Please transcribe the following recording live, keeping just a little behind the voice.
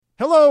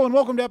Hello and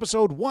welcome to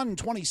episode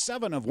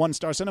 127 of One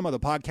Star Cinema, the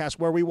podcast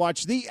where we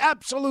watch the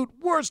absolute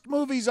worst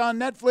movies on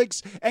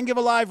Netflix and give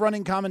a live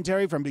running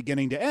commentary from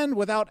beginning to end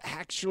without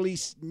actually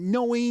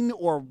knowing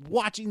or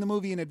watching the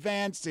movie in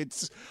advance.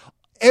 It's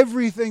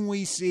everything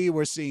we see,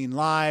 we're seeing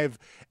live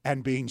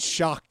and being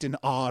shocked and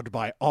awed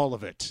by all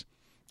of it.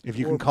 If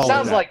you can call it that.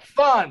 Sounds like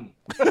fun.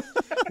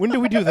 When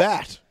do we do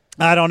that?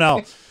 I don't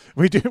know.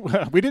 We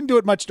didn't do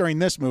it much during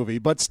this movie,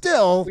 but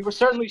still. We were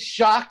certainly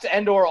shocked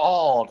and or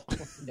awed.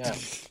 Yeah.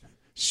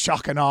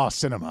 Shock and awe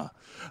cinema.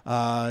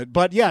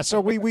 But yeah, so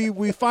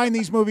we find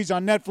these movies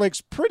on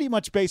Netflix pretty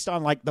much based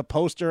on like the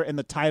poster and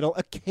the title.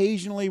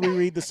 Occasionally we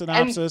read the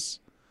synopsis.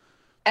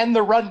 And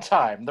the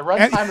runtime. The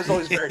runtime is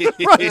always very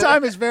important.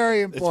 Runtime is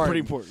very important. It's pretty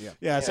important, yeah.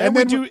 Yes.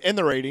 And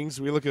the ratings.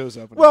 We look those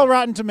up. Well,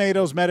 Rotten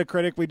Tomatoes,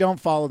 Metacritic, we don't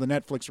follow the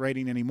Netflix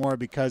rating anymore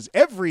because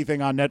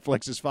everything on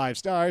Netflix is 5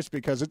 stars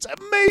because it's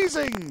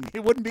amazing.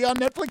 It wouldn't be on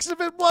Netflix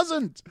if it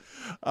wasn't.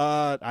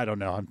 I don't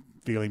know. I'm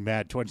feeling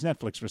mad towards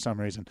Netflix for some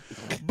reason.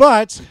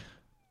 But,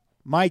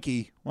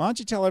 Mikey, why don't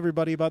you tell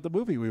everybody about the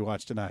movie we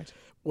watched tonight?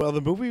 Well,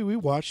 the movie we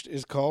watched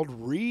is called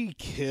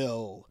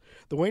Re-Kill.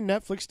 The way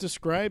Netflix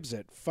describes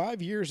it,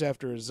 5 years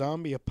after a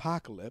zombie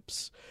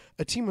apocalypse,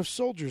 a team of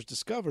soldiers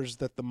discovers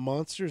that the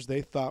monsters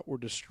they thought were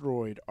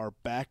destroyed are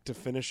back to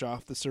finish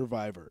off the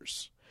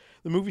survivors.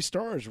 The movie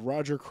stars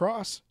Roger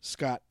Cross,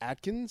 Scott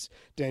Adkins,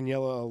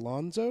 Daniela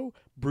Alonso,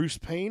 Bruce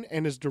Payne,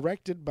 and is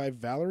directed by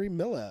Valerie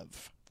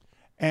Milev.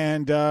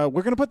 And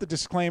we're going to put the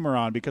disclaimer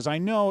on because I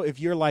know if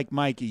you're like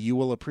Mikey, you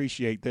will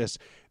appreciate this.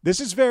 This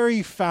is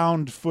very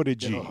found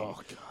footage-y. Oh,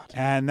 God.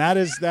 And that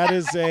is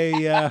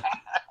a...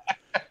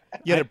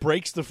 Yet it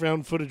breaks the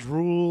found footage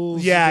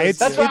rules. Yeah, That's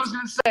what I was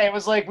going to say. It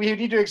was like, we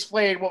need to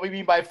explain what we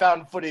mean by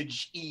found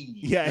footage E.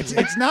 Yeah,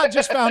 it's not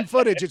just found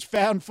footage. It's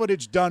found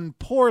footage done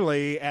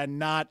poorly and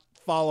not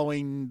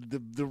following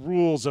the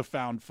rules of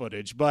found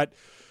footage. But,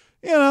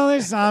 you know,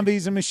 there's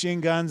zombies and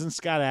machine guns and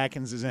Scott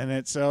Adkins is in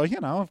it. So, you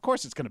know, of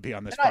course it's going to be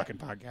on this fucking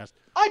podcast.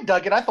 I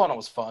dug it. I thought it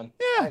was fun.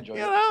 Yeah, I enjoyed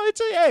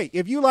it. Hey,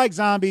 if you like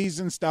zombies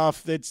and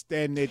stuff, it's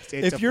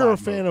if you're a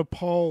fan of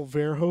Paul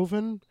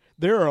Verhoeven,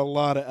 there are a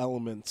lot of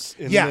elements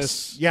in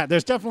this. Yeah,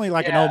 there's definitely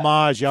like an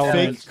homage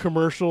element. Fake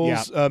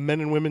commercials,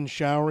 men and women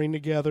showering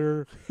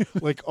together,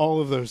 like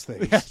all of those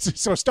things. Yeah,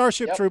 so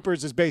Starship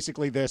Troopers is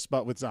basically this,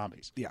 but with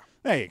zombies. Yeah.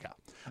 There you go.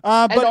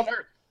 And on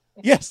Earth.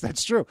 Yes,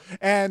 that's true.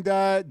 And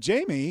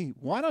Jamie,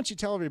 why don't you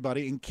tell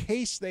everybody, in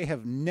case they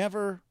have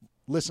never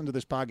listened to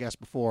this podcast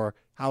before,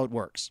 how it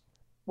works?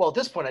 Well, at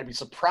this point, I'd be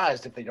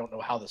surprised if they don't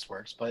know how this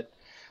works, but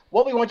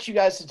what we want you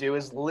guys to do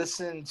is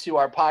listen to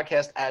our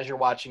podcast as you're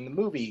watching the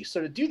movie. So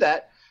to do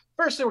that,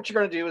 firstly, what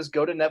you're going to do is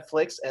go to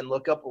Netflix and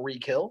look up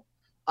Re-Kill.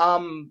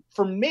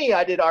 For me,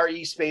 I did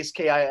RE space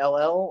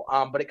KILL,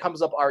 but it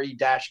comes up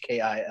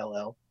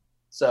RE-KILL.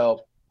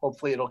 So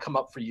hopefully it'll come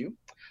up for you.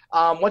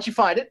 Once you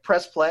find it,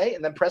 press play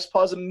and then press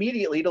pause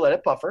immediately to let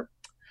it buffer.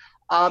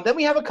 Then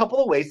we have a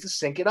couple of ways to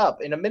sync it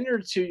up. In a minute or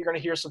two, you're going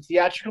to hear some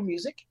theatrical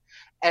music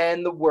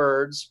and the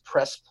words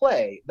press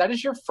play. That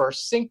is your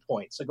first sync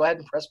point. So go ahead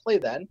and press play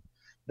then.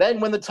 Then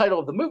when the title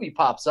of the movie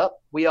pops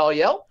up, we all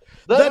yell,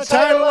 The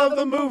title of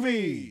the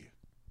movie!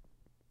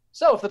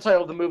 So if the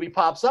title of the movie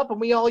pops up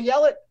and we all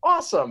yell it,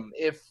 awesome.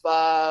 If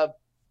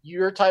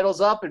your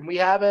title's up and we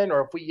haven't,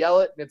 or if we yell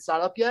it and it's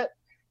not up yet,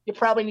 you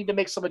probably need to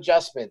make some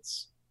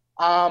adjustments.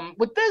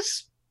 With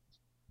this,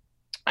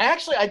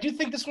 I do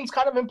think this one's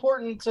kind of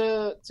important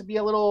to be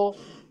a little...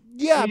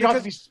 Yeah, you don't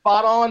have to be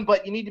spot on,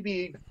 but you need to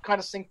be kind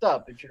of synced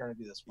up if you're going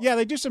to do this one. Yeah,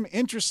 they do some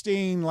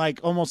interesting, like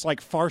almost like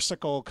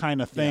farcical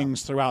kind of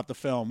things throughout the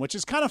film, which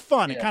is kind of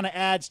fun. Yeah. It kind of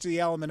adds to the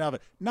element of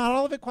it. Not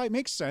all of it quite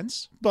makes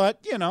sense, but,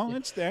 you know,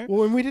 it's there.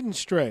 Well, and we didn't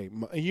stray.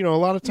 You know, a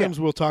lot of times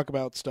we'll talk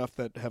about stuff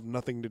that have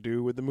nothing to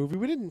do with the movie.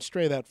 We didn't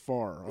stray that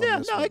far.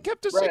 I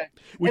kept us... Right.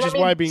 Which is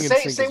why being in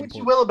sync is Say what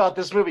you will about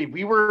this movie.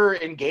 We were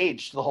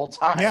engaged the whole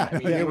time. Yeah,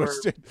 it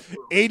was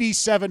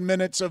 87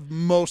 minutes of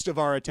most of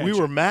our attention. We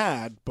were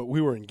mad, but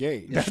we were engaged.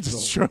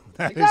 That's true.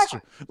 That is true.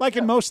 Like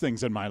in most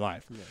things in my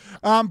life.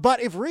 Yeah. But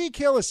if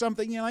Re-Kill is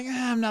something you're like,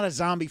 I'm not a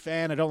zombie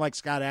fan. I don't like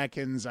Scott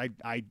Adkins.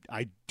 I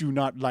do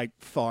not like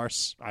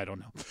farce. I don't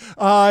know.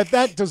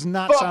 That does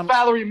not sound...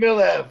 Valerie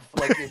Milev.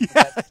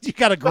 You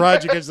got a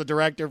grudge against the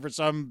director for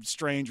some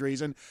strange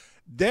reason.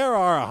 There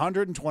are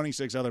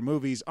 126 other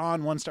movies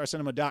on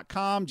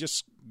onestarcinema.com.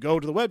 Just go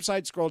to the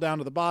website, scroll down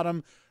to the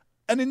bottom.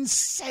 An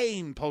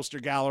insane poster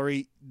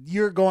gallery.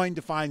 You're going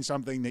to find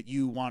something that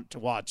you want to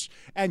watch,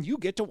 and you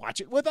get to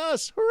watch it with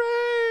us.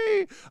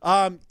 Hooray!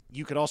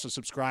 You could also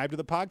subscribe to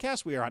the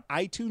podcast. We are on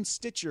iTunes,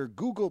 Stitcher,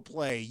 Google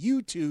Play,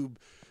 YouTube,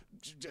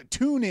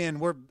 TuneIn.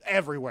 We're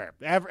everywhere.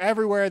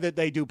 Everywhere that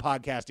they do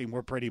podcasting,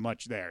 we're pretty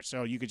much there.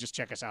 So you could just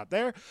check us out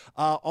there.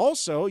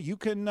 Also, you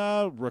can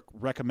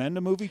recommend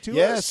a movie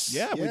to us.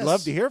 Yeah, we'd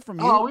love to hear from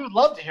you. Oh, we would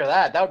love to hear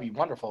that. That would be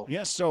wonderful.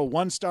 Yes, so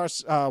One Star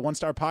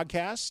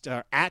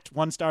Podcast, at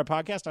One Star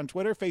Podcast on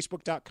Twitter,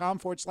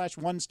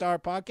 Facebook.com/One Star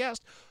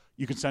Podcast.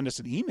 You can send us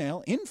an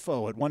email,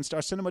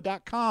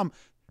 info@onestarcinema.com.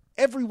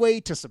 Every way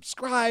to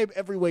subscribe,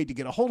 every way to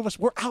get a hold of us.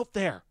 We're out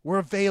there. We're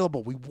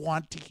available. We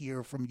want to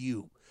hear from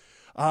you.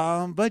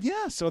 But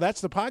yeah, so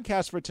that's the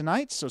podcast for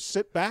tonight. So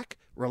sit back,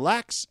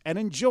 relax, and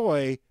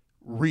enjoy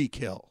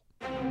Re-Kill.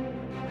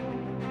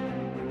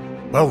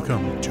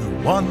 Welcome to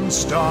One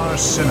Star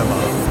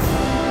Cinema.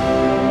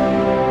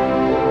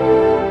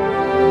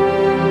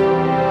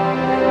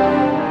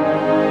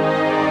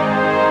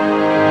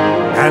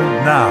 And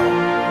now,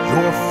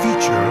 your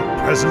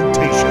feature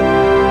presentation.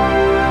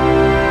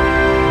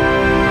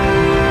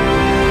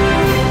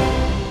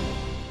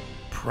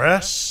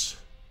 Press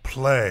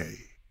play.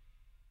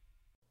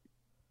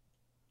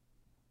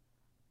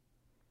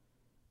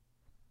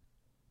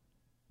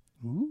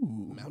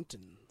 Ooh.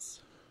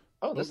 Mountains.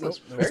 Oh, this looks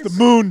It's very the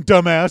moon,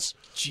 dumbass.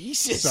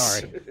 Jesus.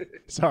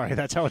 Sorry,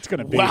 that's how it's going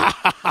to be. Wow.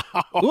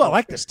 Ooh, I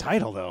like this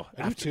title, though.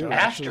 After Dark.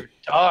 After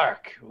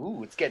Dark.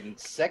 Ooh, it's getting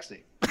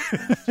sexy.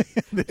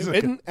 This is a-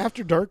 Isn't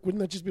After Dark, wouldn't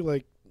that just be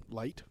like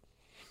light?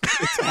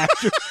 it's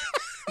after.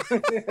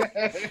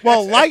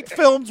 Well, Light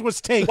Films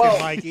was taken, Well-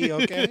 Mikey,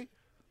 okay?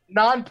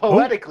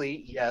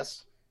 Non-poetically,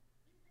 yes.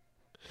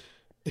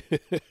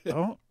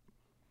 Oh.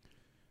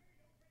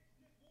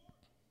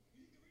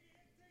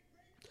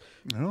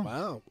 No.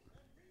 Wow.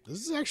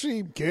 This is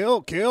actually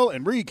Kill,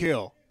 and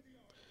re-kill.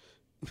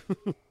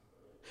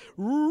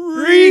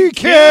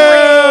 Re-kill!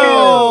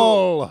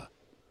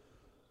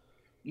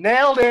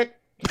 Nailed it.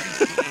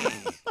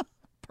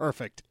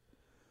 Perfect.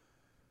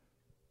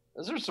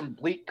 Those are some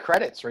bleak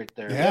credits right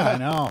there. Yeah, I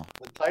know.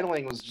 The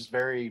titling was just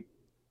very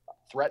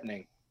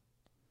threatening.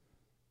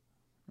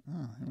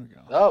 Oh, here we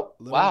go. Oh,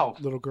 Little, wow.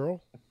 Little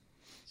girl.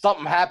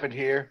 Something happened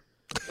here.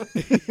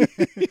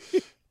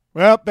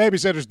 Well,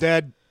 babysitter's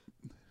dead.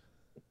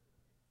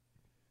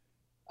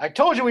 I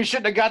told you we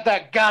shouldn't have got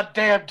that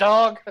goddamn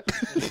dog.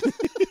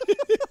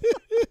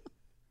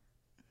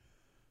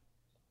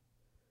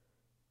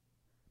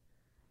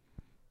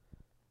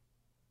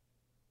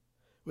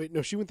 Wait,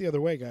 no, she went the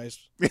other way, guys.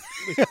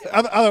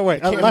 Other way.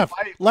 can't Left.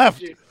 Why-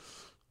 Left.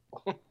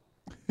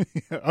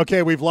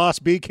 Okay, we've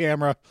lost B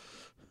camera.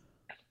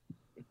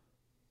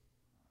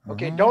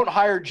 Okay, don't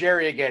hire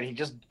Jerry again. He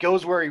just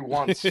goes where he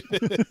wants.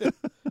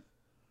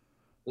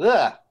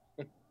 Ugh.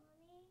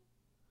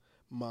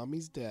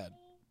 Mommy's dead.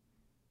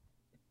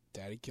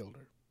 Daddy killed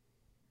her.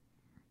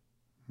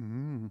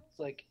 It's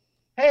like,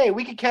 hey,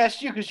 we could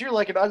cast you because you're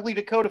like an ugly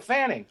Dakota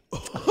Fanning.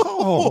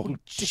 Oh, damn.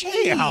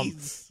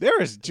 jeez.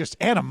 There is just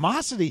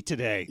animosity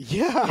today.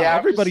 Yeah. Yeah,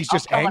 everybody's I'm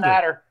just coming angry.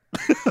 at her.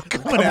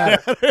 Coming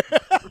at her.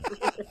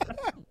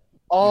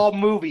 All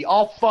movie,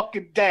 all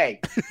fucking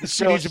day.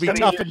 She needs to be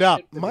toughened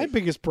up. My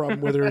biggest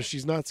problem with her is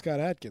she's not Scott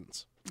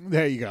Adkins.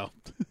 There you go.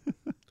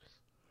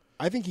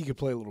 I think he could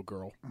play a little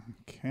girl.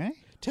 Okay.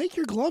 Take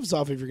your gloves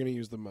off if you're going to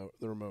use the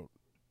remote.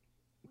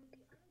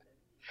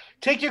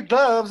 Take your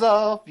gloves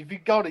off if you're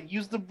going to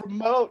use the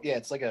remote. Yeah,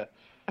 it's like a.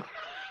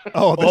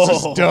 Oh, this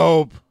is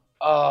dope.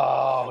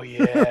 Oh,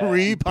 yeah.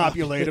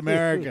 Repopulate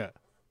America.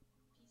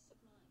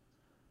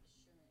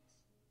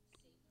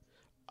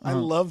 I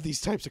love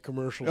these types of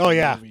commercials. Oh, in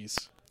yeah. Movies.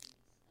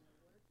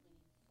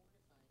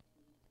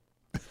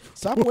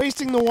 Stop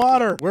wasting the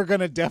water. We're going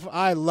to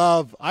I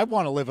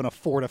want to live in a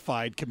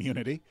fortified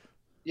community,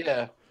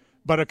 Yeah.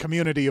 but a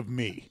community of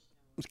me.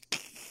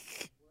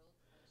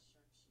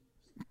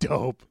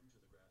 Dope.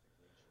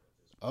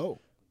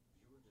 Oh.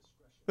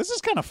 This is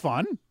kind of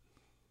fun.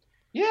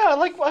 Yeah,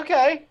 like,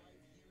 okay.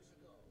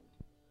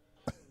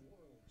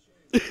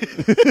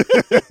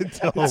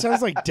 It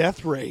sounds like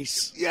Death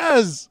Race.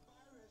 Yes.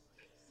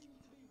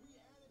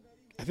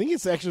 I think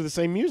it's actually the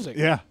same music.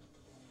 Yeah.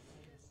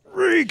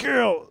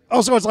 Re-kill.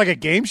 Oh, so it's like a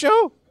game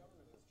show?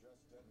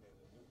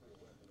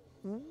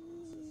 Whoa.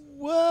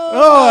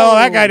 Oh,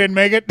 that guy didn't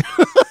make it.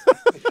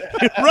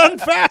 Run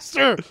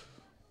faster.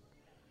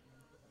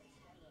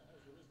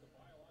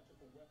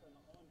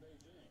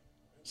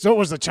 So it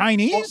was the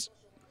Chinese?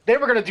 They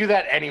were going to do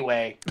that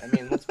anyway. I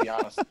mean, let's be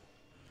honest.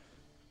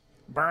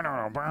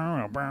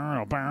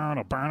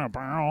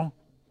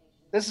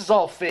 This is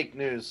all fake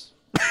news.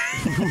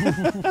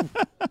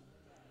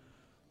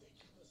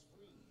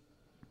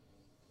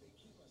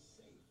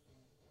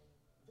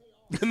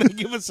 And then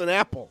give us an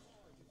apple.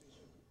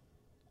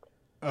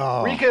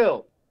 Oh.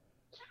 Re-kill.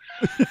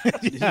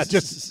 Yeah,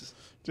 just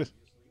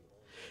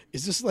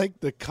Is this like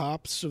the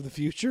cops of the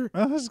future?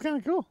 oh, this is kind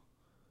of cool.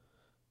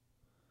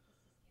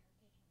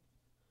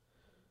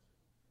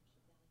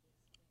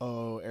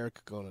 Oh,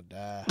 Erica gonna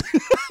die.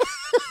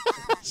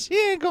 She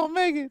ain't gonna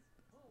make it.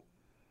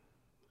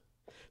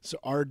 So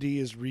RD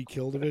is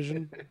Re-Kill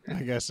Division.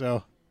 I guess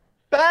so.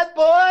 Bad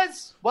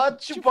boys,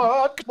 what you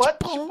want, what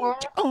you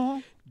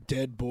want.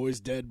 Dead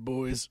boys,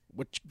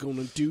 what you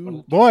gonna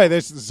do? Boy,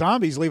 this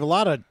zombies leave a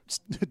lot of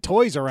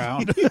toys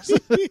around.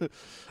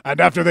 And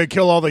after they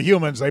kill all the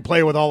humans, they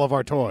play with all of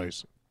our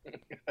toys.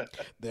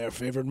 Their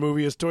favorite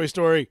movie is Toy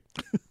Story.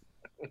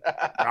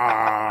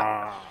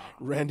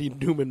 Randy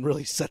Newman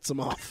really sets them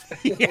off.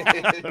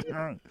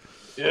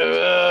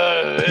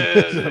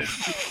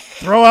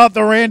 Throw out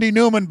the Randy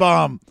Newman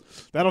bomb.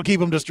 That'll keep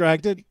them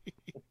distracted.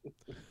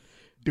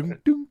 Doom,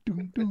 doom,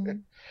 doom,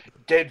 doom.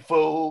 Dead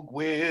folk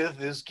with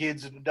his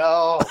kids and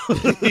dog.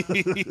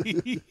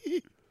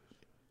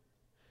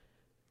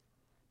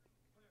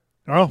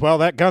 Oh, well,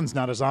 that gun's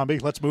not a zombie.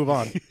 Let's move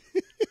on.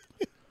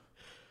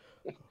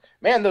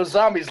 Man, those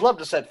zombies love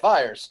to set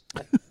fires.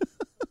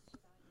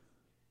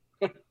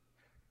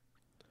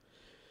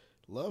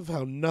 Love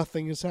how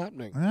nothing is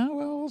happening.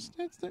 Well,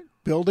 it's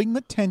building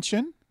the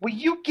tension. Will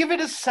you give it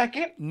a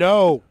second?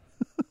 No.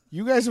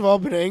 You guys have all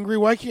been angry.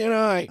 Why can't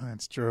I?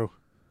 That's true.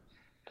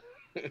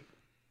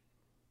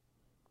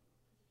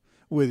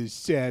 With his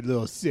sad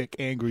little sick,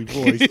 angry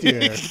voice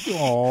there.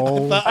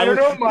 Oh, I don't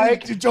know,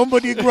 Mike.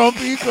 Somebody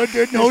grumpy because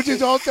their nose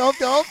is all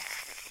stuffed up.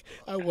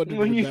 I wondered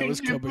When when you that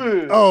was eat your coming.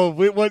 food. Oh,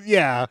 what?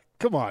 Yeah,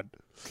 come on.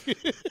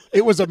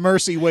 It was a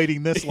mercy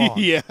waiting this long.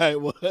 Yeah,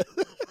 it was. Look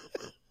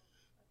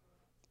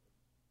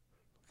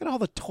at all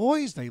the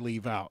toys they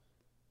leave out.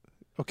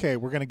 Okay,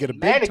 we're going to get a big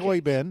Mannequin.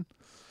 toy bin.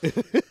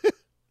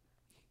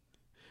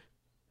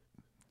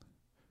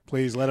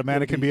 Please let a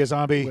mannequin be a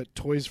zombie. What,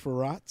 Toys for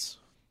Rots?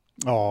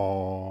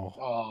 Oh,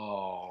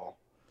 Oh.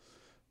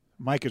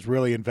 Mike is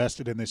really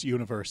invested in this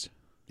universe.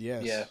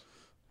 Yes. Yeah.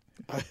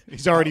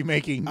 He's already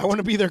making. I want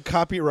to be their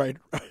copyright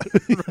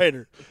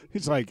writer.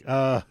 He's like,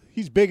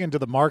 he's big into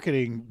the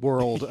marketing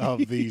world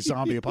of the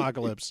zombie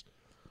apocalypse.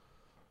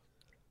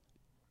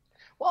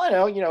 Well, I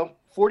know,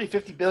 40,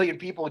 50 billion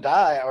people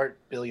die, or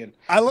billion.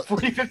 I look.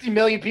 40, 50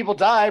 million people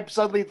die.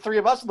 Suddenly, three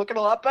of us looking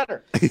a lot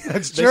better.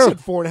 That's They true. said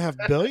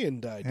 4.5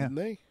 billion died, didn't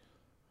they?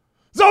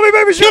 Zombie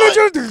baby, shoot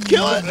it!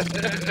 Kill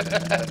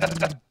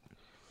it!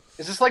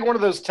 Is this like one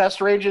of those test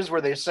ranges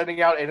where they're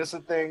sending out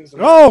innocent things?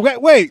 And Oh,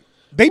 wait.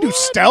 They do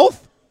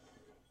stealth?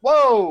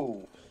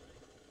 Whoa!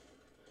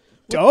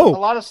 A Dope.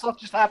 lot of stuff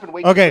just happened.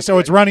 Way Okay, too so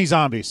it's quickly. runny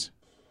zombies.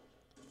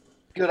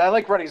 Good. I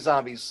like running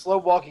zombies. Slow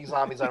walking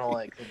zombies I don't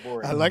like. They're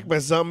boring. I like my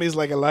zombies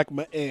like I like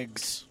my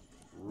eggs.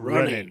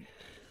 Running.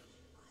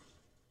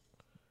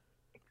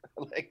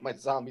 I like my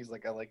zombies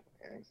like I like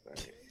my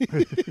eggs.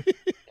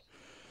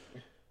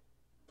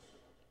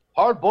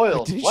 Hard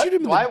boiled. Did you What? shoot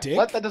him in the Why? dick?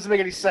 What? That doesn't make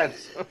any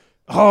sense.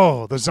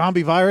 Oh, the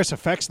zombie virus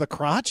affects the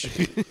crotch?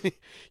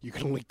 You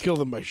can only kill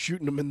them by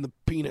shooting them in the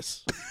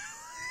penis.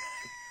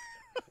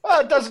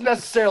 Well, it doesn't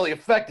necessarily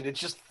affect it. It's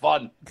just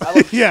fun. I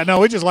like Yeah, no,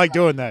 we just like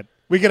doing that.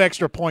 We get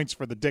extra points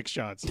for the dick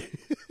shots.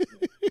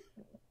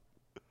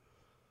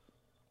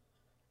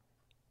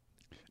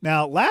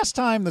 Now, last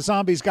time the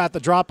zombies got the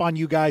drop on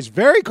you guys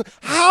very quick.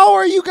 How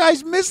are you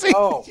guys missing?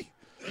 Oh,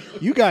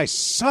 You guys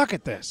suck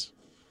at this.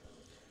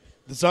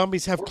 The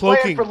zombies have we're playing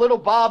cloaking. for little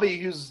Bobby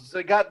who's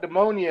got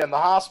pneumonia in the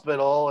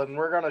hospital, and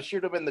we're gonna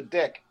shoot him in the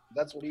dick.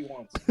 That's what he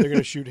wants. They're going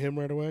to shoot him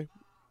right away.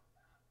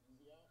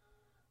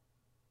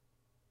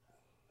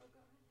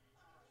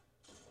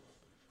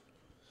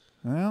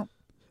 Well,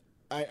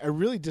 I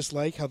really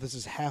dislike how this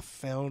is half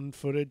found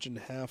footage and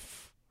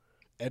half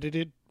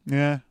edited.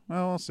 yeah,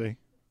 well, we'll see.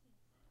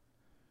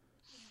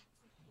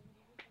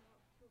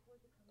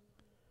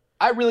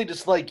 I really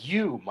dislike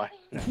you, Mike.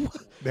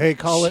 They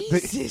call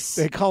Jesus.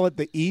 it they call it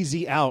the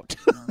easy out.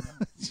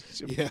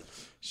 Yeah.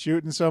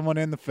 Shooting someone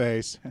in the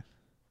face.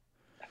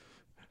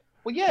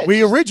 Well, yeah.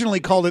 We originally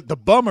called it the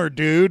bummer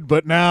dude,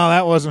 but now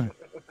that wasn't.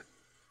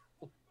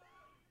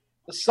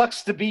 It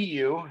sucks to be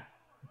you.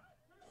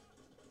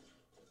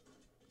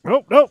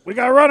 Oh, no, we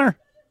got a runner.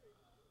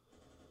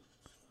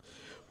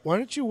 Why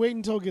don't you wait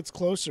until it gets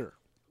closer?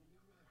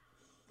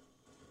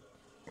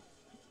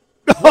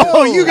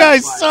 Oh, you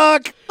guys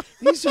suck.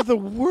 These are the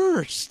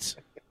worst.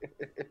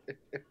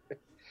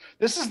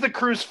 This is the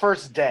crew's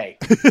first day.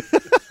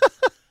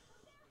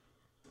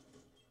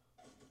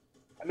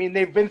 I mean,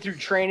 they've been through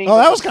training. Oh,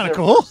 that but was this is kinda their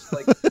cool.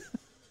 first, like,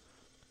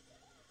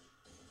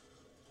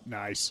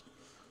 Nice.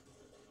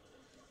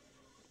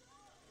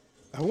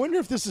 I wonder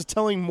if this is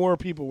telling more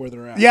people where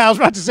they're at. Yeah, I was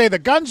about to say the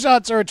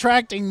gunshots are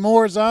attracting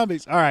more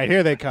zombies. All right,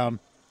 here they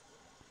come.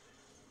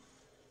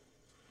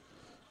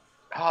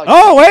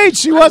 Oh, wait,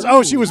 she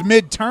was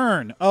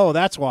mid-turn. Oh,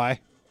 that's why.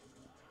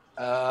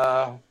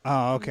 Oh,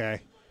 okay.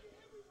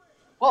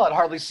 Well, it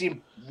hardly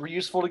seemed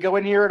useful to go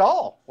in here at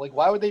all. Like,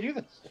 why would they do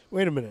this?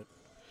 Wait a minute.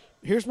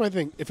 Here's my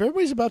thing. If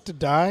everybody's about to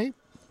die,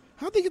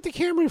 how'd they get the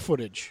camera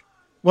footage?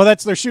 Well,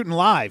 they're shooting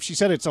live. She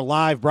said it's a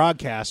live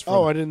broadcast. From,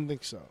 Oh, I didn't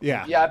think so.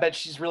 yeah. Yeah, I bet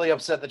she's really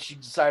upset that she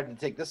decided to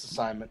take this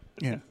assignment.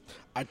 Yeah.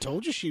 I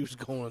told you she was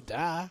going to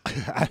die.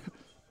 I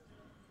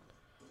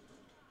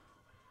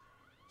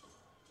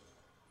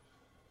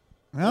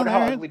Well, wonder how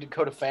all right. ugly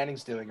Dakota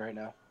Fanning's doing right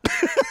now.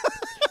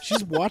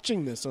 She's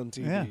watching this on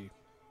TV. Yeah.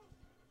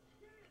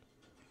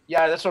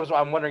 Yeah, that's what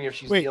I'm wondering if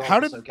she's Wait, dealing how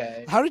with did this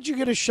okay. how did you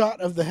get a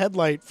shot of the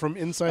headlight from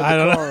inside I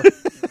the don't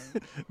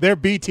car? Their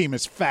B team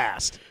is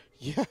fast.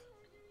 Yeah.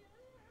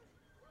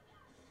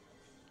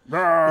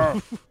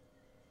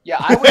 Yeah,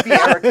 I would be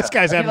Erica. This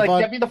guy's I'd be having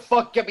fun. Get me the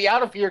fuck, get me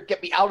out of here,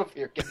 get me out of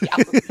here, get me out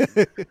of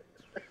here.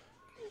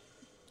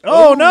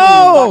 Oh,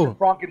 no! Dr.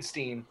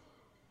 Frankenstein.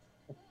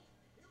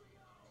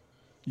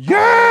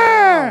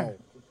 Yeah!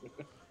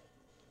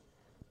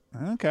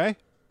 Okay.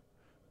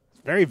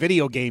 Very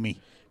video gamey.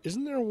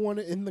 Isn't there one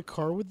in the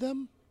car with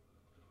them?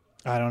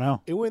 I don't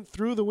know. It went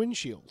through the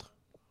windshield.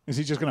 Is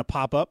he just going to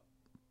pop up?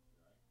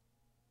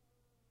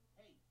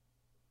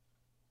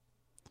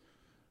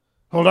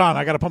 Hold on,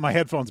 I got to put my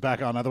headphones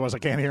back on, otherwise I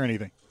can't hear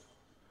anything.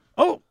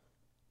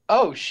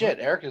 Oh shit,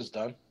 Erica's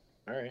done.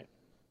 All right.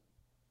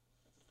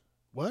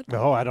 What?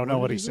 No, I don't know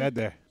What what did he he said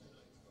there.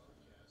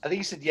 I think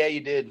he said, "Yeah,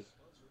 you did."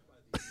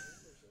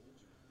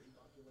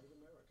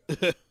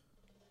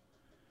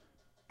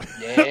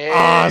 Yeah.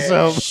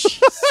 Awesome.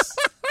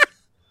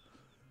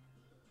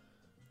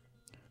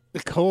 The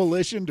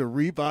coalition to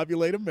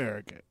repopulate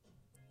America.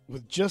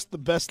 With just the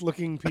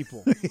best-looking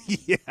people.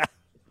 Yeah.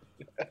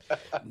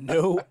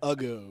 No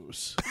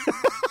uggos.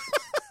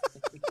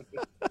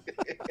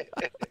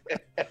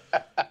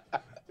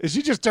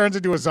 She just turns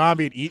into a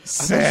zombie and eats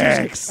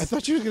sex. I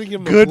thought she was going to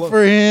give him Good a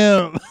for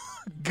him.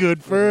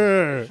 Good for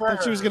her. I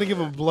thought she was going to give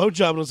him a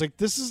blowjob, and I was like,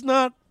 this is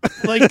not,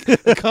 like,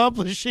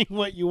 accomplishing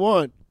what you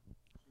want.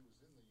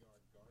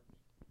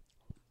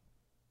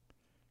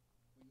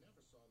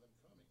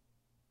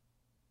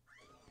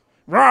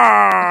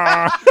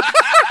 Rawr!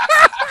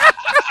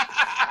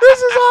 This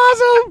is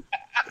awesome.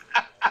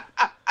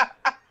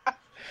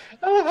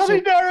 I love how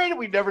they narrated.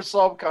 We never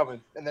saw him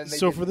coming, and then they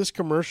So did. for this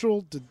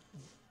commercial, did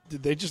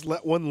they just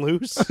let one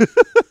loose?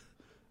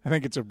 I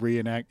think it's a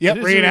reenact. Yep, It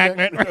is a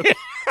reenactment. reenactment.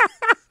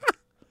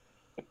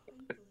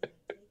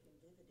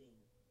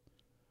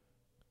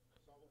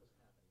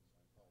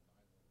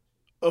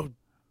 Oh,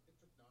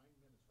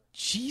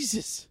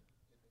 Jesus.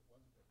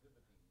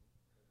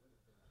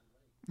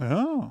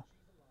 Oh.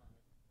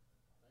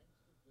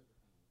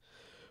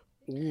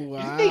 Do you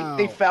Wow. think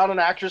they found an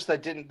actress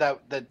that didn't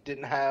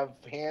have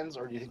hands,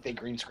 or do you think they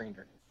green screened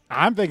her?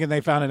 I'm thinking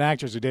they found an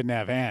actress who didn't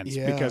have hands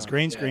Yeah. because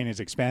green screen is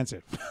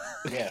expensive.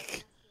 Yeah.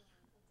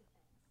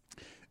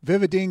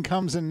 Vividine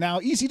comes in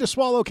now. Easy to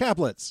swallow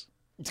caplets.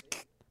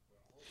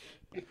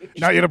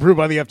 Not yet approved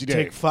by the FDA.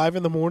 Take 5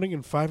 in the morning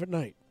and 5 at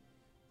night.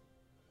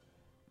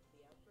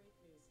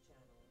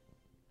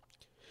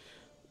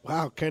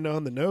 Wow, kind of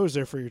on the nose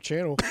there for your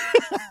channel.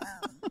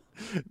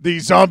 The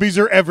zombies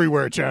are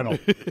everywhere channel.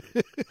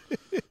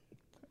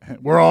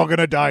 We're all going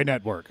to die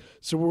network.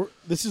 So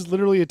this is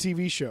literally a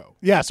TV show.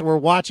 Yeah, so we're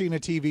watching a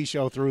TV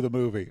show through the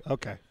movie.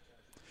 Okay.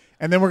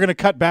 And then we're going to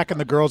cut back and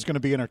the girl's going to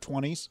be in her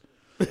 20s.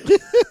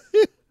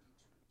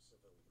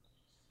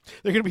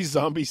 They're going to be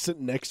zombies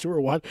sitting next to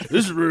her. What?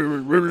 This is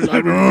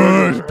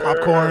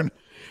Popcorn.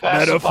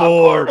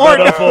 metaphor. Or no,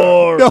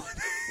 Metaphor. no.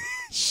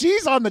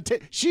 She's on the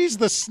she's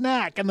the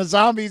snack and the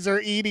zombies are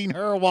eating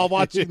her while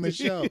watching the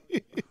show.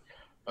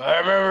 I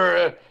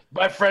remember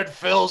my friend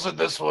Phil's in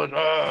this one.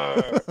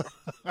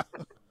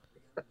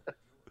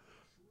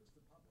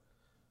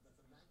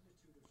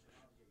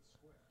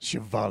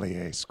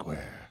 Chevalier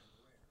Square.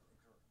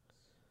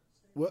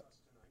 What?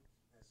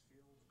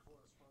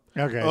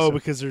 Okay. Oh, so-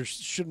 because there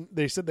shouldn't.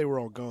 They said they were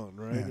all gone,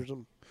 right? Yeah. Or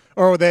something.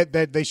 or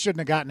that they shouldn't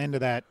have gotten into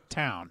that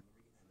town.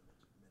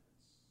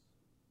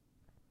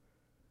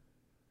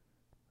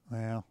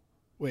 Well,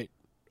 Wait.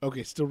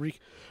 Okay, still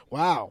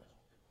Wow.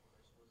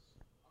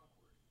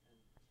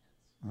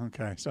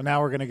 okay. So now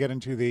we're going to get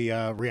into the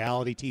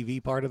reality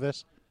TV part of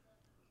this.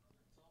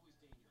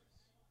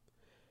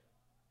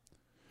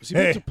 Was he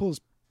Hey. about to pull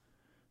his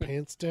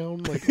pants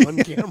down like on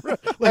camera?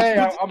 Hey,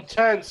 Like, I'm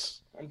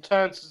tense. I'm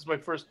tense. This is my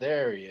first.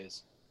 There he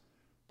is.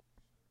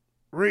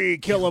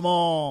 Kill them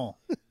all.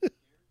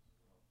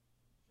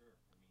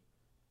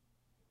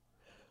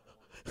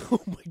 oh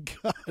my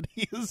God,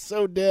 he is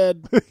so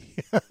dead.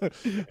 All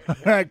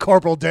right,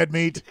 Corporal Dead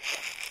Meat.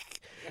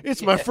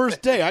 It's my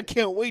first day. I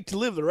can't wait to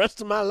live the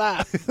rest of my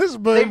life. This has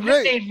They been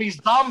great. named me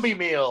Zombie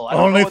Meal. I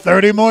don't Only know what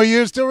 30 more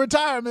years till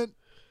retirement.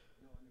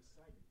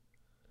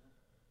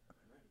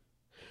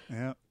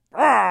 Yeah.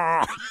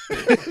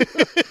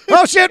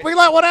 Oh, shit. We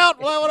let one out.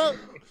 We let one out.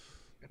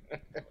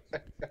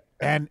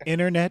 An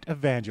internet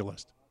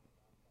evangelist.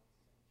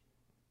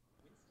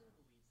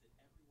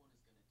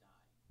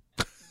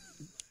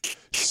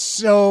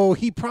 So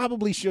he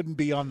probably shouldn't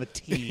be on the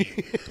team.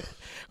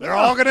 They're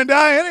all going to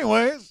die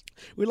anyways.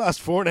 We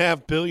lost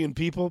 4.5 billion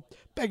people.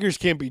 Beggars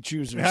can't be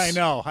choosers. I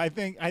know. I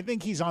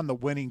think he's on the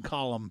winning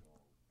column.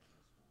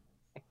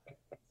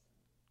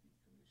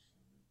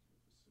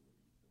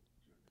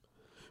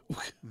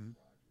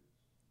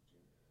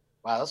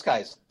 Wow, this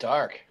guy's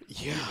dark.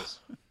 Yeah. Jesus.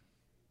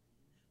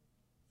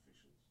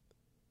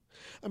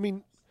 I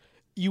mean,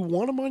 you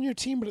want him on your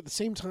team, but at the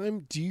same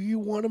time, do you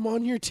want him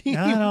on your team?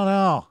 I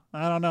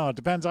don't know. It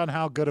depends on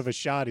how good of a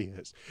shot he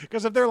is.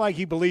 Because if they're like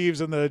he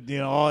believes in the,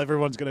 oh,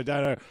 everyone's going to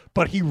die,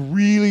 but he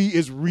really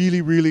is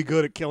really, really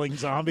good at killing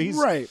zombies,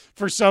 Right.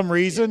 For some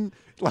reason,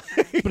 like,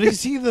 But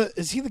is he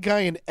the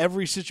guy in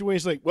every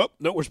situation? Like, well,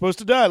 no, we're supposed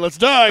to die. Let's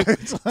die.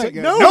 it's like,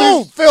 no, no,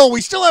 there's- Phil,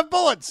 we still have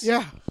bullets.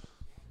 Yeah.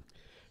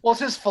 Well,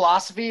 it's his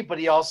philosophy, but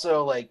he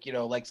also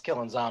likes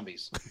killing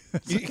zombies.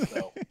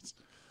 So,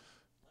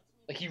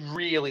 like he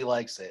really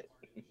likes it.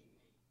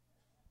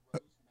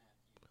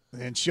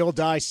 And she'll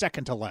die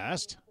second to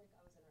last.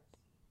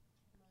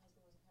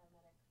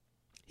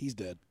 He's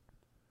dead.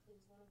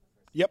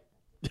 Yep.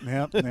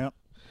 Yep.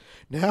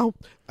 Now,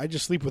 I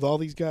just sleep with all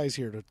these guys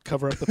here to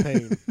cover up the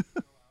pain.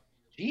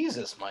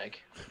 Jesus,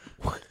 Mike.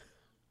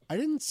 I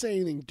didn't say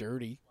anything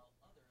dirty.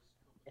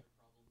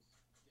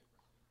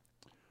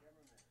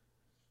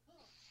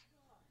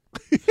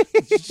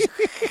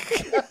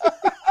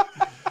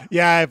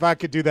 Yeah, if I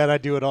could do that,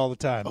 I'd do it all the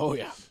time. Oh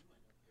yeah.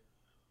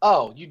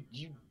 Oh, you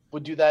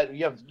would do that.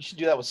 You should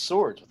do that with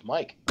swords with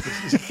Mike.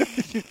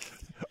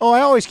 Oh,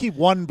 I always keep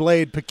one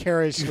blade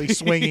precariously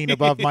swinging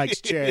above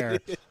Mike's chair.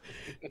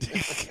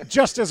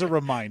 Just as a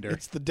reminder.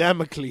 It's the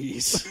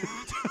Damocles.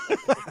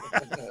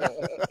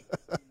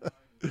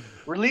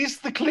 Release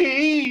the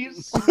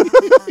cleaves.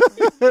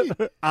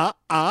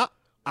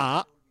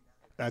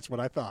 That's what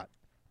I thought.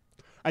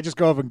 I just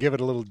go up and give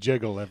it a little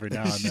jiggle every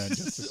now and then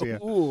just to see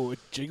it. Ooh, a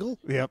jiggle?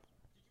 Yep.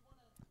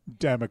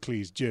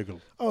 Damocles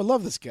jiggle. Oh, I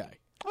love this guy.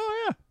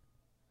 Oh,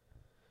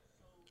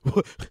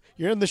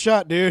 You're in the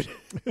shot, dude.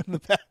 In the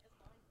back.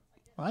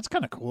 well, that's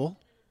kind of cool.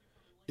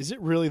 Is it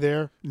really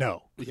there?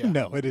 No. Yeah.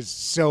 No, it is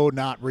so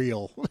not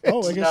real.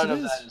 Oh, I guess None it of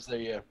is. that is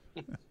there.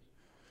 Yeah.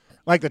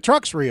 Like the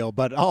truck's real,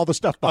 but all the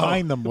stuff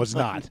behind them was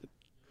not.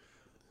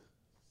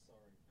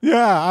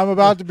 Yeah, I'm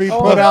about to be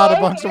put out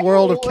amongst a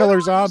world of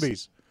killer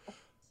zombies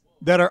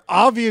that are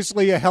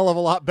obviously a hell of a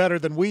lot better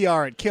than we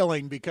are at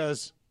killing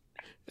because...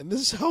 And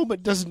this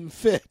helmet doesn't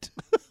fit.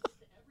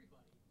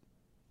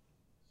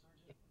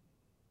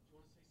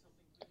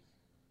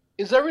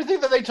 Is everything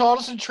that they taught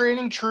us in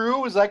training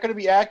true? Is that going to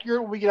be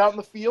accurate when we get out in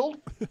the field?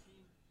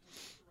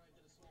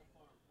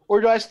 Or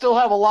do I still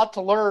have a lot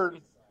to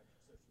learn?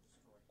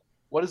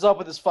 What is up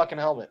with this fucking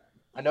helmet?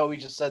 I know we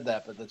just said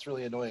that, but that's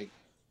really annoying.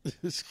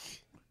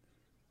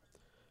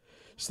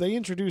 So they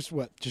introduced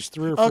what? Just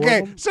 3 or 4 Okay,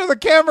 of them? so the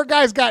camera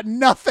guy's got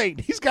nothing.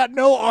 He's got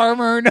no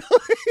armor. No,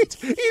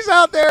 he's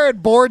out there in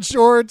board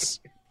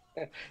shorts.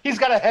 He's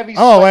got a heavy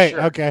Oh, wait,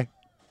 sweatshirt. okay.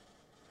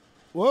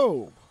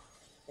 Whoa.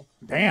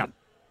 Damn.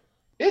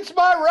 It's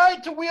my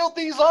right to wield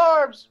these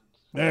arms.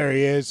 There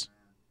he is.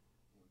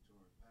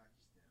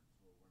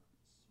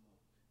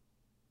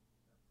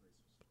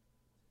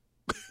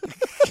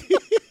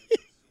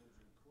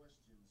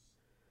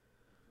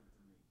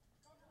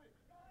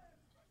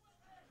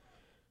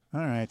 All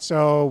right,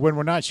 so when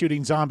we're not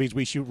shooting zombies,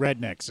 we shoot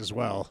rednecks as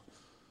well.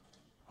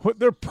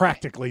 They're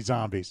practically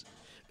zombies.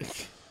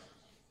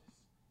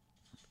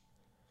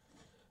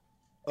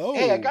 Oh.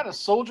 Hey, I got a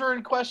soldier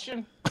in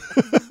question.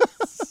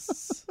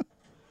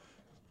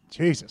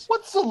 Jesus.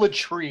 What's a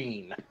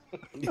latrine?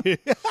 Yeah.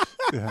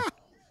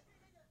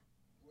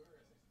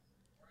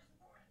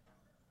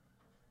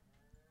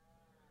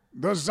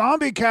 The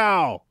zombie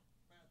cow.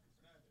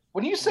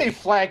 When you say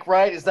flank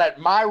right, is that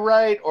my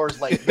right or is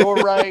like your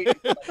right?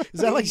 Is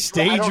that like I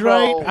stage don't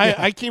right? know.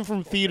 I came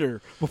from theater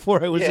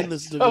before I was in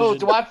this division. Oh,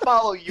 do I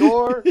follow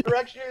your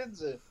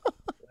directions?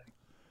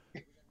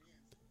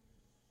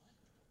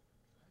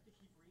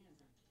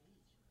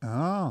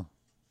 Oh.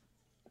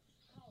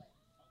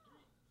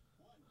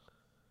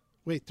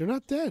 Wait, they're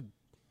not dead.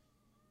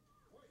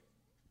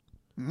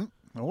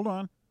 Hold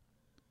on.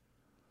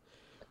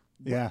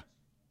 Yeah.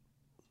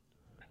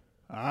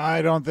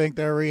 I don't think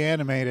they're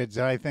reanimated.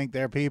 I think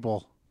they're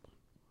people.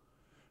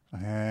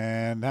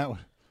 And that was...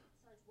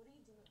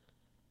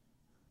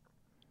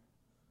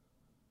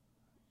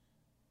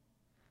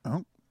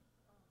 Oh.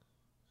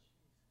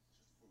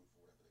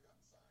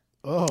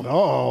 Oh.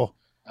 Oh.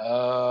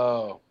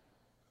 Oh.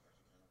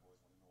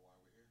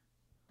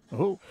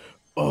 Oh.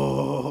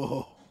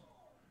 Oh.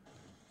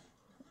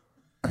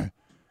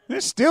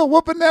 They're still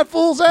whooping that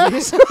fool's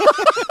ass.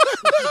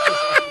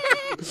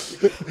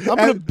 I'm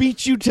going to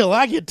beat you till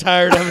I get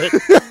tired of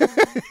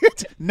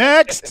it.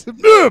 Next.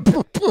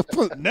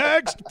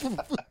 Next.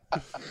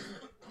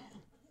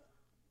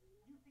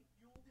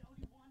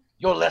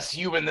 You're less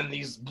human than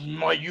these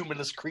more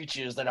humanless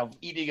creatures that I'm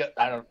eating.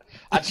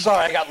 I'm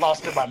sorry, I got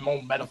lost in my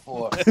own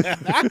metaphor.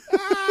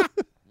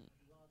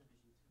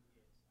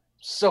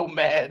 So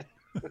mad.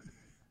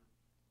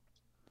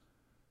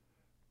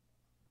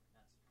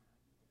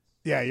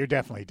 Yeah, you're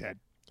definitely dead.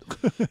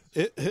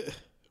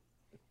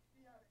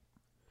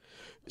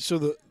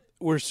 So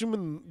we're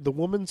assuming the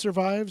woman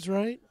survives,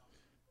 right?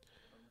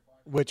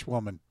 Which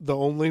woman? The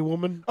only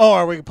woman? Oh,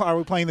 are we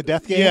playing the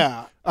death game?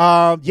 Yeah.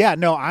 Yeah,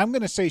 no, I'm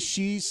going to say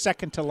she's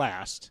second to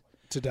last.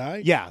 To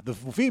die? Yeah, the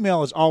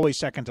female is always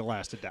second to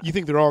last to die. You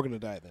think they're all going to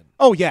die then?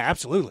 Oh, yeah,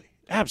 absolutely.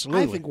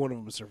 Absolutely. I think one of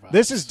them survives.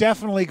 This is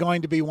definitely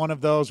going to be one of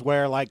those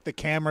where, like, the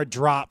camera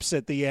drops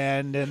at the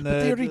end, and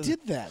But they already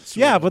did that. sort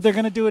Yeah, of. but they're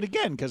going to do it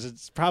again because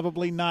it's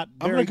probably not.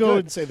 I'm going to go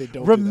and say they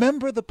don't.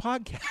 Remember the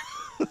podcast.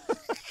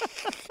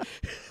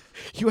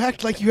 You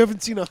act like you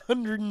haven't seen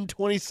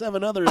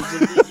 127 others of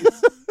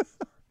these.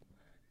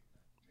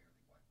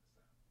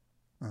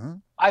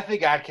 I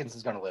think Atkins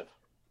is going to live.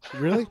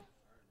 Really?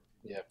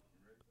 Yeah.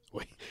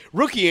 Wait,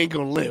 Rookie ain't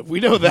gonna live. We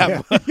know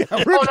that much.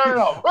 Oh,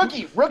 no.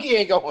 Rookie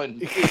ain't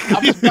going.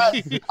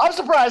 I'm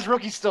surprised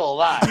Rookie's still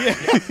alive.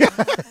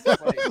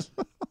 Like,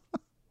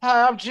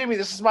 hi, I'm Jimmy.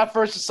 This is my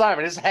first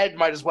assignment. His head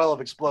might as well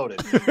have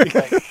exploded. Like,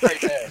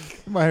 right there.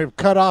 Might have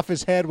cut off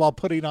his head while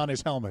putting on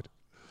his helmet.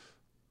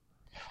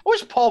 I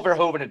wish Paul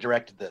Verhoeven had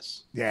directed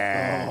this.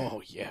 Yeah.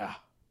 Oh yeah.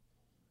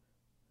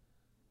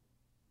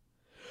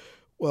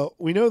 Well,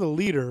 we know the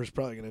leader is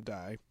probably gonna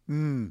die.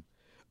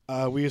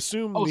 We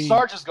assume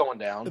Sarge is going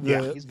down.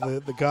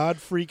 the God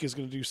Freak is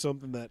going to do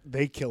something that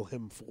they kill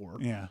him for.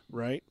 Yeah.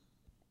 Right?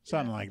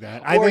 Something like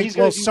that. Or I think, he's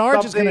gonna do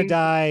Sarge is going to something-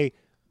 die,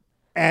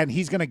 and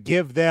he's going to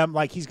give them,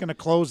 like, he's going to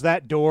close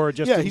that door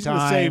just in he's time.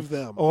 going to save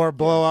them. Or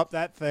blow up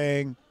that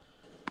thing.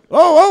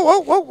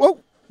 Oh,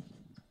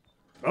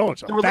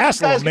 it's a The religious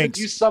fast little guy's going minx.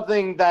 to do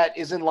something that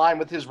is in line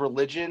with his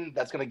religion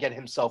that's going to get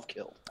himself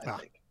killed, I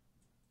think.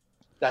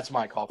 That's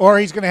my call. Or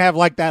he's going to have,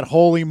 like, that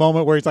holy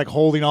moment where he's, like,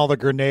 holding all the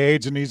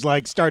grenades, and he's,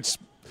 like, starts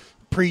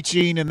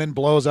preaching and then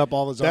blows up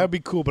all the zombies. That would be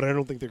cool, but I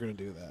don't think they're going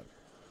to do that.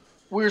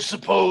 We're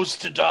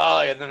supposed to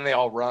die, and then they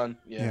all run.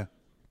 Yeah.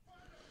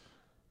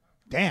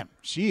 Damn,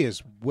 she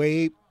is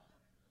way...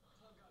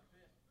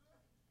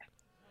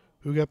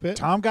 Who got bit?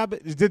 Tom got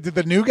bit? Did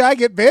the new guy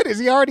get bit? Is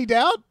he already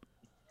down?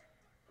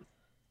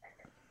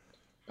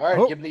 All right,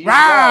 Oh, give him the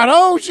right.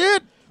 Oh,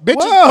 shit. Bitches.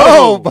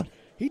 Whoa! Oh, but,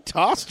 He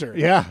tossed her.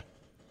 yeah.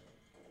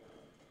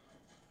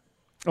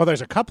 Oh,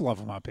 there's a couple of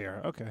them up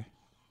here. Okay.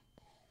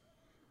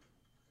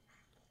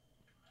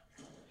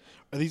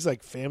 Are these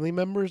like family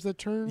members that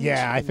turn?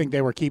 Yeah, I think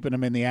they were keeping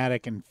them in the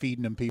attic and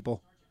feeding them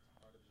people.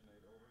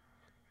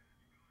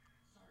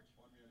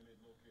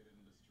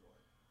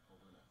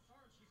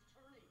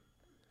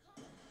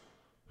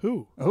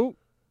 Who? Oh,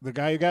 the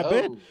guy who got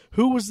bit. Oh.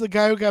 Who was the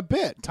guy who got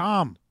bit?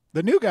 Tom,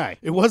 the new guy.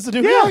 It was the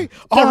new Yeah, guy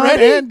done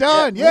already. and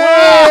done.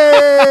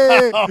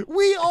 Yay!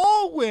 We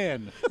all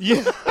win.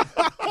 Yeah.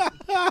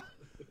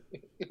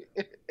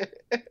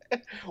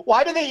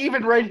 Why did they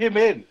even write him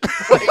in?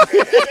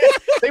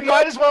 They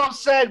might as well have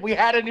said we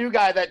had a new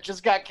guy that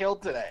just got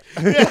killed today.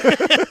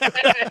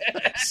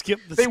 Skip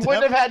the They step.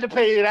 wouldn't have had to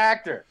pay an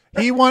actor.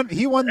 He won the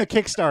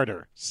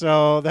Kickstarter.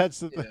 So that's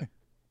the thing.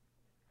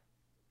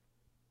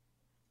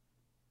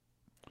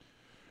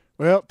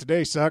 Well,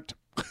 today sucked.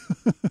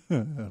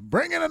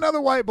 Bring in another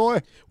white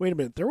boy. Wait a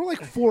minute. There were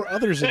like 4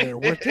 others in there,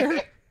 weren't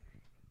there?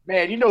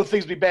 Man, you know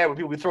things be bad when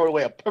people be throwing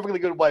away a perfectly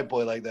good white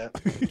boy like that.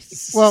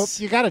 Well,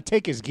 you got to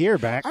take his gear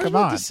back. I was Come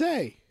about on. to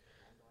say.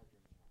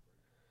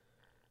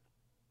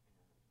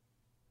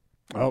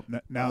 Oh,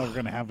 now they're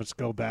going to have us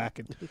go back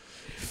and Are they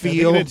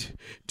feel. gonna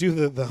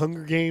do the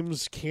Hunger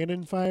Games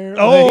cannon fire.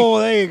 Oh,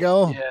 there you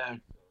go. Yeah.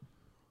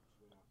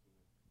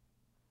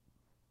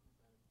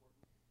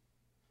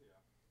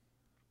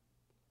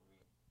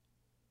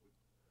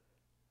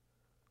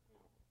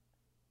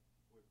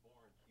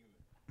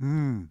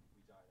 Mm.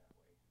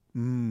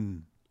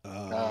 Mm.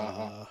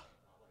 Uh-huh.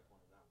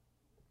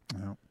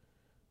 No.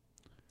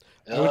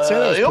 I would say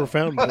that was Yep.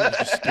 profound. But it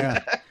was just-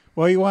 Yeah.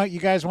 Well, you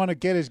guys want to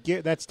get his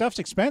gear. That stuff's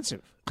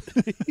expensive.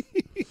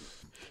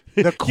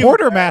 The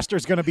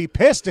quartermaster's going to be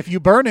pissed if you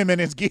burn him in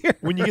his gear.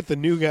 when you get the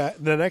new guy,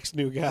 the next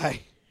new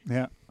guy.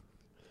 Yeah.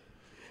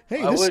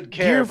 Hey, I this would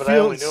care, gear but I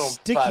only feels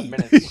knew him sticky. for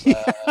 5 minutes.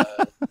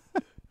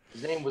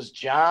 His name was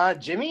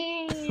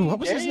Jimmy? What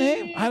was his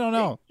name? I don't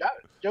know.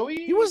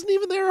 Joey? He wasn't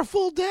even there a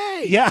full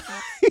day. Yeah.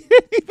 He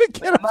didn't even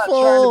get I'm a not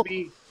full. trying to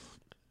be...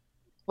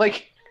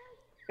 Like,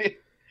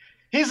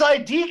 his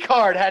ID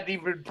card hadn't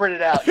even been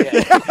printed out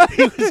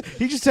yet.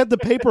 He just had the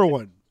paper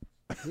one.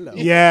 Hello.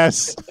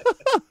 Yes.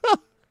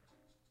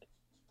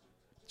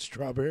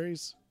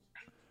 Strawberries.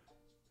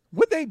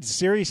 Would they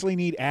seriously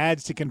need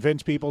ads to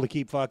convince people to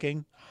keep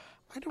fucking?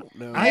 I don't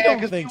know. I don't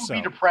 'cause think people so.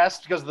 Be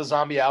depressed because of the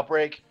zombie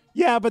outbreak.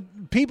 Yeah,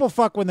 but people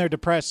fuck when they're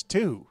depressed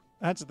too.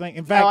 That's the thing.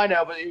 In fact, No, I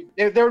know,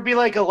 but there would be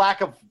like a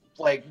lack of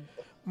like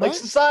My-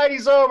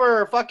 society's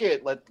over. Fuck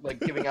it, like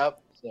giving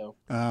up. So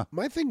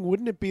My thing,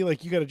 wouldn't it be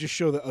like you got to just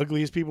show the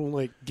ugliest people and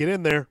like get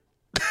in there?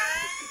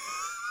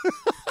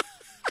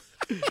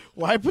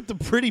 Why put the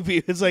pretty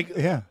people? It's like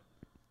yeah.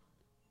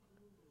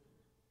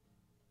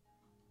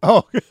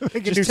 Oh,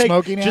 they can do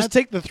smoking ads? just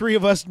take the 3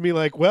 of us and be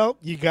like, well,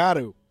 you got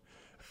to.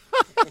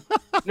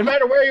 no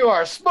matter where you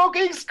are,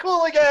 smoking's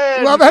cool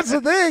again. Well, that's the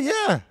thing.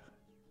 Yeah.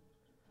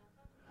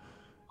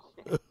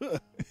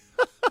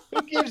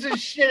 Who gives a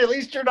shit? At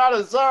least you're not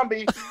a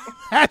zombie.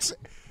 That's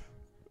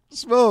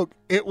smoke.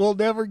 It will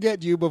never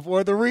get you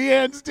before the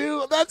re-ends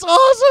do. That's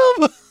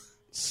awesome.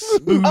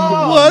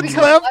 Oh, What's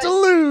because left to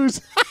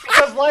lose?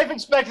 Because life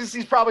expectancy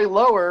is probably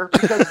lower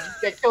because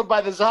you get killed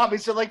by the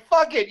zombies. So like,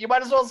 fuck it, you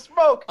might as well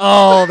smoke.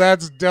 Oh,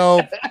 that's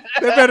dope.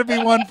 There better be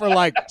one for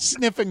like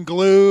sniffing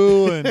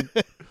glue and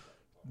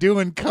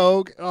doing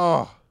coke.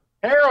 Oh,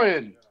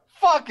 Heroin.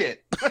 Fuck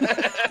it.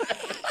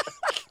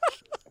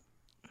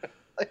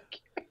 Like,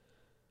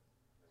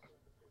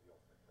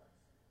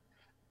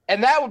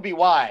 and that would be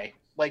why.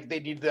 Like they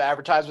need the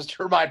advertisements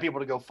to remind people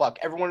to go fuck.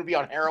 Everyone would be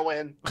on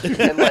heroin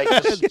and like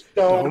just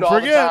stoned Don't all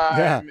forget. the time.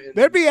 yeah. And-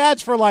 There'd be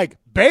ads for like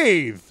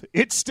bathe.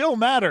 It still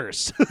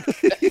matters.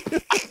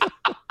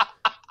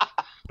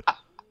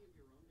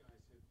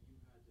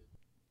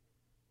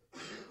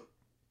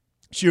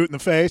 Shoot in the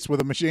face with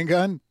a machine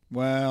gun.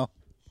 Well,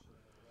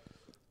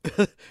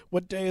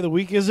 What day of the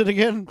week is it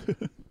again?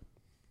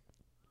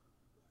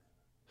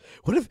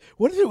 What if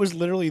it was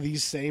literally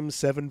these same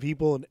 7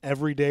 people and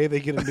every day they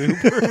get a new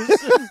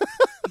person?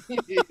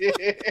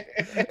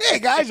 hey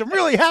guys, I'm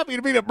really happy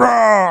to be the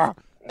brah.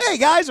 Hey,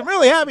 guys, I'm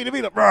really happy to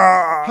be the...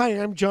 Rawr. Hi,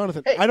 I'm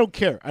Jonathan. Hey. I don't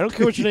care. I don't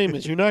care what your name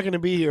is. You're not going to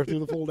be here through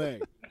the full day.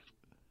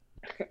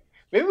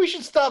 Maybe we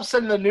should stop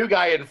sending the new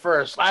guy in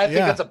first. I think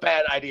Yeah. that's a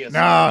bad idea.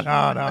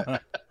 No.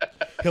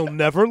 He'll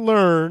never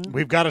learn.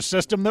 We've got a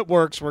system that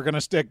works. We're going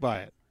to stick by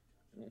it.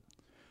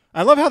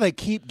 I love how they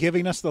keep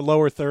giving us the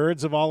lower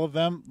thirds of all of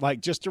them,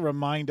 like just to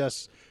remind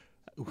us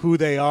who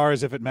they are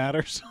as if it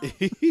matters.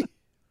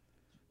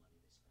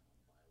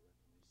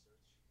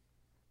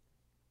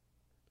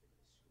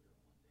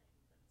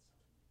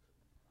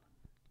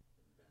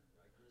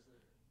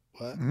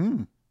 What?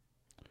 Mm.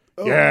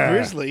 Oh, Yeah.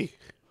 Grizzly.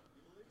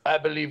 I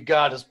believe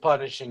God is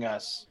punishing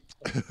us.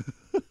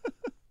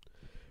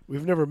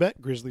 We've never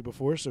met Grizzly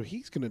before, so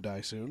he's going to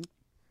die soon.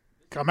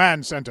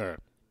 Command Center.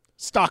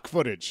 Stock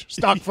footage.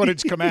 Stock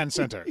footage Command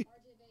Center.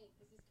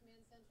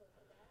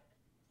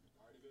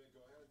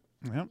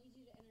 Yep.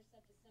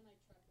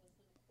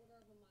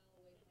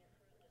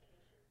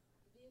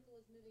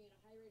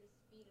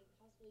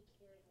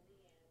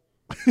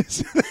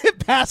 It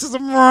passes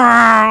them,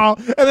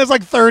 and there's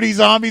like 30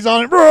 zombies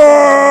on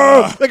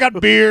it. They got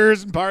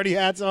beers and party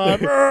hats on.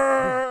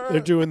 They're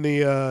doing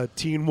the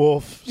Teen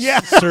Wolf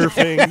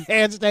surfing.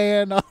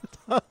 Handstand.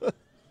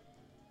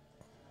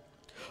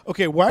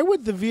 Okay, why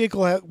would the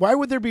vehicle have... Why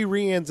would there be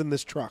Rians in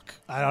this truck?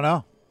 I don't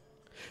know.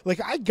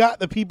 Like, I got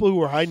the people who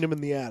were hiding them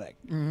in the attic.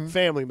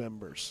 Family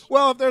members.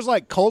 Well, if there's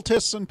like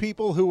cultists and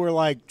people who were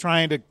like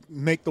trying to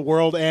make the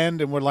world end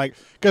and were like,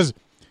 because,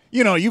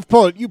 you know, you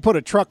put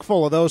a truck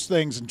full of those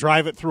things and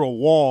drive it through a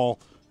wall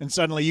and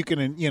suddenly you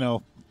can, you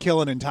know,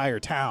 kill an entire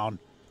town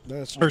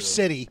That's or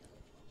city.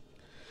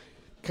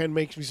 Kind of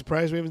makes me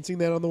surprised we haven't seen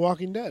that on The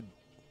Walking Dead.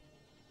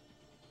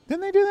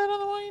 Didn't they do that on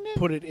The Walking Dead?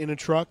 Put it in a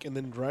truck and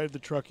then drive the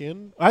truck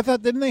in. I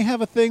thought, didn't they have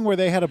a thing where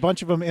they had a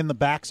bunch of them in the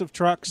backs of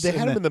trucks? They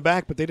had them in the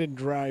back, but they didn't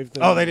drive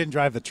them. Oh, they didn't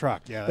drive the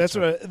truck. Yeah, That's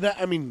right.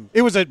 what I mean.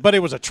 It was a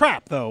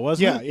trap though,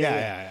 wasn't it?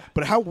 Yeah.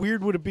 But how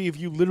weird would it be if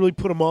you literally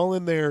put them all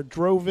in there,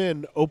 drove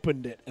in,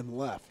 opened it, and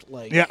left?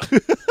 Like, Yeah.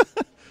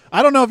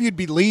 I don't know if you'd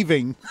be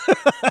leaving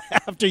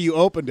after you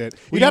opened it.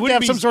 Well, You'd have to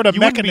have some sort of you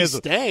wouldn't be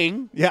mechanism.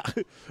 staying. Yeah.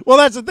 Well,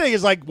 that's the thing.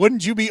 Is like,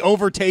 wouldn't you be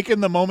overtaken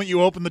the moment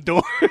you open the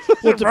door?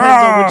 Well, it depends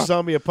on which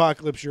zombie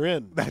apocalypse you're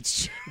in.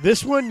 That's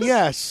This one,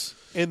 yes.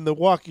 In The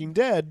Walking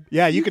Dead,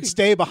 yeah. You could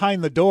stay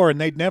behind the door and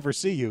they'd never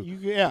see you.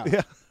 yeah.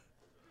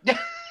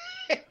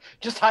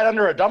 Just hide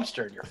under a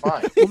dumpster and you're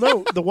fine. Well,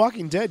 no, The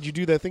Walking Dead, you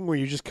do that thing where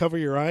you just cover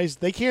your eyes.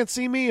 They can't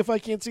see me if I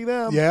can't see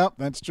them. Yeah,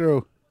 that's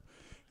true.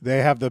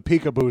 They have the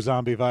peekaboo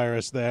zombie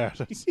virus there.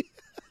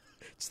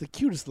 It's the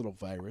cutest little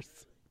virus.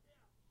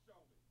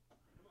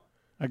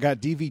 I got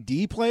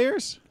DVD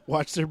players.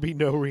 Watch there be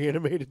no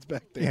reanimateds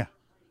back there. Yeah.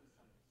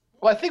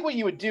 Well, I think what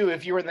you would do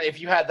if you were if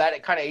you had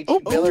that kind of 18 Ooh.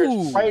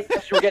 wheelers right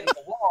as you were getting to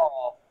the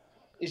wall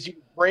is you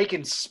break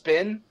and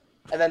spin,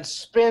 and then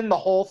spin the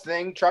whole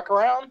thing truck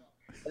around,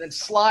 and then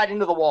slide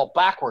into the wall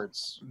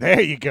backwards,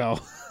 There you go.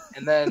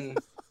 and then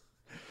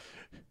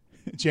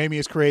Jamie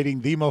is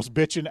creating the most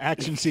bitchin'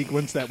 action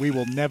sequence that we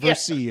will never Yeah.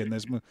 see in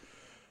this movie.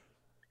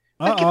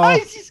 the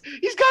guys,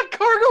 he's got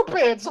cargo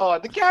pants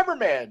on. The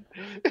cameraman.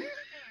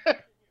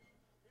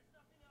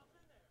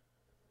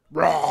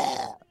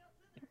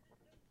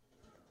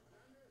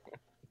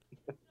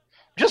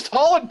 Just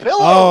hauling pillows.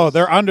 Oh,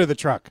 they're under the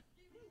truck.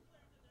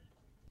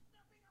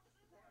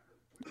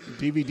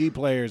 DVD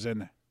players in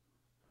there.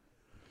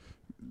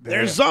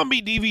 There's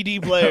zombie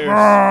DVD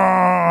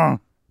players.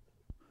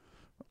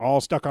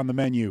 All stuck on the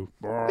menu.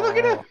 Look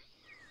at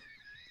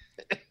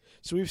him.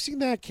 So we've seen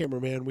that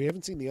cameraman. We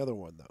haven't seen the other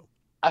one, though.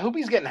 I hope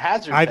he's getting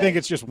hazard. I pay. think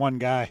it's just one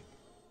guy.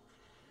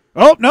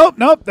 Oh,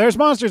 nope. There's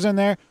monsters in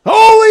there.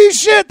 Holy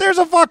shit, there's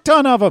a fuck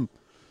ton of them.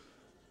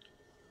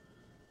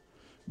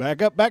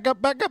 Back up. So It's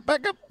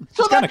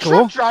kind that of cool.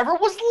 truck driver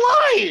was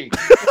lying.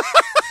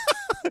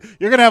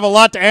 You're going to have a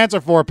lot to answer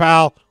for,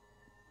 pal.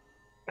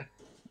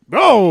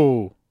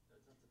 Go.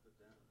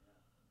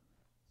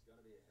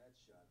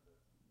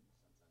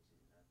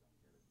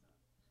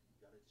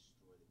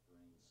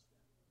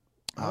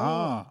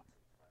 Ah.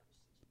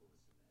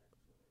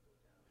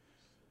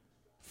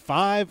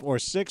 5 or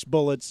 6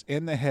 bullets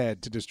in the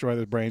head to destroy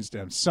the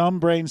brainstem. Some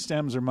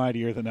brainstems are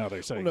mightier than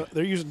others. So No,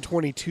 they're using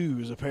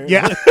 22s, apparently.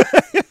 yeah.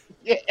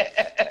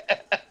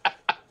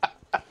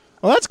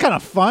 Well, that's kind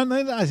of fun.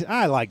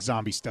 I like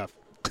zombie stuff.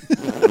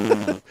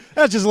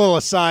 That's just a little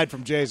aside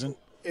from Jason.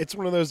 It's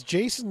one of those,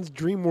 Jason's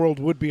dream world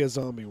would be a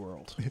zombie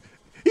world.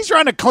 He's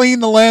trying to clean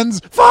the lens.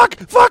 Fuck,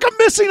 I'm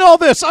missing all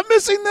this. I'm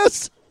missing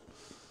this.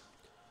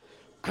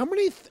 How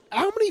many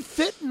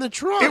fit in the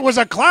trunk? It was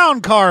a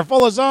clown car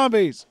full of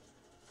zombies.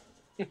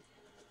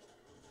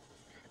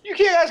 You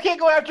guys can't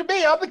go after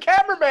me. I'm the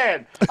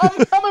cameraman.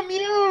 I'm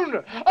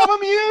immune. I'm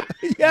immune.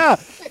 Yeah.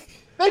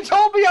 They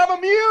told me I'm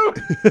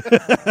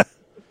immune.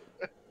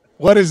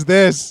 What is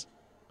this?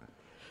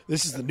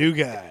 This is the new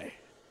guy.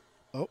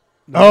 Oh,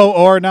 Oh,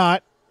 or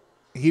not.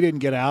 He didn't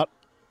get out.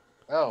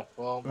 Oh,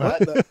 well,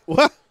 what?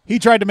 what? He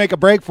tried to make a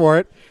break for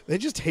it. They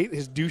just hate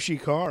his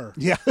douchey car.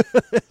 Yeah.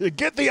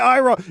 Get the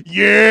IRA.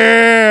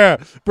 Yeah.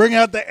 Bring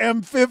out the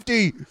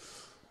M50.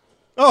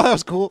 Oh, that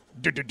was cool.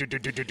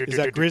 Is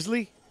that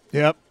Grizzly?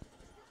 Yep.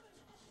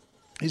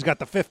 He's got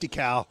the 50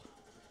 cal.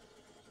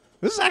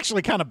 This is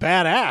actually kind of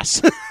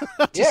badass.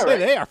 Yeah, right.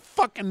 They are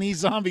fucking these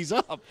zombies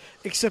up.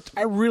 Except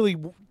I really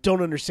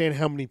don't understand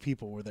how many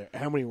people were there.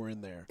 How many were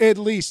in there? At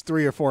least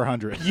 300 or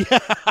 400. Yeah.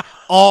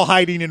 All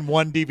hiding in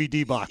one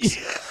DVD box.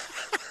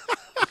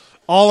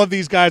 All of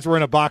these guys were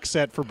in a box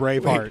set for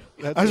Braveheart.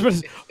 I was about to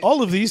say,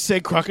 all of these say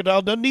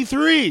Crocodile Dundee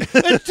 3.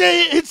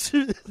 It's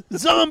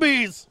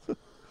zombies.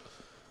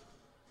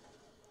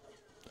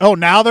 Oh,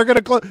 now they're going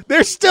to close.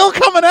 They're still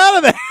coming out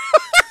of there.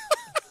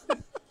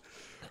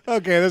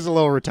 Okay, this is a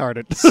little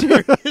retarded.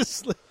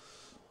 Seriously.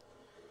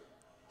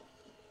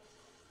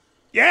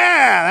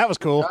 Yeah, that was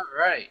cool. All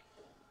right.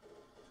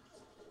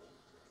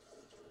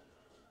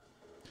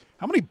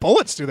 How many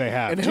bullets do they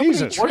have? And how many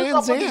Jesus. What is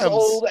up with these Trans Ams.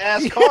 old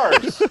ass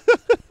cars?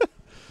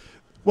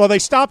 Well, they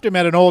stopped him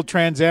at an old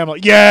Trans Am.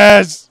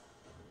 Yes.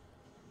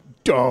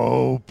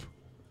 Dope.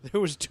 There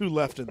was 2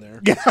 left in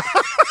there.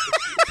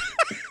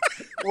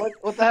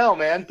 What the hell,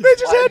 man? They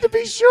just had to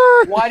be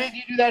sure. Why didn't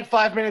you do that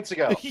 5 minutes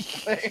ago?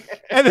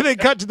 And then they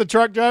cut to the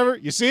truck driver.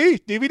 You see?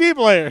 DVD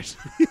players.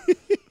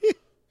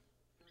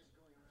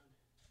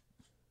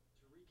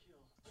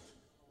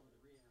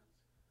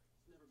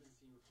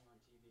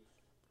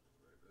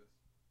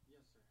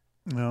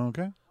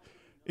 Okay.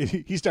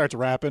 He starts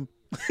rapping.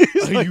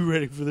 Are you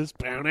ready for this?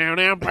 Pow, now,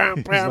 now, pow,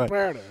 pow, like-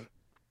 pow, now.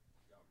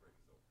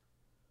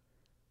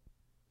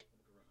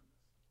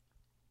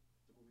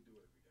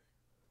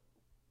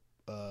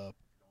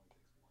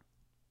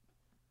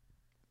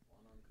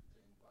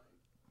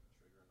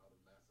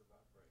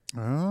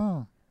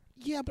 Oh.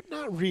 Yeah, but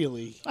not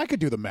really. I could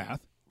do the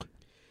math.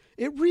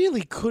 It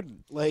really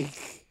couldn't.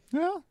 Like,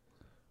 Well,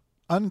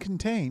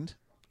 uncontained.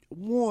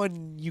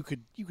 one, you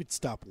could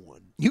stop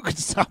one. You could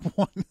stop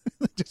one.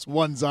 Just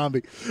one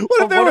zombie.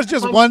 What if there what was if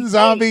just one one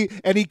zombie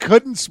and he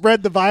couldn't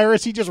spread the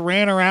virus? He just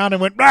ran around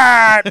and went,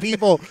 ah, at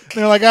people. And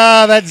they're like,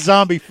 that's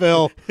zombie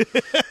Phil.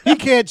 He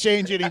can't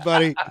change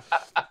anybody.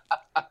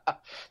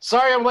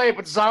 Sorry I'm late,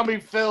 but Zombie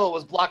Phil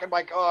was blocking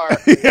my car.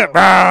 Yeah,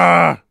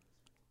 ah.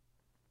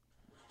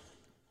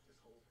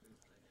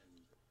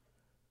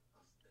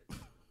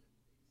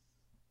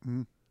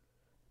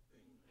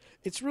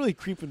 It's really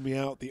creeping me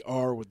out, the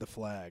R with the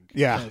flag.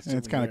 Yeah, It's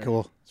it's kind of there.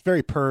 cool. It's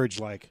very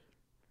Purge-like.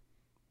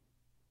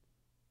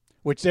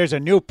 Which there's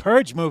a new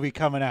Purge movie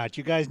coming out.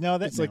 You guys know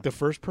that? It's like the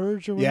first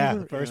Purge or whatever? Yeah,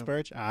 the first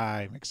Purge.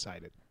 I'm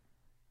excited.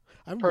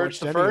 I haven't Purge watched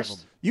the any of first?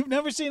 them. You've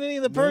never seen any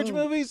of the Purge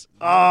No. movies?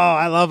 Oh,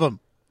 I love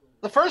them.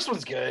 The first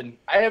one's good.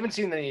 I haven't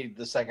seen any of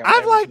the second.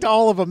 I've liked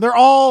all of them. They're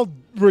all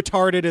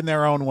retarded in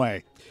their own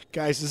way.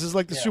 Guys, this is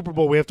like the Yeah. Super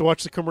Bowl. We have to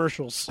watch the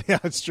commercials. Yeah,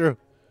 it's true.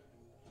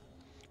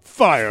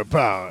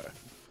 Firepower.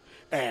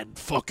 And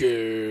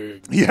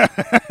fucking. Yeah,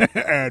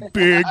 and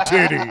big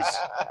titties.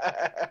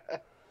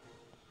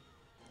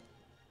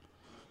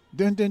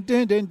 Dun dun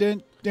dun dun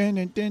dun dun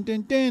dun dun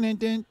dun dun dun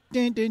dun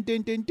dun dun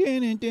dun dun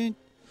dun dun.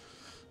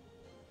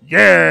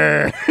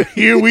 Yeah,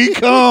 here we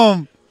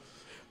come.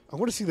 I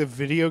want to see the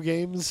video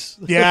games.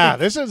 Yeah,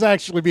 this is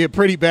actually be a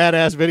pretty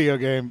badass video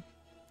game.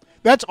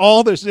 That's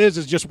all this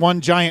is just one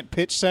giant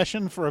pitch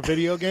session for a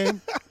video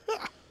game.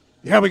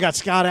 Yeah, we got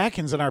Scott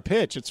Adkins in our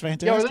pitch. It's Yo, are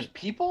fantastic. those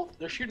people?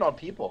 They're shooting on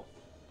people.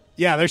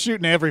 Yeah, they're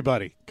shooting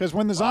everybody because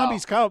when the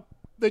zombies come,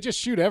 they just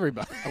shoot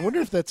everybody. I wonder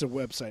if that's a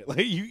website.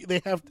 Like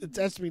they have. It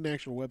has to be an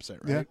actual website,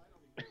 right?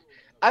 Yeah.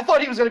 I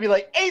thought he was going to be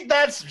like, ain't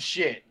that some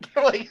shit?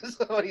 Like, that's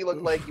what he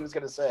looked like he was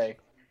going to say.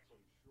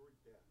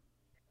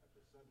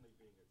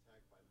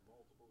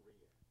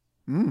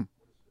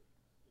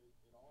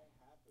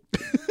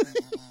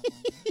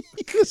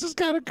 This is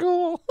kind of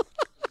cool.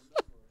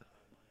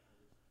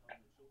 I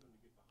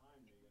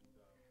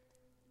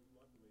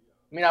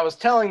mean, I was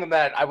telling them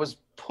that I was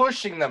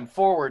pushing them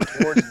forward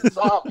towards the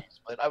zombies,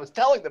 but I was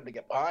telling them to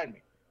get behind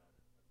me.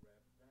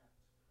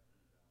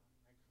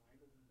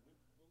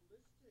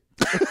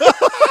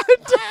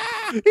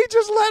 He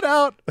just let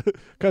out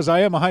because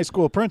I am a high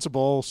school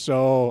principal,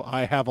 so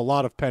I have a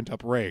lot of pent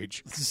up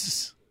rage.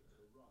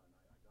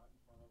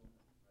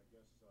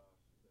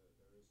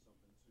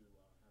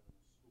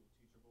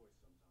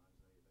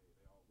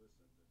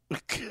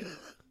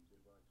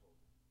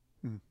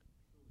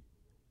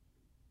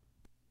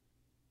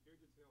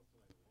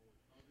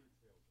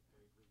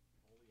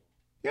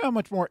 You know how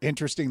much more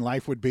interesting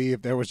life would be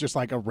if there was just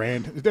like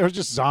there was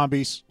just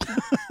zombies.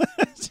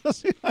 It's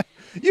just like,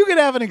 you could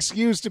have an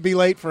excuse to be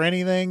late for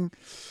anything,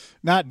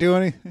 not do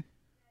anything.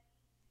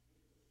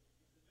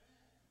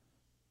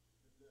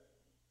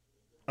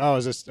 Oh,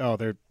 is this? Oh,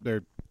 they're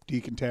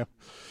decontam.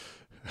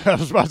 I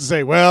was about to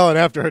say, well, and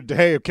after a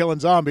day of killing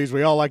zombies,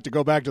 we all like to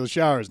go back to the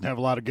showers and have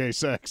a lot of gay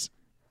sex.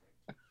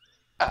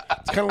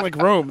 It's kind of like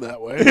Rome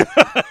that way.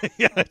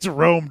 Yeah, it's a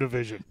Rome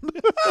division.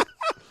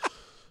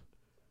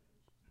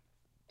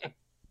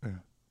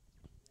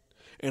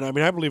 And I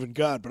mean, I believe in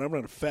God, but I'm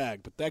not a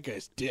fag. But that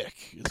guy's dick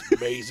is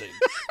amazing.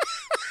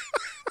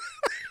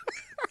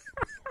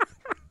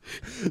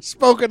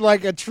 Spoken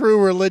like a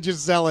true religious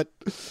zealot.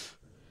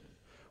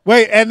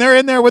 Wait, and they're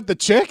in there with the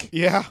chick?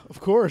 Yeah, of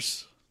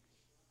course.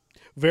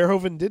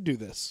 Verhoeven did do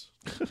this.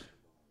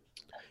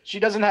 She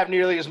doesn't have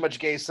nearly as much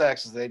gay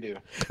sex as they do.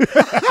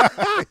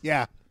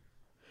 Yeah.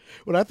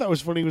 What I thought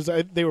was funny was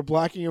they were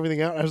blocking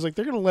everything out. I was like,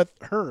 they're going to let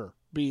her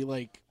be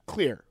like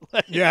clear.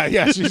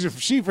 Yeah.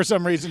 She for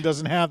some reason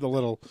doesn't have the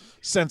little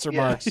censor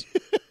Yeah. marks.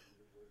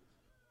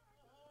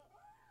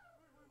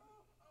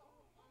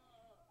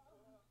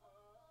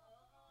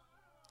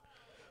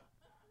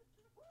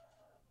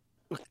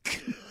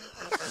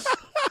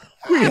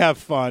 We have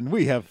fun.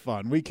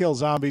 We kill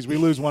zombies. We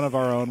lose one of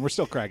our own. We're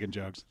still cracking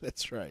jokes.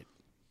 That's right.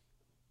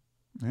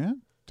 Yeah.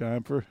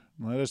 Time for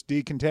let us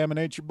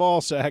decontaminate your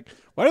ball sack.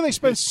 Why do they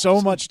spend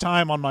so much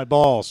time on my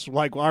balls?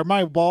 Like, are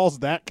my balls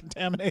that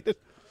contaminated?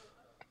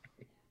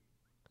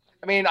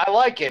 I mean, I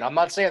like it. I'm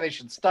not saying they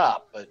should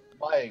stop, but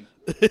why?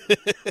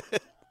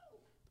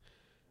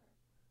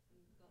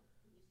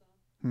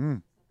 Hmm.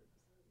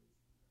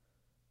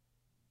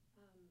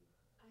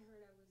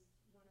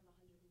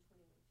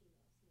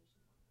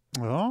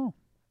 Oh.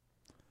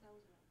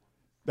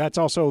 That's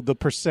also the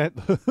percent,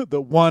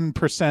 the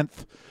 1%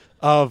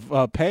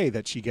 of pay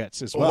that she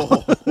gets as well.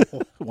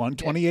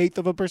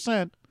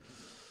 1/28%.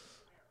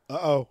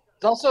 Uh-oh.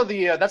 It's also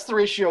that's the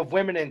ratio of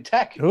women in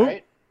tech, Who?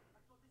 right?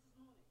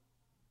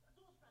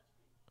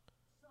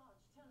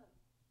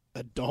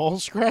 A doll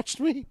scratched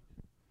me?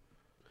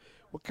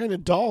 What kind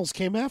of dolls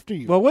came after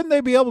you? Well, wouldn't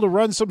they be able to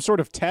run some sort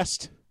of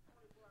test?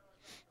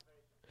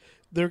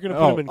 They're going to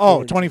put him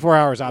in 24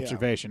 hours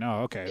observation.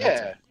 Oh, okay.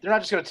 Yeah, they're not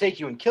just going to take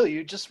you and kill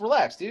you. Just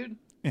relax, dude.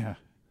 Yeah.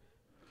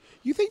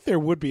 You think there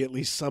would be at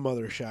least some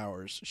other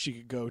showers she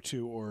could go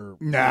to or...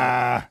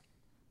 Nah.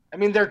 I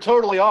mean, there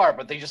totally are,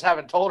 but they just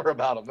haven't told her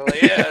about them. They're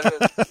like, yeah.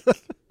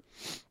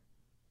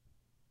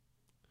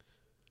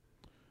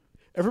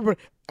 Everybody...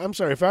 I'm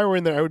sorry, if I were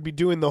in there, I would be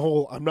doing the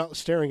whole, I'm not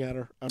staring at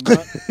her.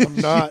 I'm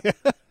not.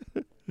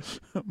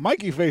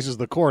 Mikey faces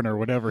the corner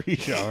whenever he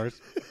showers.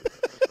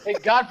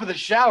 Thank God for the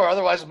shower.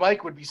 Otherwise,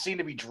 Mike would be seen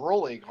to be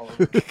drooling.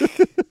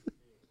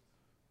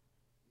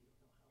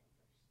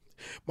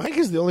 Mike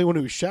is the only one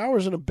who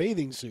showers in a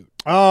bathing suit.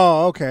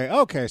 Oh, okay.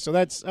 Okay, so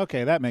that's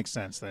okay. That makes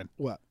sense then.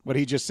 What? What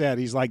he just said.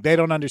 He's like, they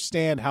don't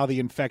understand how the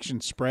infection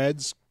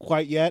spreads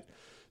quite yet.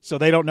 So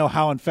they don't know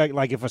how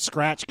like if a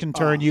scratch can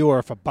turn you or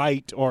if a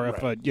bite or if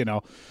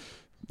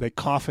they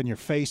cough in your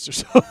face or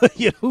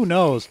something. Who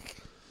knows?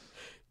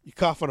 You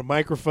cough on a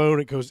microphone,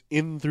 it goes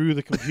in through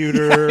the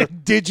computer.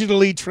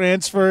 Digitally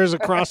transfers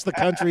across the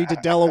country to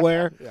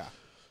Delaware. Yeah.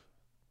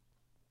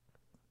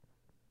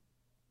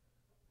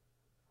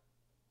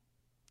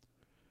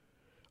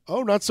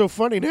 Oh, not so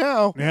funny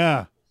now.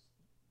 Yeah.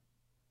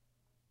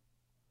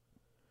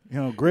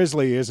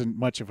 Grizzly isn't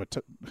much of a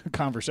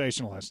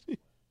conversationalist.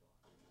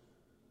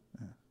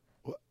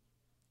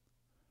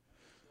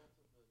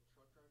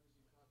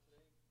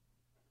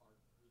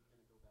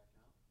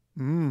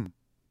 Mm.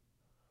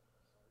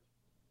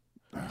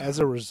 As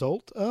a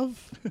result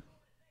of?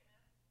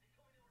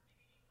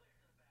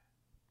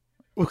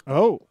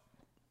 Oh.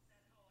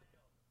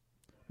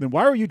 Then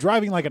why were you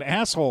driving like an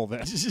asshole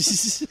then?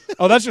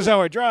 Oh, that's just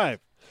how I drive.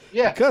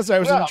 Yeah. Because I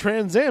was in Well,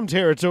 Trans Am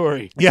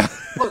territory. Yeah.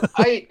 Look,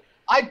 I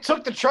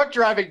took the truck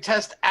driving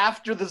test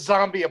after the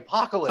zombie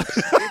apocalypse.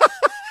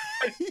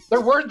 There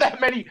weren't that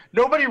many.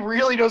 Nobody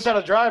really knows how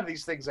to drive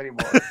these things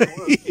anymore.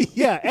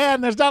 Yeah,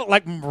 and there's not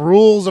like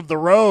rules of the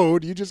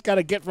road. You just got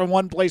to get from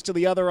one place to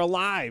the other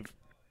alive.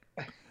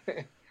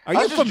 Are you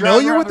was just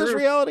familiar driving with around the this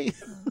roof. reality?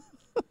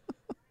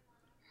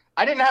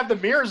 I didn't have the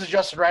mirrors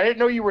adjusted right. I didn't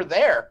know you were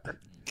there.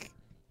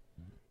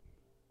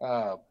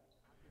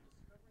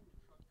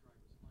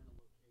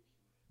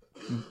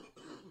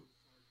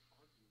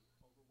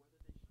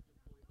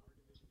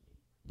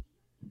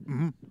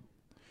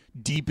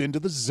 Deep into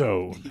the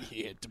zone.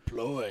 Yeah,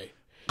 deploy.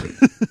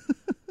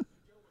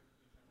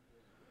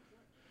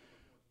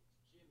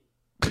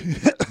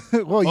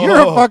 Well, you're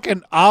a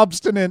fucking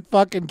obstinate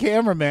fucking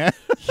cameraman.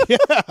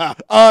 Yeah.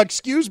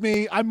 Excuse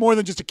me, I'm more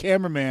than just a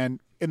cameraman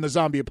in the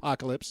zombie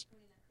apocalypse.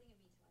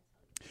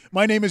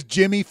 My name is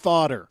Jimmy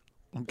Fodder.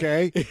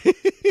 Okay.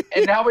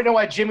 And now we know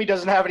why Jimmy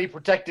doesn't have any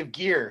protective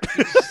gear.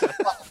 He's just a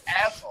fucking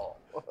asshole.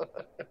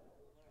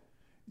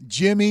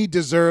 Jimmy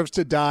deserves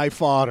to die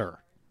fodder.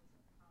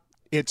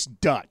 It's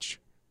Dutch.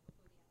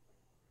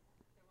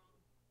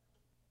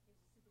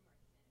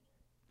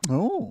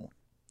 Oh.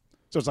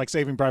 So it's like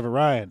Saving Private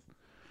Ryan.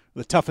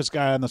 The toughest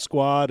guy on the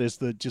squad is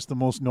just the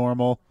most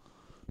normal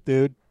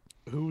dude.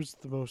 Who's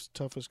the most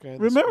toughest guy in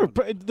the Remember,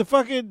 squad? the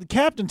fucking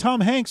Captain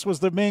Tom Hanks was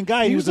the main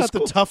guy. He was not the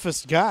school-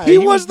 toughest guy. He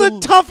was the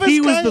toughest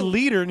He guy. was the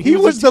leader. And He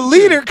was the the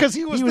leader because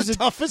he was the a-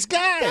 toughest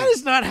guy. That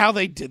is not how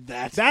they did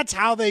that. That's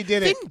how they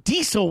did it. Vin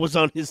Diesel was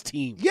on his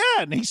team. Yeah,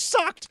 and he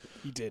sucked.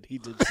 He did. Yeah,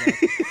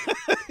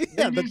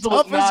 the Diesel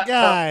was toughest not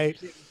guy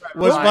tough.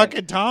 was Ryan.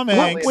 fucking Tom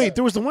Hanks. Wait,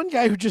 there was the one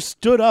guy who just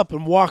stood up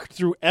and walked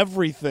through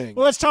everything.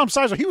 Well, that's Tom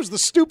Sizemore. He was the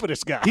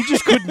stupidest guy. He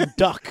just couldn't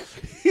duck.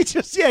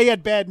 he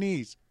had bad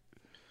knees.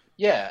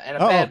 Yeah, and a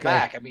Oh, bad okay.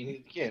 back. I mean, he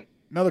can't.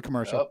 Another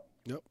commercial.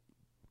 Oh.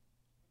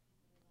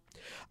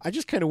 I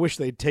just kind of wish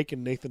they'd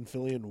taken Nathan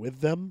Fillion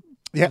with them.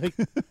 Yeah.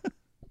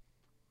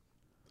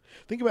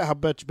 Think about how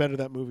much better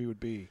that movie would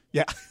be.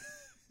 Yeah.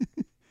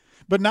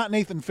 But not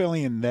Nathan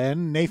Fillion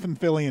then, Nathan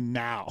Fillion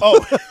now.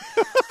 Oh.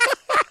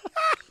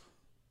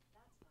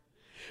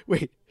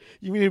 Wait,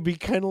 you mean it'd be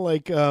kind of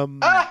like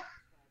Ah,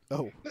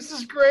 oh, this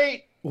is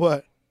great.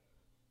 what?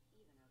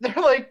 They're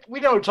like, we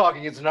know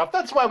talking is enough.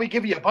 That's why we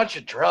give you a bunch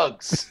of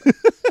drugs.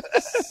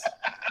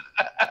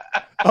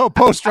 Oh,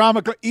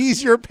 post-trauma,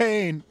 ease your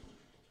pain.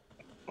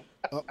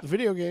 The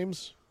video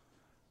games.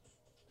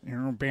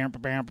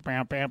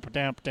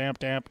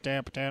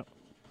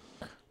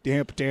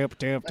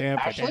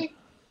 Ashley?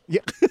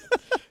 Yeah.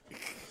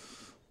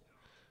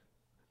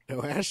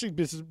 No, Ashley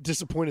was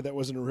disappointed that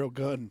wasn't a real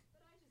gun.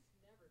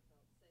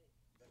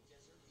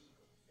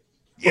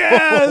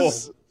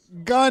 Yes!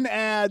 Gun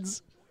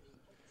ads.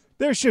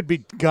 There should be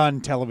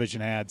gun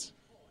television ads.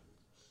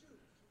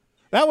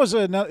 That was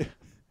another.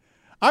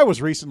 I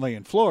was recently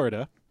in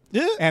Florida.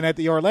 Yeah. And at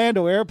the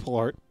Orlando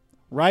airport,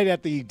 right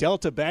at the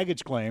Delta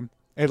baggage claim,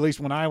 at least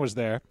when I was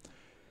there,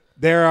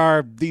 there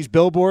are these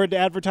billboard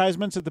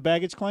advertisements at the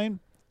baggage claim.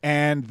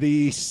 And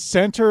the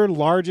center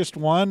largest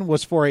one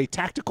was for a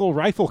tactical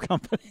rifle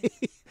company,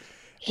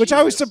 which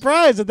I was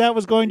surprised that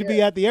was going to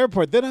be at the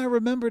airport. Then I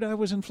remembered I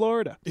was in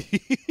Florida.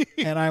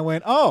 And I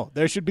went, oh,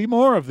 there should be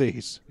more of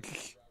these.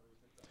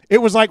 It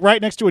was like right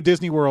next to a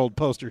Disney World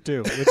poster,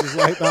 too, which is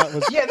what I thought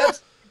was. Yeah,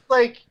 that's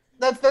like,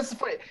 that's the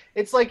point.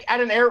 It's like at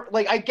an air,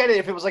 like I get it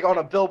if it was like on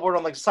a billboard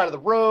on like the side of the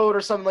road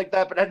or something like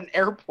that, but at an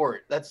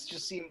airport, that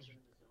just seems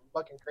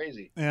fucking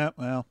crazy. Yeah,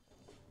 well.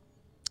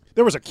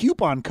 There was a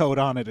coupon code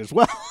on it as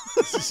well.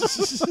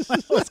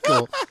 That's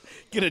cool.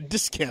 Get a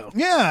discount.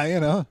 Yeah, you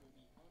know.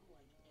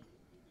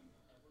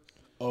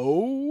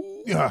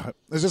 Oh. Yeah.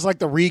 Is this like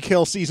the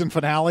Re-Kill season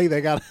finale?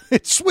 They got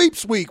it's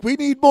sweeps week. We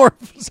need more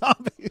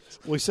zombies.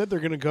 Well, he said they're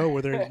going to go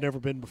where they've never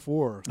been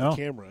before. No.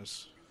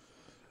 Cameras.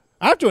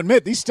 I have to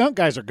admit, these stunt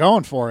guys are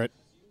going for it.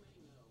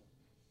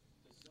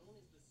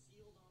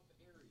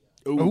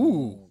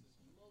 Ooh.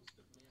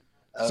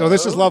 So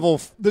this is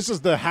this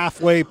is the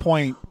halfway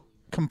point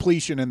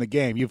completion in the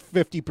game. You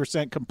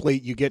 50%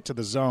 complete, you get to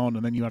the zone,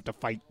 and then you have to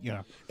fight, you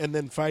know. And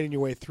then fighting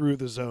your way through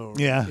the zone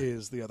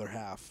is the other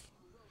half.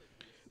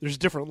 There's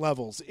different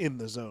levels in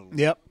the zone.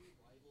 Yep.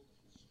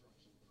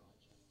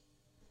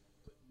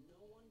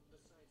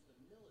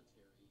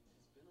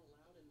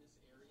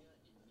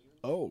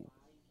 Oh.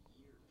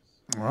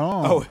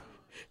 Oh.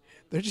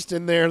 They're just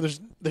in there.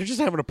 They're just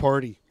having a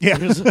party. Yeah.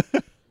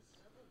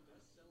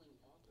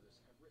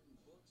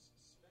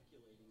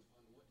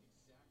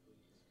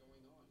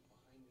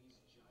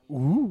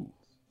 Ooh.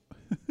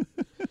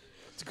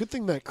 It's a good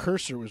thing that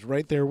cursor was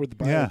right there with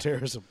the Yeah.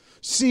 bioterrorism.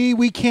 See,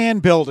 we can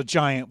build a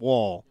giant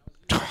wall.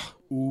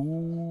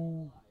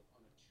 Ooh.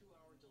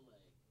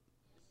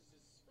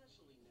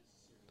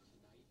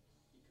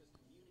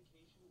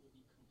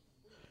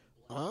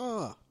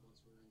 Ah.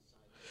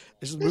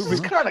 Is the This movie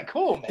is kind of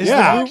cool, man. Is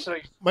Yeah. the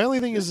movie, my only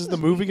thing is the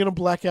movie going to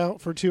black out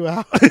for 2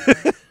 hours?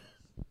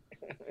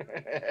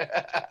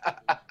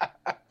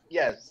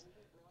 Yes.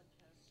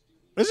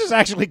 This is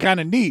actually kind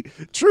of neat.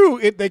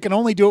 True, they can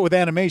only do it with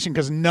animation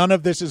because none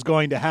of this is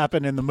going to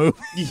happen in the movie.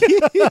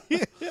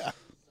 Yeah.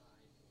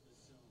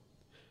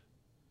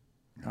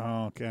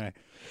 Okay.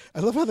 I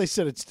love how they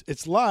said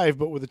it's live,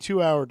 but with a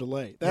 2 hour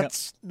delay.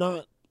 That's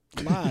not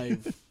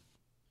live.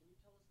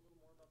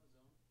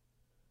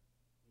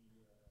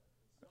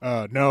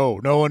 No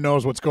one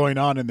knows what's going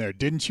on in there.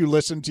 Didn't you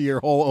listen to your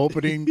whole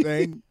opening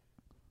thing?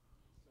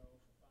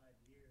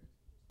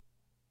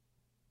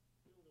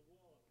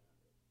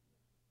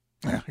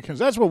 Because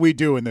that's what we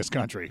do in this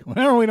country.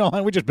 Whenever we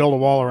don't, we just build a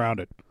wall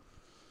around it.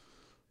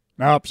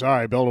 Nope,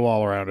 sorry, build a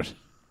wall around it.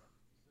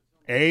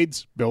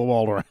 AIDS, build a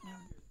wall around it.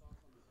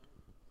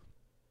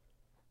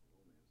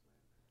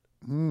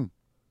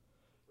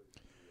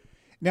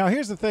 Now,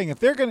 here's the thing: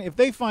 if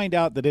they find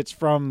out that it's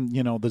from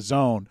the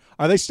zone,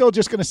 are they still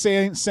just going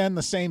to send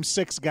the same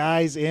 6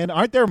 guys in?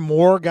 Aren't there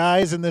more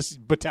guys in this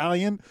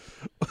battalion?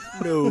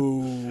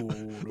 No.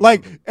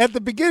 Like at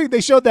the beginning,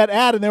 they showed that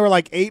ad, and there were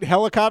like 8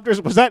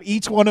 helicopters. Was that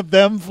each one of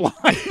them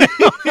flying?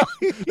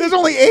 There's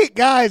only 8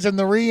 guys in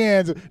the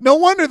Reans. No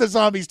wonder the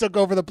zombies took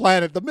over the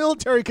planet. The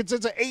military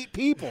consists of 8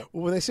 people.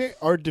 Well, when they say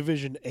our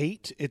division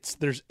 8,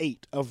 there's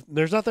 8 of.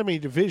 There's not that many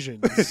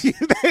divisions.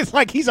 It's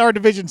like he's our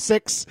division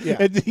 6, Yeah.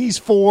 and he's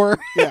 4.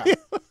 Yeah.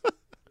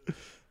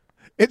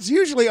 It's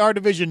usually our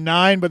division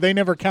 9, but they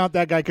never count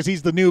that guy because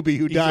he's the newbie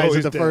who He's dies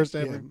always at the dead, first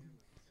yeah. ever.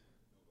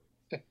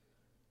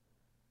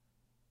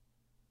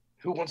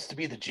 Who wants to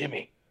be the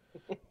Jimmy?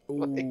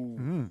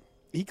 Ooh.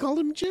 He called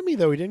him Jimmy,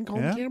 though. He didn't call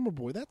Yeah. him Camera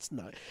Boy. That's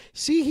not.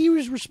 See, he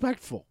was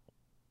respectful.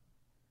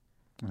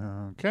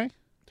 Okay.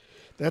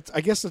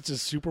 I guess that's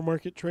his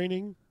supermarket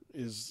training.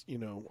 Is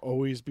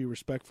always be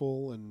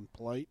respectful and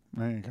polite.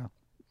 There you go.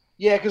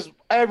 Yeah, because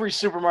every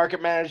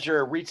supermarket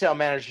manager, retail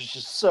manager is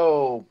just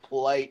so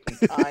polite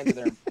and kind to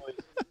their employees.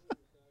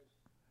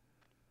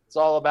 It's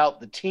all about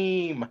the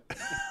team.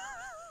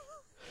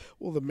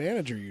 Well, the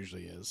manager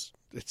usually is.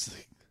 It's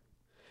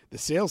the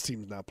sales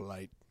team's not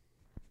polite.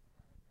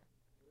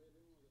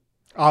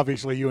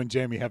 Obviously, you and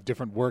Jamie have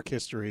different work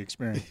history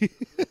experience.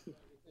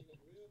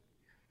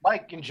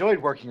 Mike enjoyed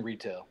working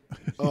retail.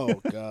 Oh,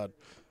 God.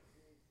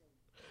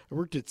 I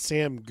worked at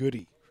Sam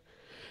Goody.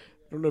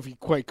 I don't know if you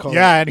quite call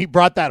Yeah, and he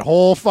brought that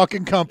whole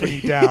fucking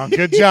company down.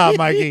 Good job,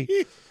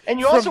 Mikey. And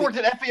you also worked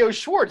at FAO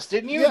Schwartz,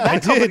 didn't you? Yeah, I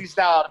that company's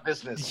now out of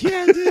business.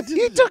 Yeah, I did.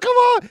 He took him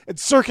on at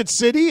Circuit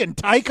City and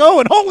Tyco,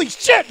 and holy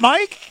shit,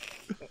 Mike!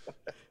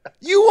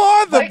 You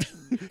are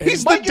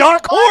he's Mike the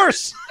dark is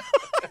horse.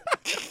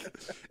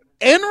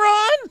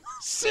 Enron?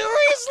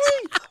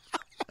 Seriously?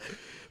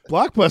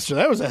 Blockbuster,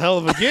 that was a hell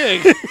of a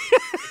gig.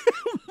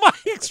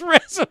 Mike's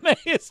resume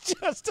is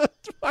just a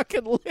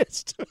fucking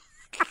list.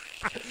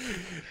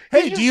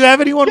 Hey, do you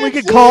have anyone we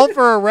could call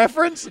for a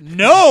reference?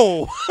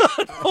 No.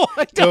 No,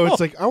 I No, don't.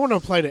 it's like, I want to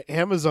apply to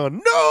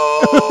Amazon.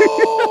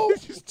 No!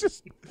 It's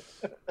just,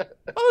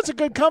 it's a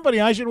good company.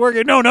 I should work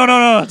it. No.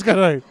 It's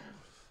good.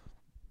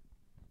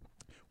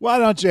 Why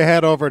don't you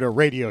head over to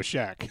Radio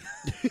Shack?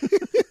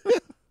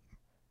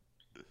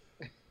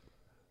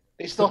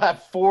 They still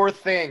have 4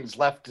 things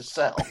left to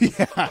sell.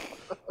 Yeah.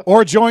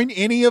 Or join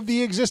any of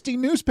the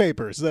existing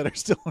newspapers that are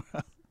still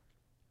around.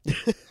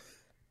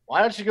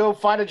 Why don't you go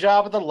find a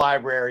job at the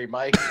library,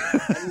 Mike?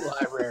 Any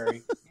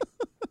library.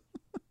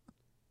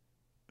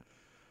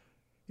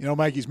 You know,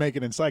 Mikey's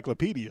making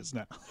encyclopedias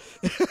now.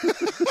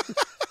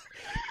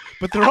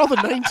 But they're all the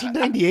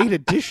 1998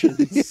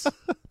 editions.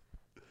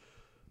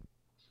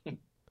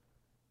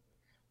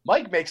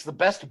 Mike makes the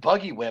best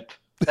buggy whip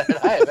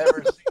that I have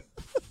ever seen.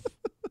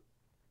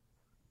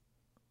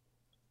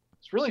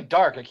 It's really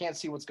dark. I can't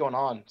see what's going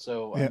on,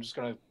 so Yeah. I'm just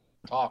going to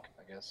talk,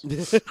 I guess.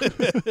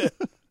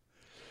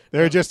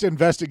 They're just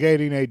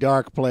investigating a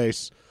dark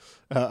place,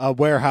 a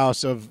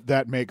warehouse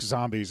that makes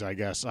zombies, I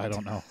guess. I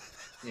don't know.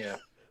 Yeah.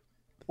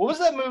 What was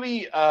that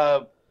movie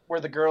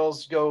where the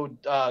girls go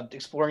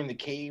exploring the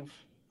cave?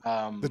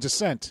 The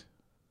Descent.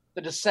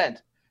 The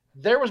Descent.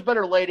 There was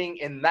better lighting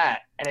in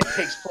that, and it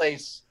takes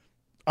place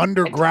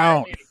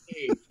Underground.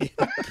 entirely in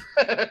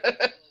a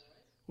cave.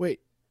 Wait.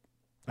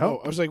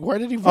 Oh. I was like, why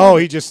did he Oh,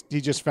 he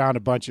just found a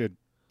bunch of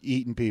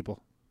eating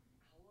people.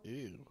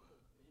 Ew.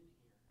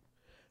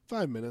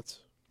 5 minutes.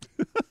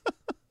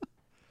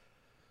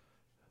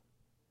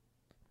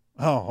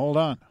 Oh, hold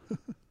on.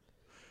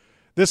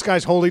 This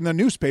guy's holding the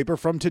newspaper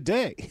from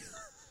today.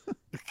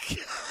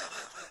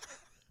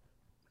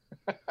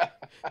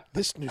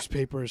 This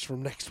newspaper is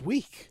from next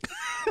week.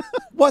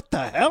 What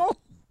the hell?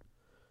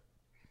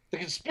 The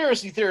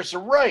conspiracy theorists are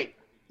right.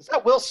 Is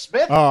that Will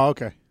Smith? Oh,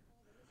 okay.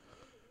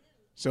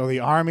 So the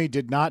Army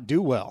did not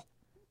do well.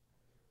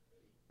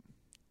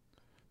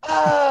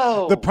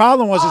 Oh. The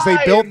problem was is they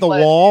built the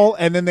Iron wall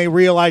and then they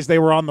realized they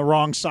were on the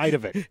wrong side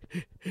of it.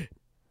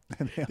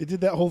 They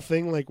did that whole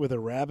thing like with a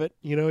rabbit.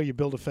 You know, you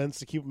build a fence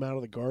to keep them out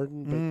of the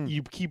garden, but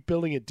you keep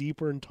building it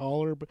deeper and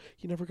taller, but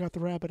you never got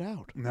the rabbit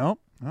out. No.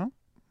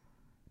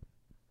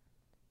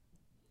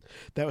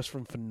 That was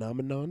from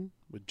Phenomenon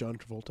with John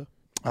Travolta.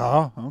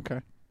 Oh,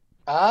 okay.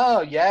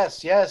 Oh,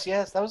 yes.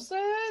 That was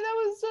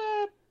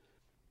a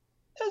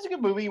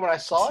good movie when I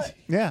saw it.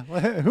 Yeah.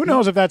 Who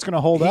knows if that's going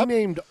to hold He up?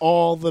 named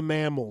all the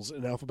mammals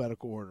in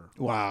alphabetical order.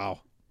 Wow.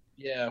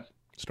 Yeah.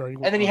 Starting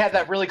with And then he had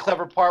that really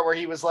clever part where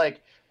he was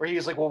like,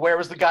 well, where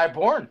was the guy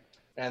born?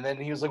 And then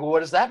he was like, well,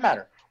 what does that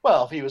matter?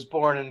 Well, if he was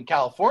born in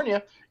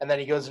California, and then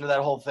he goes into that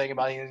whole thing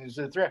about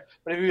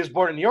but if he was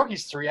born in New York,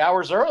 he's 3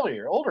 hours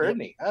older, isn't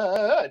he?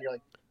 And you're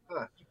like,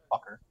 you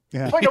fucker.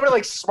 Yeah. It's like nobody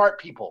likes smart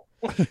people.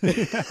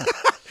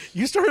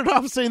 You started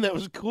off saying that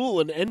was cool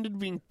and ended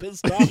being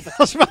pissed off. I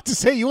was about to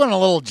say you went on a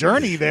little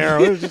journey there.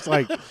 It was just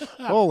like,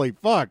 holy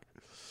fuck.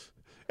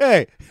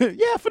 Hey,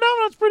 yeah,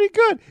 Phenomenon's pretty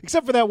good,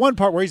 except for that one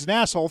part where he's an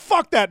asshole.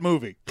 Fuck that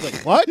movie.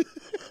 Like, what?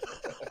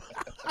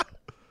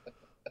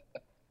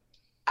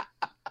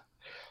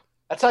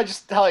 That's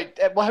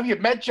well, have you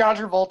met John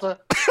Travolta?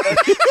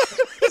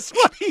 That's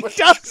what he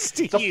does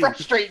to He's a you.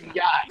 frustrating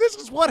guy. This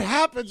is what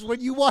happens when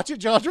you watch a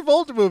John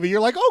Travolta movie.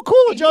 You're like, oh,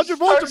 cool, a John He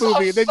Travolta starts off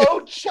movie. And then, so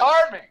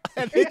charming.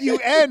 and then you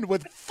end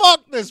with,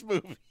 fuck this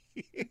movie.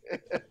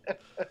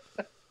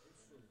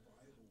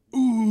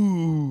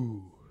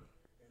 Ooh.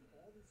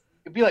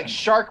 It'd be like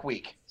Shark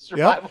Week,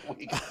 Survival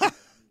Week.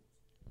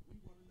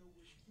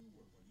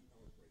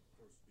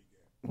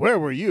 Where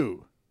were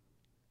you?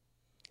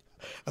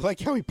 I like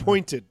how he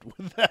pointed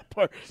with that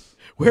part.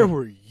 Where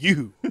were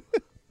you?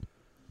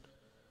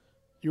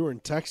 You were in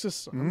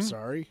Texas? I'm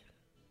sorry.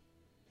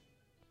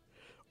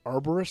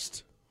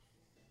 Arborist?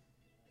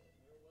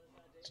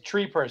 It's a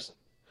tree person.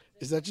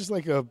 Is that just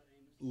like a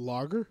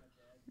logger?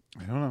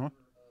 I don't know.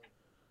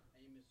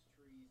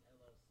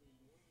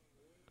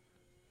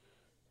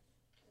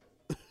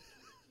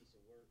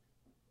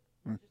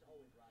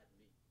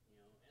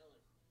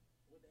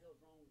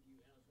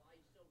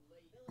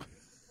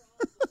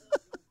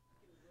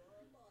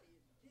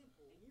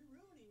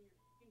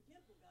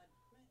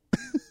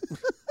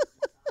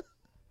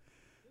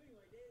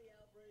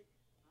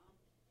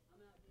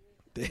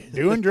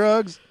 Doing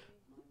drugs.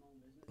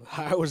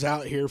 I was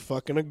out here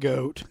fucking a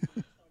goat.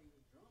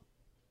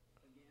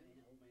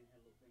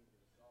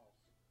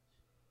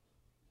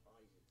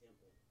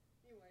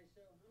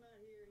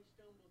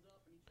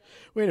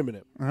 Wait a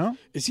minute. Huh?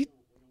 Is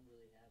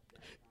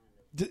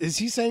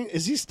he saying?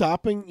 Is he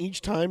stopping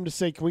each time to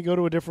say, "Can we go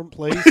to a different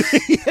place"?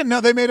 Yeah, no,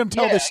 they made him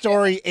tell Yeah, the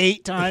story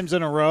 8 times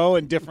in a row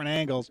in different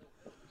angles.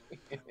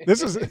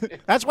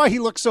 That's why he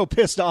looked so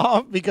pissed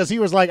off, because he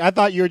was like, I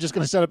thought you were just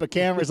going to set up a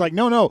camera. It's like,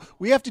 no,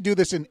 we have to do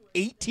this in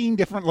 18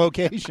 different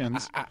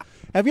locations.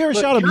 Have you ever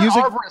Look, shot a you're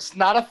music? an arborist,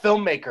 not a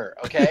filmmaker,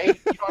 okay?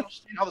 You don't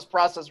understand how this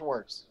process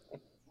works.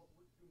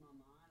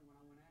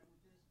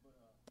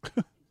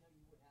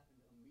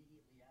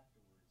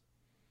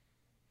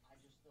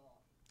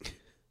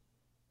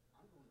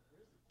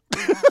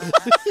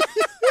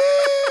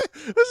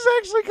 This is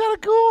actually kind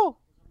of cool.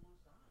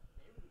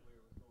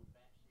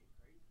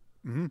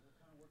 Mm-hmm.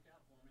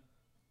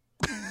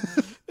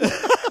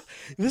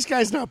 This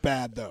guy's not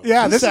bad though.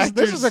 Yeah, this is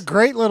actor's- a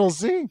great little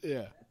scene.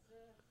 Yeah.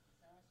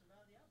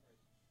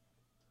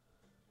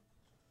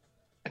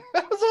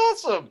 That was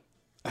awesome.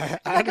 I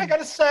I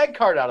got a SAG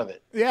card out of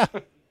it. Yeah.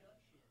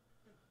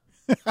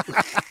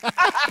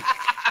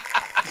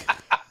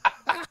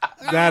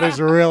 That is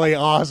really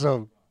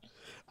awesome.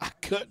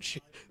 cut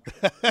you.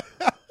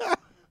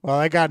 Well,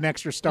 I got an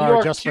extra New star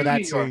York just for to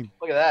that New York. scene.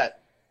 Look at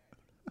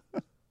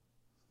that.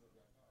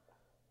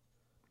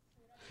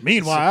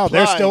 Meanwhile,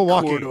 they're Supply still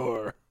walking.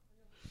 corridor.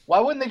 Why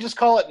wouldn't they just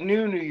call it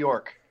New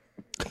York?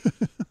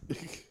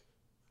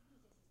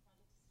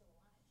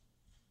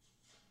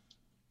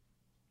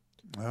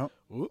 Well,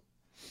 Whoop.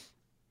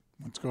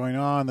 what's going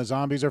on? The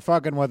zombies are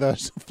fucking with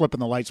us. Flipping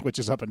the light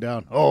switches up and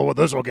down. Oh, well,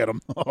 this will get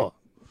them. Oh.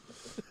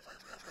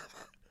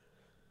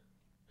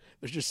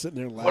 They're just sitting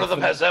there laughing. One of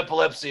them has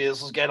epilepsy.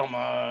 This will get them.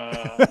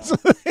 What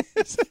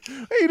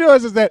he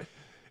knows is that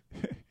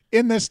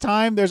in this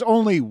time, there's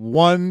only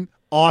one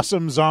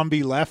awesome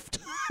zombie left.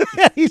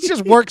 He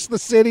just works the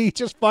city,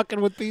 just fucking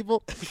with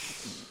people.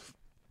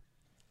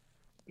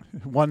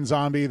 One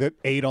zombie that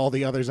ate all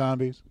the other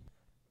zombies.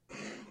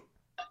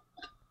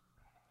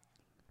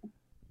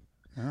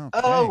 Okay.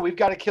 Oh, we've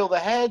got to kill the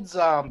head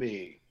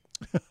zombie.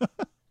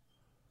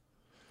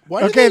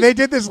 Why do Okay, they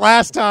did this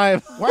last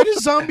time. Why do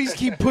zombies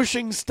keep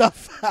pushing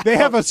stuff out? They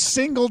have a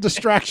single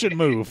distraction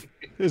move.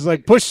 It's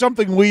like push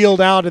something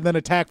wheeled out and then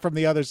attack from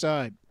the other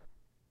side.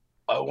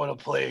 I want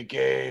to play a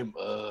game.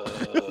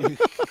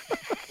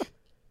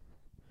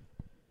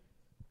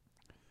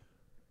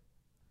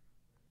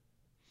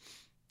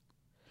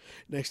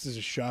 Next is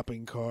a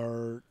shopping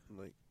cart.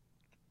 Like,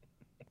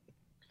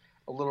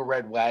 A little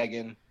red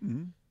wagon.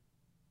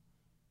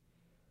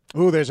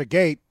 Ooh, there's a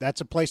gate.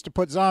 That's a place to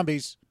put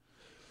zombies.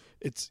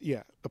 it's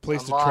a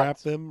place Unlocked. to trap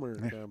them. Or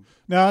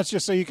No, it's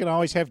just so you can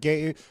always have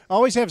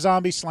always have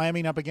zombies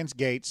slamming up against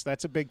gates.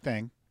 That's a big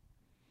thing.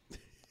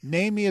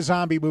 Name me a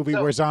zombie movie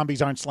No. where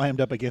zombies aren't slammed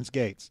up against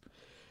gates.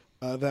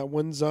 that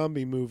one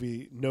zombie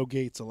movie, No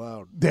Gates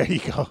Allowed. There you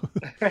go.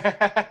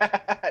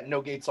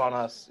 No gates on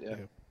us. Yeah.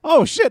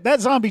 Oh shit,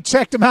 that zombie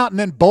checked him out and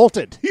then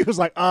bolted. He was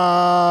like,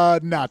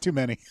 nah, too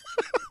many.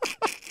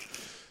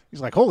 He's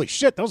like, holy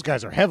shit, those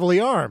guys are heavily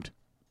armed.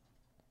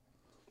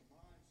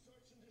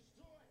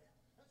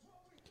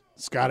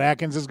 Scott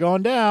Adkins is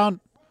going down.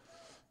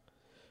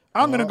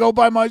 I'm going to go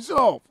by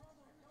myself.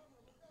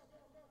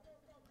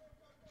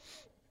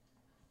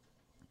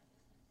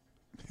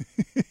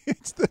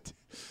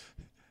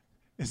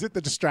 Is it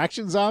the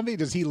distraction zombie?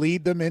 Does he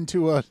lead them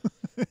into a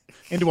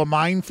into a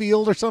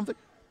minefield or something?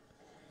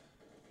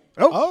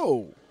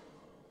 Oh,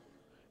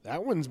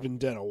 that one's been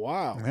dead a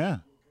while. Yeah.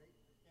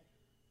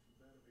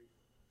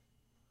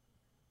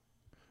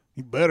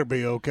 You better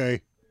be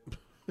okay.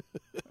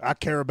 I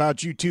care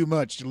about you too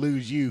much to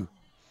lose you.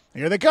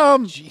 Here they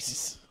come.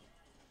 Jesus.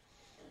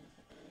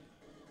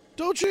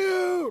 Don't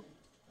shoot!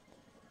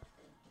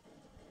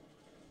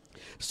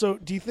 So,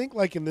 do you think,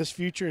 like, in this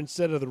future,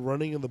 instead of the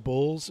running of the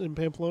bulls in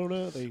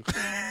Pamplona, they...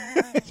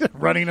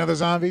 Running of the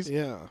zombies.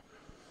 Yeah.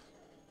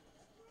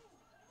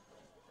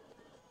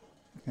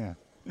 Yeah.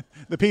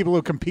 The people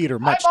who compete are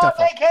I'm much on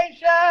tougher.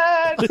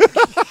 vacation.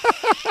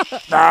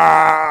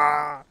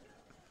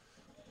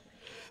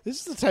 This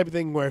is the type of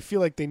thing where I feel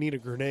like they need a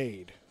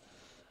grenade.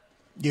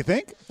 You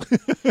think?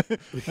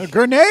 A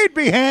grenade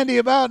be handy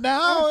about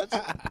now.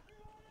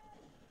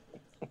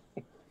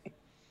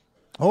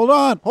 Hold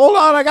on.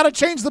 I got to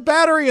change the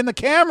battery in the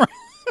camera.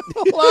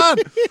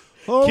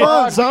 Hold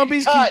on.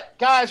 Zombies Cut.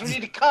 Guys, we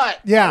need to cut.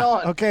 Yeah. Hold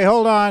on. Okay,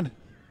 hold on.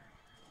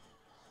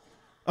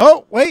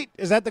 Oh, wait.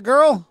 Is that the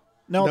girl?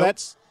 No, Nope.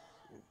 that's...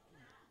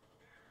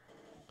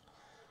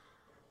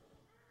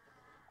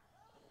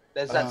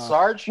 Is that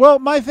Sarge? Well,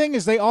 my thing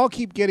is they all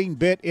keep getting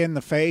bit in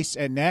the face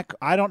and neck.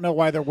 I don't know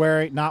why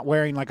they're not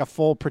wearing like a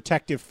full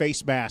protective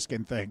face mask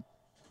and thing.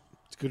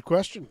 It's a good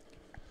question.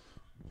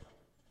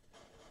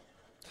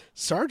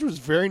 Sarge was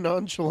very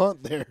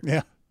nonchalant there.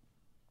 Yeah.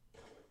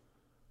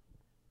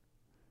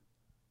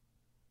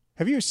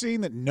 Have you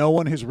seen that no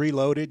one has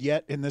reloaded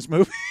yet in this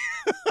movie?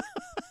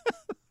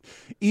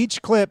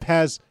 Each clip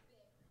has...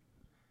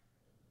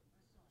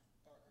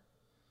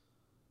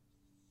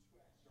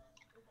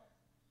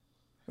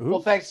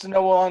 Well, thanks to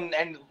no one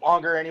and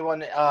longer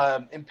anyone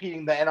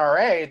impeding the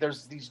NRA,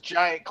 there's these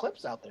giant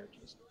clips out there.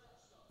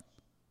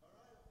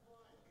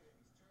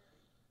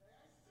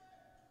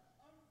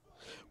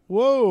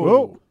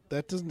 Whoa.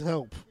 That doesn't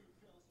help.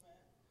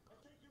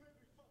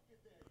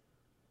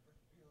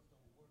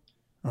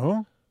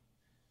 Oh?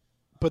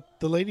 But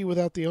the lady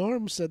without the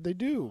arm said they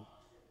do.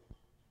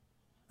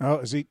 Oh,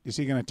 is he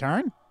going to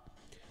turn?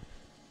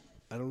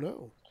 I don't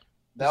know.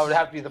 That would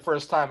have to be the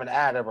first time an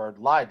ad ever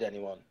lied to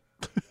anyone.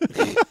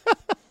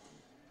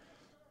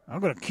 I'm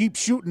going to keep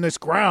shooting this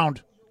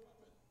ground.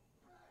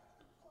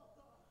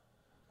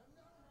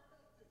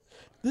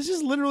 This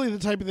is literally the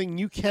type of thing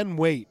you can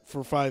wait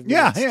for 5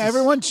 Yeah, minutes.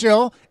 everyone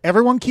chill.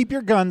 Everyone keep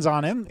your guns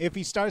on him. If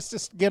he starts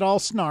to get all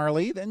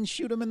snarly, then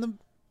shoot him in the...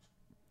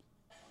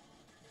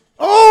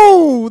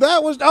 Oh,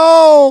 that was...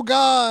 Oh,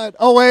 God.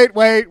 Oh,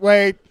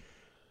 wait.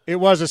 It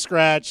was a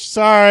scratch.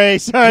 Sorry,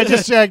 I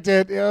just checked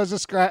it. It was a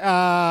scratch.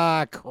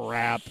 Ah,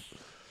 crap.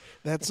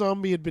 That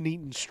zombie had been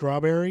eating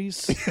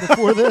strawberries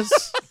before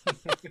this.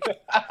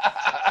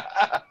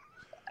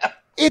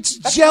 It's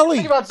jelly.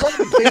 Think about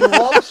something. They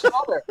love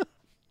strawberry.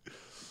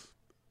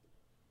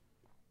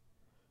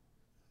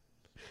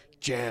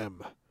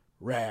 Jam.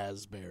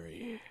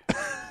 Raspberry.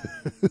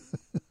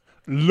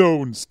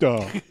 Lone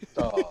Star.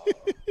 Oh.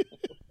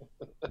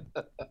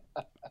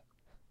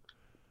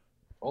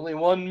 Only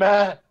one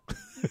man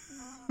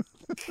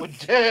would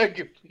dare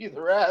give me the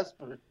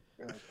raspberry.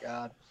 Oh,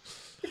 God.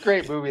 What a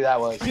great movie that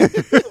was.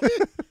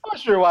 I'm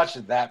sure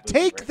watching that movie.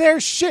 Take their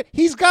shit.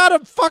 He's got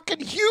a fucking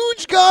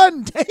huge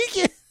gun. Take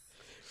it.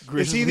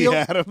 Grizzly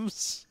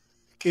Adams.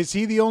 Is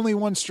he the only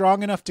one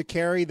strong enough to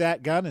carry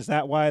that gun? Is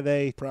that why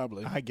they...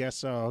 Probably. I guess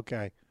so,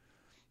 okay.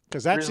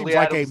 Because that Grizzly seems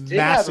like Adams a did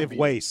have a massive beat.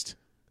 waste.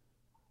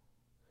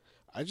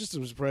 I just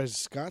am surprised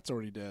Scott's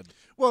already dead.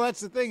 Well, that's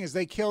the thing, is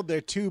they killed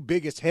their two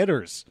biggest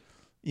hitters,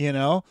 you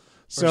know? Or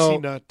So, is he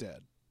not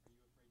dead?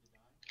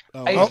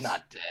 Oh, He's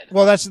not dead.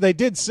 well, that's what they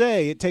did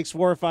say. It takes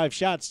 4 or 5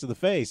 shots to the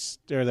face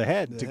or the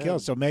head to kill.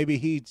 So maybe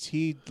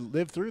he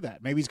lived through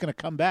that. Maybe he's going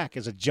to come back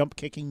as a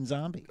jump-kicking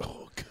zombie.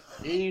 Oh, God.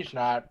 He's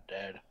not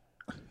dead.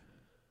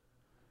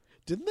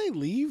 Didn't they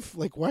leave?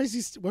 Like, why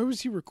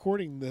was he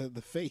recording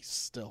the face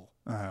still?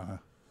 Oh.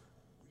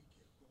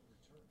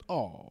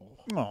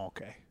 Oh,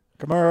 okay.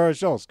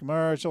 Commercials.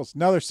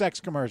 Another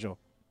sex commercial.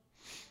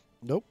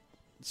 Nope.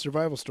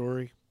 Survival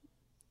story.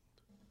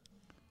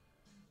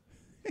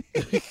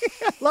 I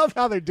love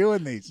how they're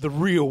doing these. The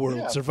real world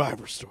Yeah.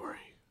 survivor story.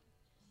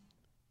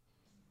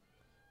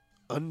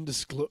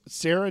 Undisclosed.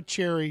 Sarah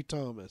Cherry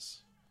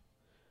Thomas.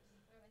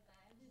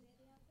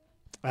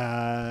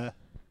 Damn,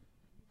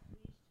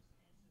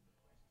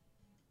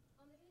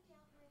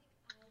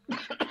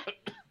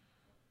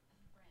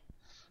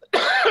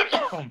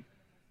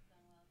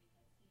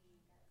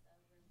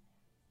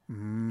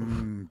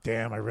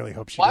 I really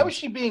hope she Why does. was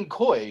she being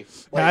coy?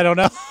 I don't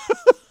know.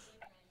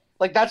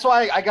 Like, that's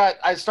why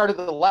I started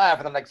to laugh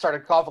and then I started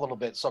to cough a little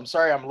bit. So I'm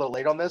sorry I'm a little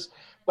late on this.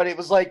 But it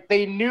was like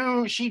she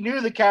knew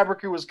the camera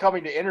crew was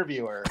coming to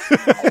interview her.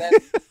 And then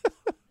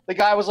the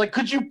guy was like,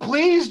 "Could you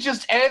please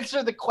just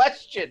answer the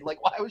question?"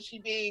 Like, why was she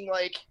being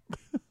like...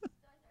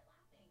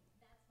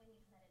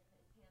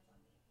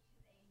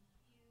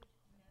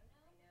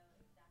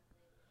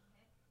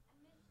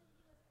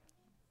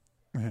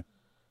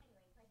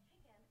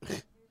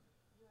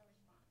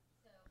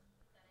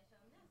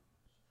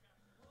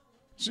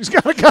 She's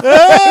got a gun.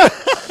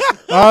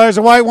 Oh, there's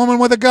a white woman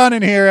with a gun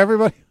in here,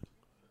 everybody.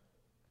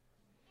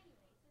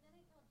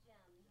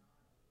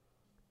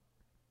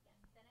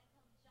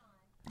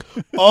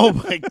 Oh,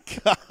 my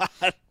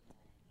God.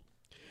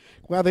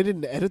 Wow, they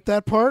didn't edit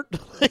that part?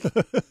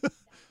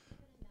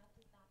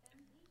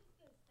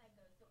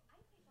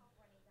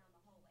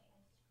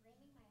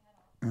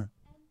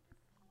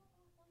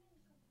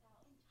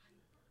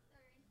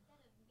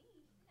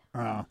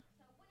 Oh.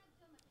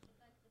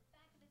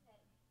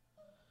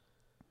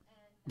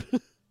 It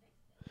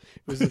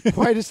was the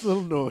quietest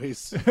little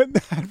noise.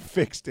 That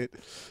fixed it.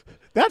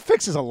 That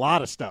fixes a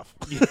lot of stuff.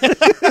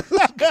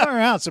 Going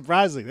around,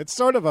 surprisingly. It's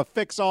sort of a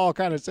fix-all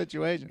kind of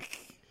situation.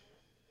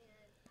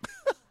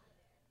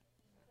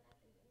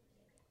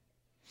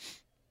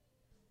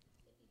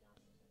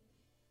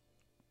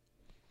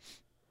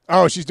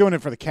 Oh, she's doing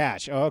it for the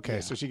cash. Oh,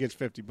 okay, so she gets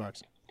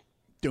 $50.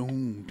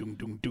 Doom, doom,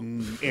 doom,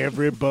 doom.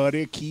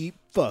 Everybody keep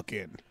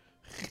fucking.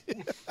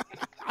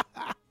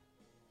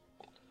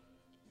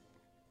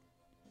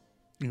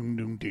 Doom,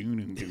 doom, doom,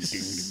 doom, doom, doom,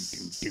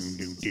 doom,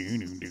 doom, doom,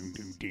 doom, doom,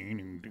 doom,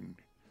 doom, doom.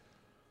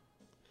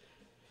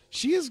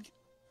 She is...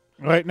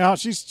 Right now,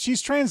 she's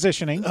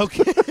transitioning.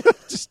 Okay.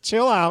 Just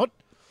chill out.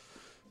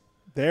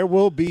 There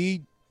will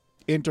be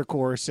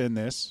intercourse in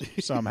this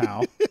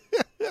somehow.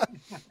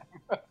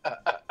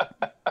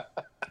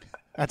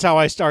 That's how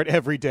I start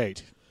every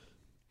date.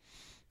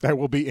 There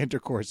will be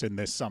intercourse in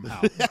this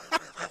somehow.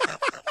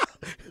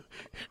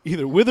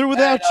 Either with or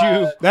without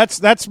you.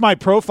 That's my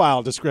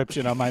profile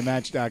description on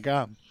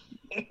mymatch.com.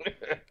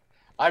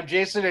 I'm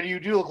Jason, and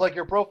you do look like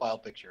your profile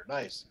picture.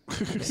 Nice.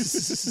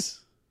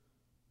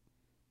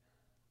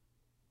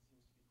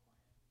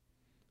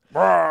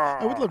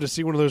 I would love to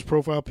see one of those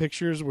profile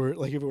pictures where,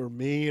 like, if it were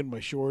me and my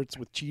shorts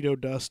with Cheeto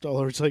dust all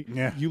over, it's like,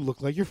 Yeah. you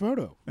look like your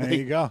photo. There Like,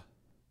 you go.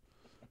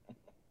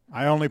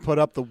 I only put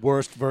up the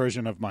worst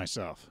version of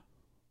myself.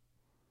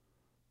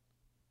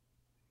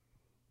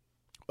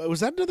 was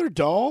that another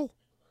doll?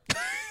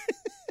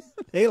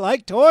 They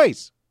like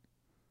toys.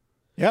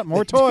 Yeah,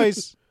 more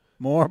toys.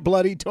 More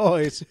bloody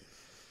toys.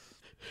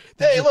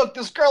 Hey, look,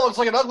 this girl looks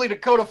like an ugly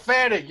Dakota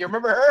Fanning. You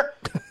remember her?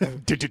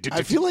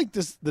 I feel like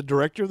the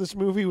director of this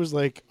movie was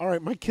like, all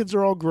right, my kids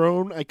are all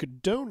grown. I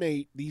could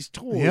donate these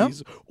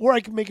toys, or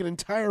I could make an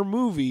entire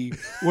movie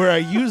where I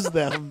use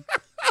them.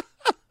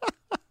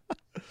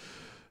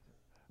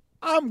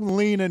 I'm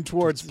leaning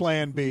towards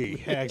Plan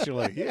B,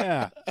 actually.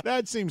 Yeah,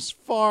 that seems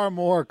far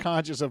more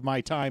conscious of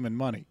my time and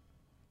money.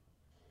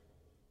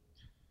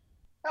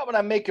 How about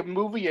I make a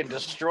movie and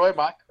destroy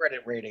my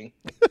credit rating?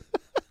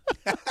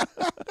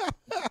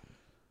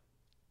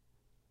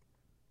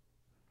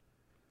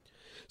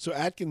 So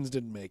Atkins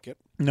didn't make it.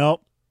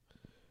 Nope.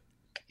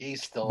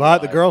 He's still But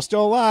the alive. girl's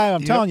still alive.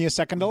 I'm Yep. telling you,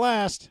 second to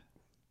last.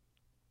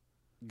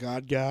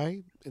 God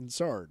Guy and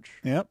Sarge.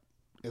 Yep.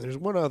 And there's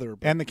one other.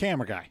 But And the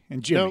camera guy.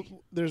 And Jimmy.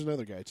 no, there's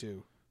another guy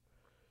too.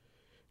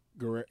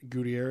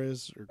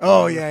 Gutierrez. Or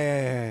Oh,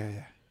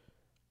 yeah.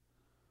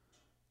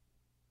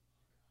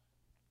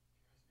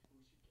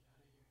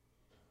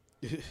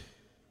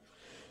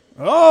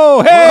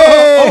 Oh,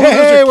 hey! Oh, those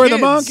are Hey, we're the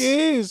kids.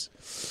 monkeys.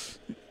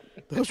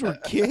 Those were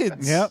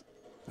kids. Yep.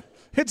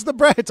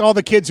 It's all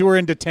the kids who were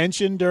in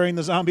detention during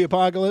the zombie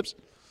apocalypse.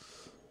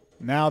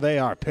 Now they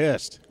are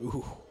pissed.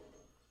 Ooh.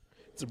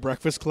 It's a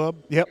Breakfast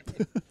Club. Yep.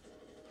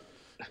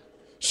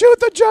 Shoot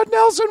the Judd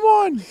Nelson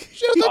one.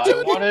 Shoot the I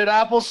Judd. wanted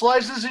apple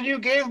slices and you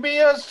gave me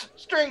a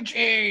string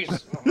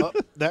cheese.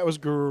 That was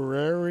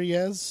Guerrero.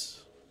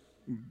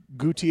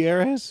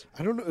 Gutierrez?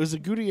 I don't know. Was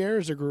it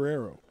Gutierrez or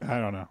Guerrero? I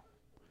don't know.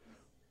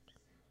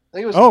 I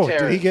think it was Oh,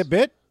 Gutierrez. did he get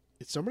bit?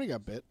 Somebody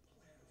got bit.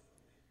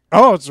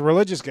 Oh, it's a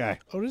religious guy.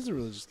 Oh, it is a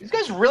religious guy. These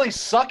guys really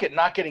suck at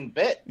not getting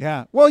bit.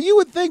 Yeah. Well, you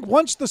would think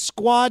once the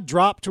squad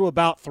dropped to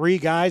about 3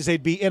 guys,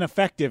 they'd be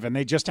ineffective and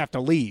they'd just have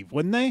to leave,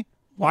 wouldn't they?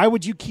 Why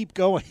would you keep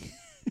going?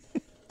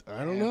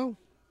 I don't know.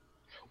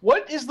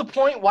 What is the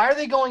point? Why are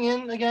they going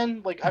in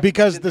again?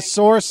 Because the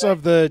source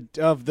of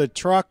the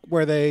truck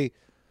where they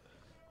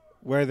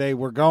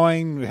were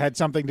going had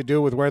something to do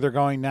with where they're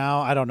going now.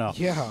 I don't know.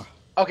 Yeah.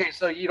 Okay,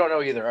 so you don't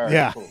know either. All right,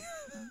 Yeah. cool.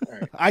 All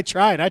right. I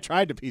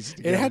tried to piece it It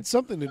together. had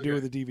something to do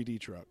with the DVD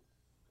truck.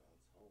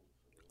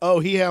 Oh,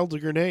 he held a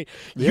grenade.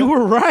 Yeah. You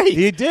were right.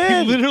 He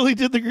did. He literally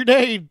did the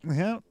grenade.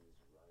 Yeah.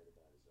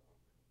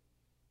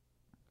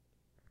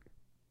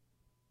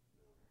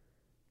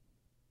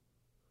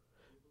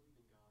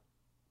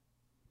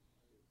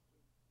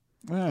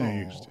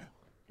 I used to.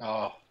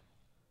 Oh,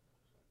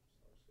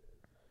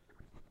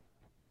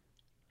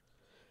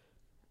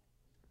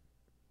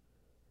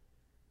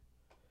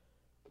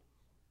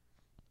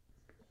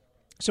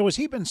 So has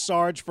he been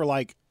Sarge for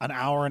like an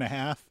hour and a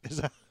half? Is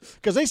that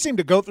because they seem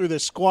to go through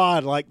this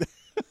squad like?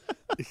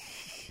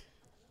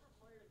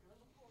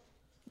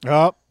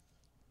 Oh,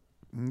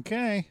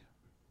 okay.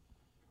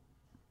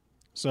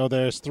 So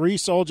there's 3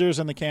 soldiers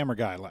and the camera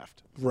guy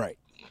left. Right.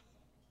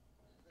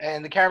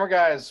 and the camera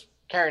guy is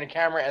carrying a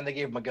camera, and they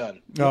gave him a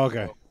gun. Oh,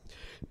 okay.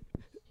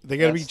 They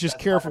got to be That's- just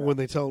that's careful fine. when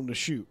they tell them to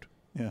shoot.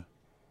 Yeah.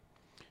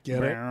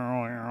 Get it?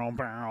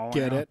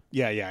 Get it?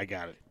 Yeah, I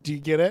got it. Do you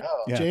get it,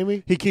 Oh. Yeah.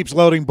 Jamie? He keeps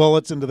loading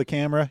bullets into the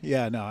camera.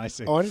 Yeah, no, I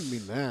see. Oh, I didn't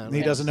mean that. He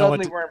And doesn't know what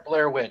suddenly to- we're in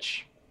Blair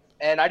Witch,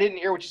 and I didn't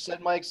hear what you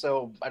said, Mike.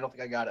 So I don't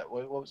think I got it.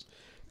 What was?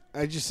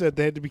 I just said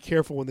they had to be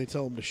careful when they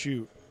tell them to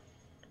shoot.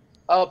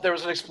 Oh, there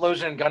was an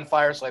explosion and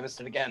gunfire, so I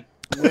missed it again.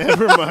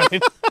 Never mind.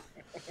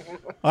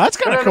 Well, that's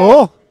kind of No,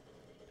 no, cool.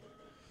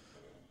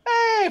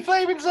 Hey,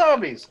 flaming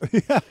zombies!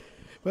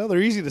 Well,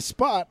 they're easy to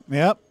spot.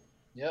 Yep.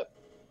 Yep.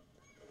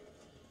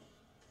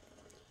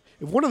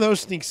 If one of those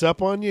sneaks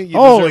up on you, you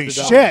Holy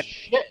deserve to die. shit.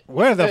 Shit.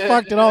 Where the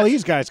fuck did all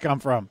these guys come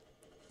from?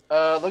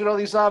 Look at all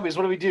these zombies.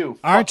 What do we do?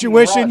 Aren't you Fucking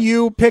wishing run.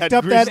 you picked That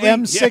up that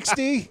grizzly?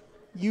 M60?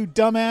 You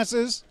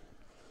dumbasses.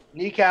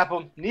 Kneecap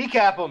them.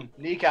 Kneecap them.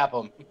 Kneecap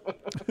them.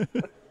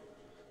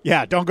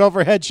 Yeah, don't go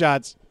for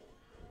headshots.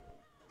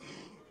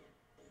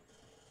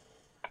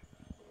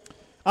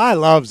 I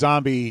love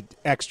zombie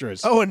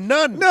extras. Oh, and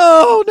none.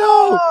 no,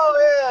 no.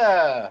 Oh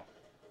yeah.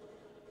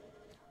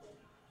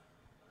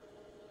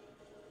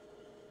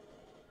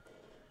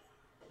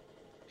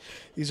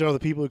 These are the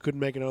people who couldn't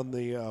make it on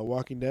the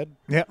Walking Dead.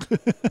 Yep.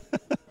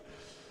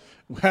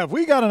 Have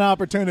we got an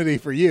opportunity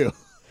for you?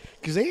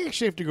 Because they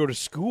actually have to go to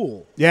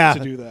school Yeah. to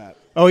do that.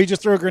 Oh, he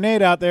just threw a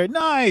grenade out there.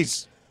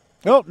 Nice.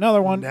 Oh,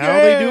 another one. Now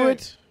they do Yay.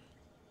 it.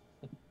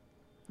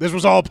 This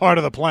was all part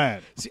of the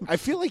plan. See, I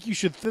feel like you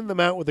should thin them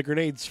out with the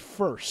grenades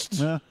first.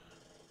 Yeah.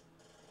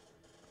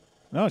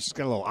 No, it's just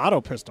got a little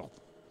auto pistol.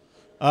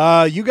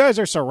 You guys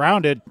are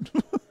surrounded.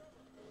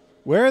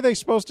 Where are they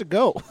supposed to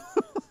go?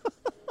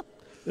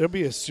 There'll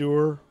be a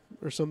sewer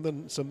or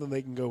something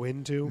they can go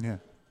into. Yeah.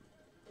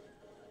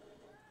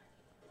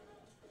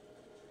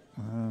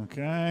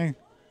 Okay.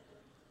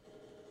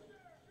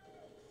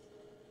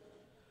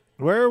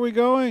 Where are we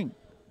going?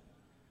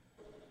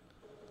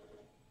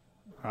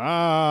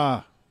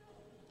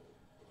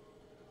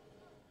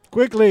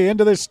 Quickly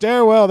into this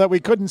stairwell that we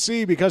couldn't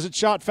see because it's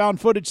shot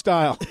found footage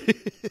style.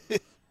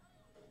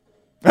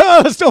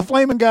 Still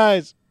flaming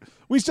guys.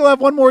 We still have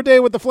one more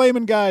day with the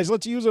flaming guys.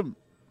 Let's use them.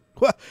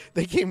 What?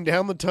 They came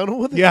down the tunnel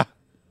with it? Yeah.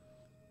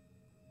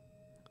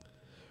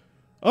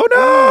 Oh,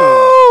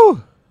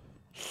 no!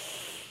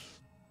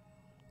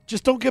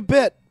 Just don't get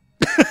bit.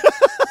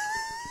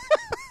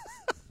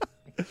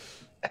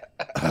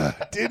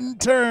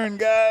 Didn't turn,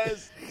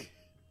 guys.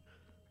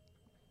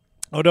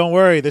 Oh, don't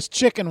worry. This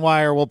chicken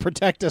wire will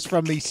protect us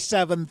from these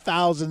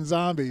 7,000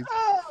 zombies.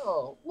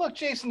 Oh, look,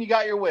 Jason, you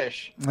got your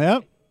wish.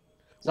 Yep.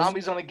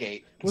 Zombies on a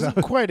gate. It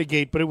wasn't quite a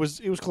gate, but it was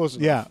close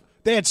enough. Yeah.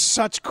 They had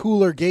such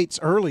cooler gates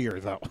earlier,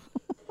 though.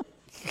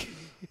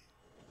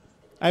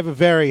 I have a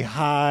very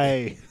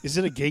high... Is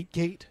it a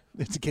gate?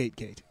 It's a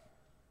gate.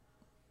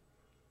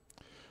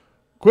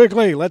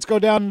 Quickly, let's go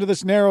down into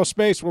this narrow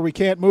space where we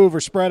can't move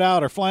or spread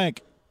out or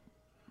flank.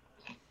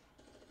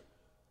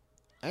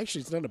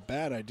 Actually, it's not a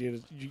bad idea.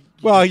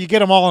 Well, you get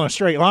them all in a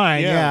straight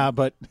line, Yeah. yeah,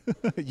 but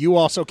you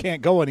also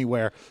can't go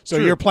anywhere. So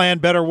True. your plan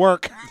better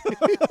work.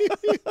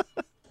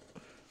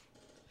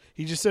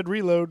 He just said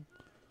reload.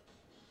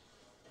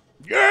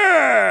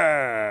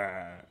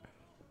 Yeah!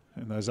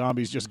 And the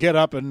zombies just get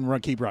up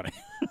and keep running.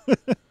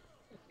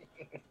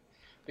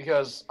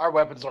 Because our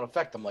weapons don't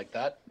affect them like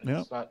that. Yep.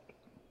 It's not.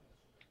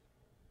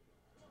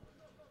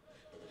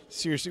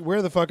 Seriously,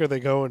 where the fuck are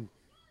they going?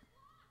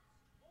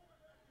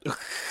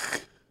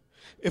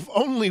 If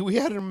only we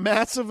had a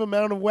massive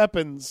amount of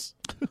weapons.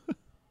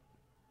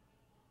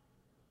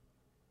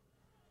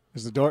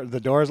 Is the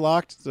door's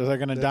locked? So they're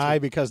going to die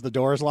because the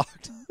door's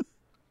locked?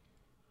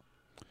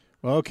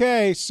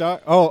 Okay, so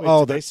Wait,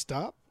 did they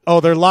stop?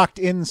 they're locked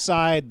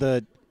inside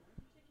the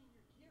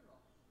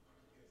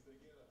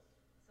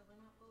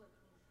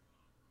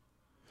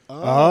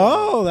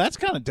Oh, that's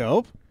kind of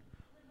dope.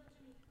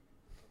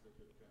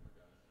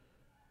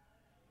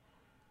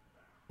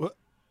 What?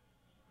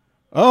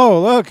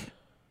 Oh, look.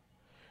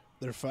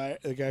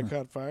 The guy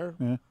caught fire.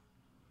 Yeah.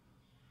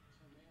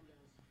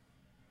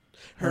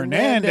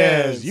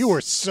 Hernandez, you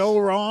were so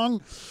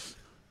wrong.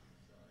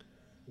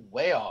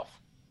 Way off.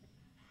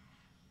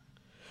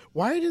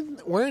 Why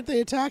aren't they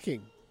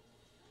attacking?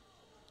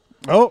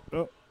 Oh.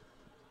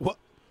 What?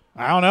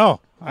 I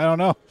don't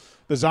know.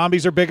 The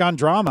zombies are big on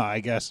drama,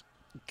 I guess.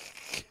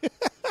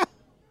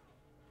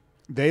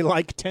 They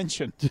like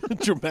tension.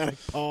 Dramatic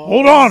pause.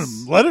 Hold on.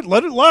 Let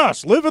it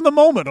last. Live in the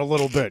moment a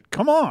little bit.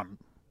 Come on.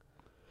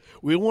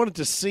 We wanted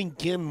to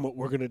sink in what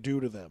we're going to do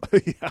to them.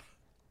 Yeah.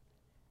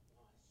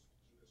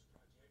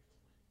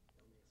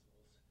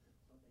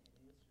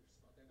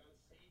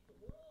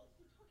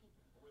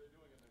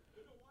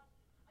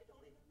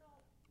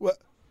 What?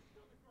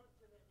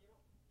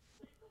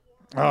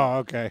 Oh,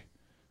 okay.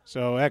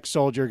 So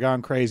ex-soldier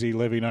gone crazy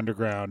living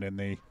underground in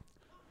the...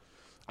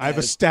 I've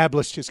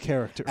established his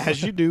character.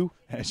 As you do.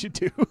 As you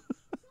do.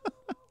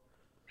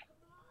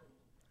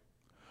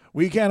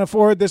 We can't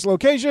afford this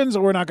location,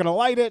 so we're not going to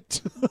light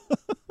it.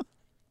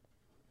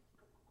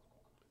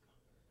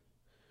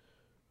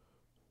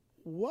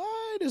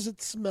 Why does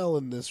it smell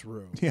in this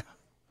room? Yeah.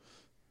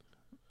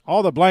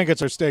 All the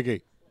blankets are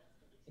sticky.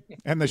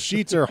 And the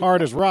sheets are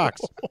hard as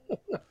rocks.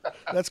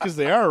 That's because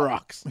they are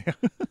rocks.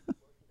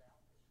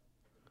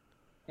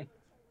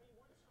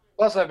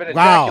 Plus, I've been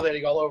Wow.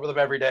 ejaculating all over them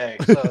every day.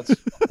 So it's,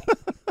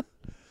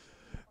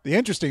 The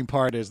interesting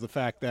part is the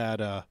fact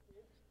that,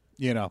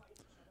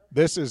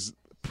 this is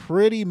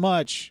pretty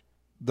much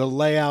the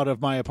layout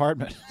of my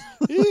apartment.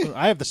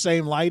 I have the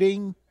same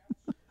lighting.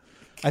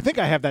 I think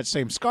I have that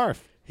same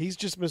scarf. He's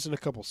just missing a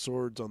couple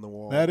swords on the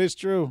wall. That is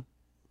true.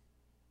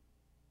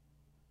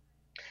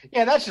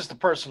 yeah, that's just a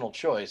personal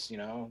choice, you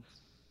know.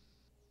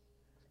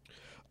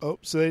 Oh,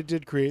 so they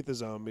did create the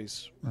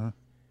zombies.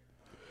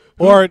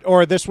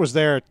 Or this was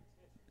their...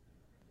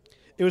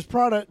 It was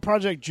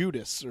Project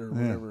Judas or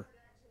whatever.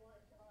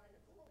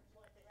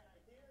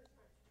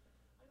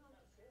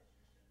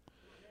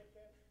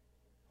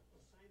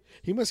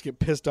 He must get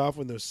pissed off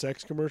when those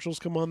sex commercials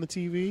come on the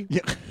TV.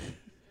 Yeah.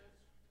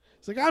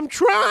 It's like, I'm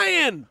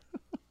trying.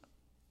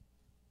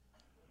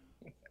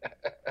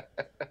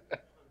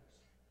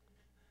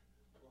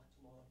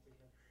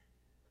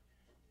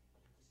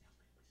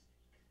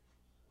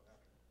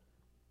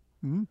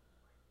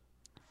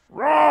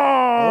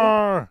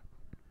 Roar!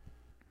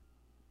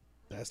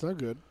 That's not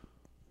good.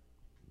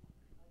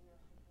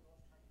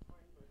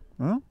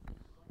 Huh?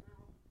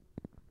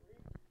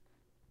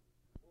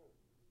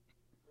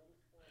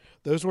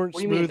 Those weren't What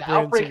do you mean? smooth The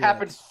brand outbreak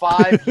cigarettes.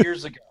 happened 5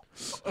 years ago.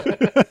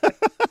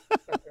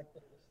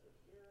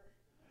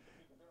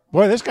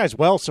 Boy, this guy's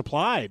well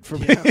supplied for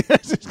me.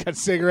 He's got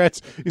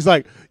cigarettes. He's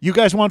like, you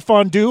guys want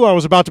fondue? I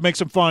was about to make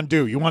some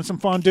fondue. You want some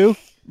fondue?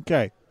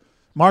 Okay.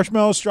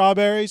 Marshmallows,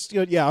 strawberries?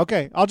 Yeah,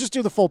 okay. I'll just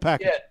do the full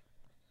package. Yeah.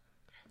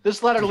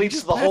 This letter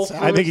leads to the Whole pass out?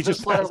 Foods. I think he This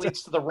just letter passed out.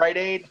 leads to the Rite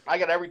Aid. I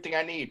got everything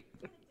I need.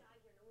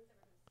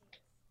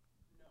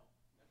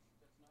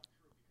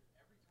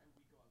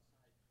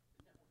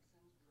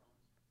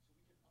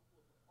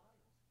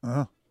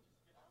 Uh-huh.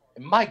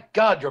 And my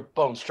God, your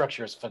bone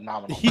structure is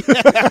phenomenal.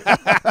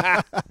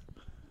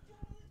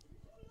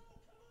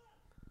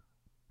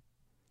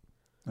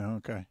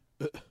 Okay.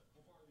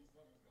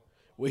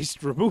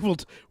 Waste removal.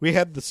 We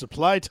had the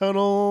supply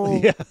tunnel.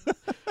 Yeah.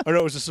 Oh, no,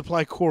 it was a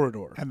supply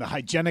corridor. And the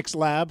hygienics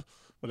lab,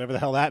 whatever the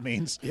hell that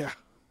means. Yeah.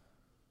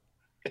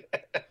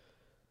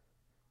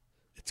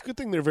 It's a good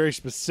thing they're very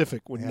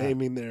specific when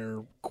naming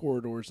their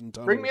corridors and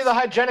tunnels. Bring me the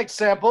hygienic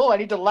sample. I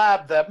need to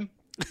lab them.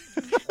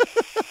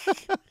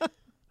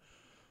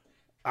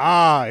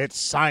 It's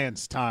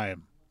science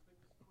time.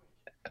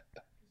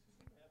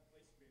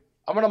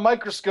 I'm going to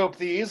microscope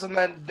these and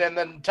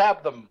then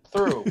tab them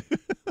through.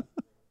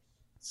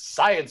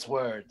 Science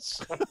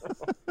words.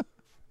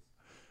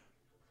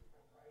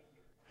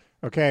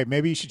 Okay,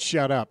 maybe you should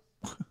shut up.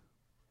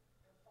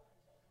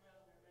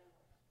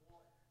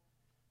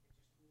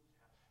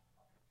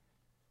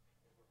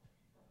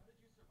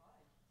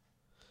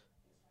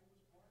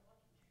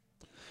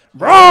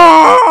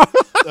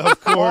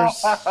 Of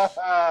course.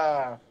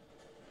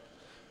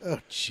 Oh,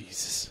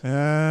 Jesus.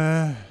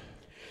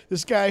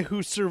 This guy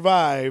who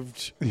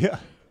survived Yeah.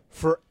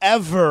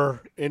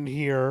 forever in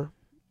here.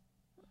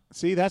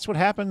 See, that's what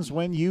happens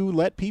when you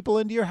let people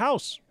into your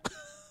house.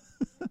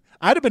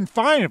 I'd have been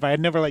fine if I had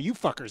never let you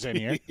fuckers in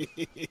here.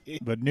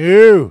 But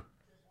no.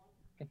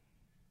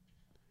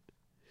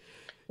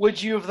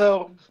 Would you have,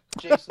 though,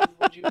 Jason?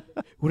 Would you?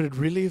 Would it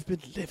really have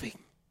been living?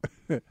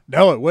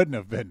 No, it wouldn't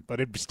have been, but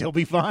it'd still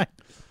be fine.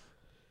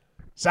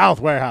 South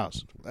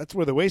Warehouse. That's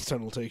where the waste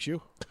tunnel takes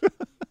you.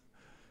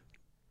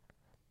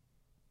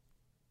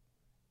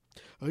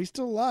 Oh, he's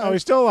still alive. Oh,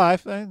 he's still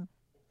alive.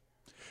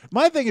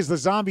 My thing is the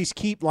zombies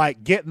keep,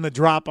 like, getting the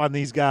drop on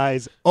these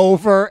guys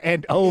over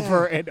and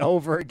over and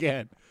over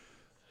again.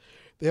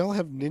 They all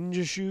have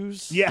ninja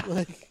shoes. Yeah.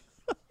 Like,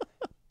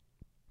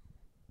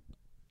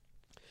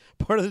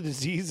 part of the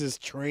disease is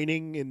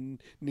training in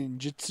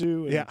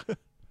ninjutsu. And Yeah.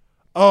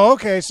 Oh,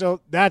 okay,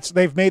 so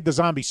they've made the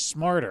zombies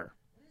smarter.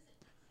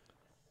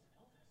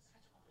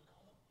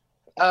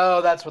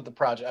 Oh, that's what the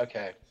project.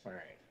 Okay, all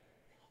right.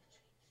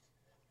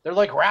 They're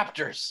like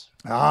raptors.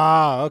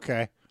 Ah,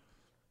 okay.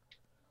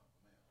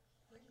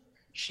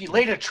 She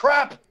laid a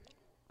trap.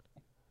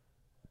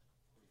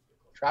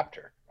 Trapped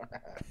her.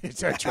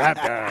 It's a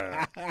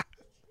trap.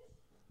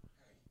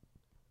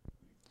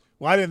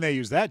 Why didn't they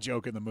use that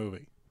joke in the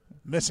movie?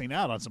 Missing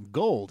out on some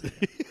gold.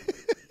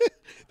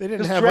 They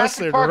didn't Because have us Jurassic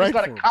there to Park is write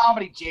not for a 'em.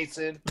 comedy,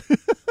 Jason.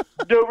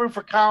 No room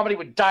for comedy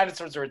when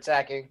dinosaurs are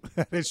attacking.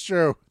 That is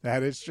true.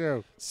 That is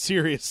true.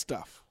 Serious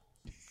stuff.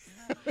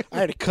 I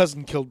had a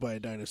cousin killed by a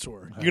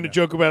dinosaur. You going to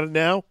joke about it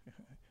now?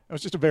 I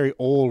was just a very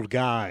old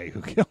guy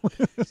who killed.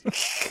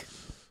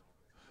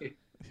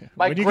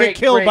 My When you great, get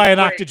killed great, by an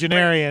great,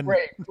 octogenarian.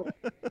 great.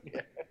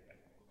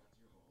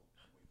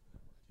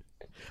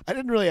 I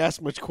didn't really ask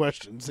much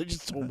questions. They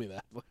just told me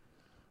that.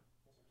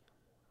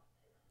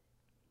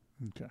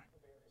 Okay.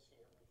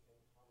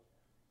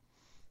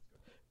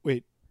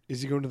 Wait,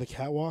 is he going to the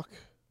catwalk?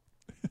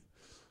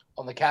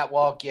 On the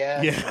catwalk,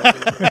 yeah.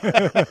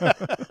 Yeah.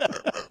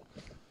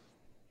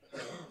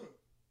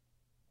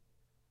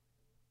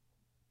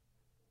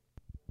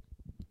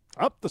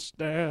 Up the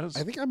stairs.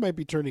 I think I might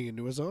be turning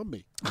into a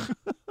zombie.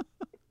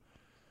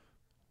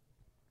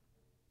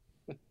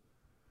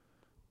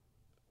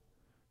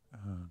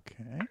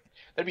 Okay.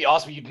 That'd be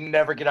awesome. You'd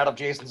never get out of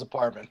Jason's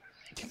apartment.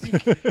 You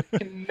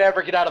can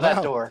never get out of that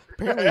Wow. door.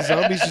 Apparently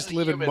zombies As just a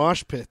live in human.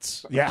 mosh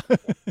pits. Yeah.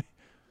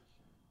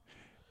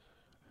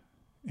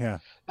 Yeah.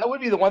 That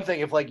would be the one thing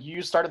if, like,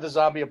 you started the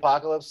zombie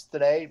apocalypse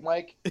today,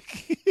 Mike.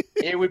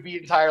 It would be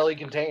entirely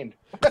contained.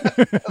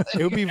 It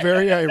would be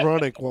very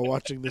ironic while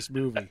watching this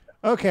movie.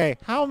 Okay.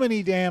 How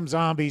many damn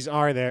zombies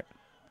are there?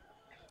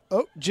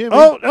 Oh, Jimmy.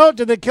 Oh,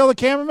 did they kill the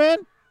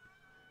cameraman?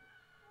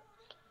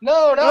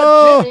 No, not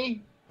Oh.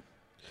 Jimmy.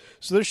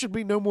 So there should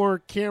be no more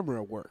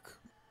camera work.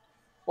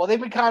 Well, they've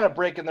been kind of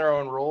breaking their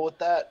own rule with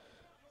that.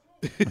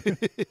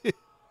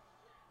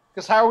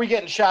 Because how are we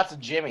getting shots of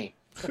Jimmy?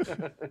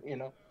 You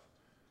know.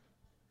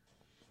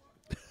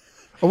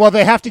 Well,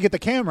 they have to get the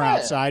camera Yeah.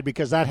 outside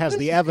because that has This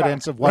the is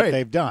evidence of what Right.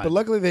 they've done. But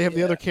luckily they have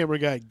the other camera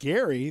guy,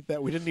 Gary,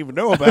 that we didn't even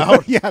know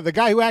about. Yeah, the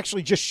guy who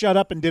actually just shut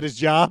up and did his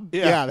job.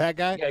 Yeah. Yeah, that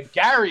guy. Yeah,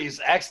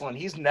 Gary's excellent.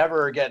 He's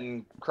never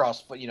getting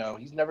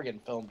he's never getting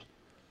filmed.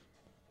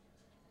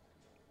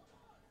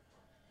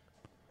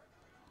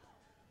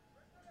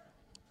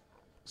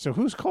 So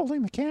who's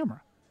holding the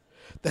camera?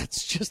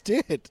 That's just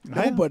it. I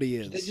know. Nobody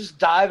They is. just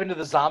dive into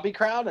the zombie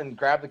crowd and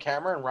grab the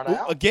camera and run Ooh,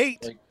 out. a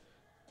gate. Like,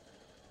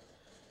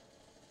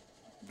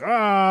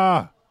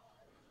 Ah,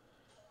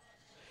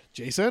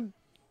 Jason?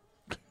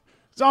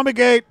 Zombie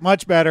Gate,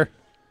 much better.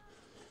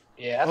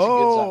 yeah, that's a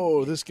good zombie.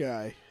 Oh, this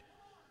guy.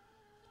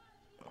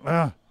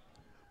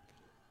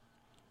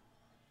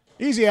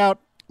 Easy out.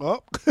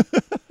 Oh.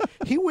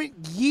 He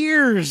went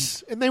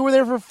years, and they were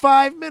there for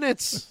 5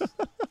 minutes.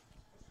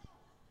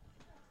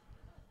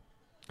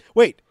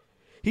 Wait,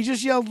 he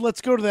just yelled,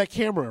 "Let's go to that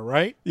camera,"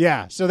 right?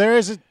 Yeah. So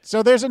there's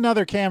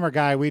another camera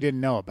guy we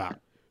didn't know about.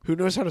 Who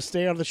knows how to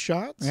stay out of the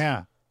shots?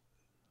 Yeah.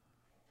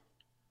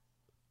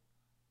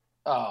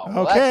 Oh,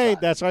 well, Okay,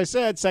 that's that's what I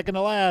said. Second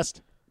to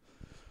last.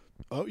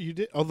 Oh, you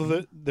did.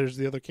 Although there's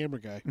the other camera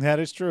guy. That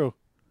is true.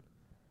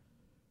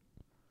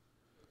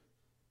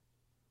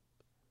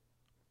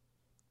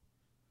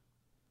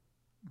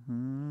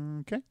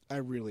 Okay. I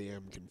really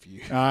am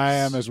confused. I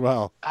am as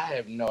well. I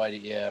have no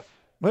idea.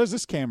 What is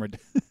this camera?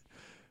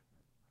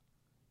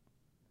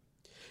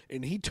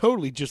 And he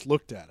totally just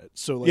looked at it.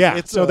 So like, Yeah,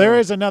 it's so there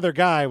is another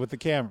guy with the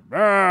camera.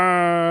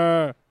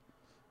 Arrgh.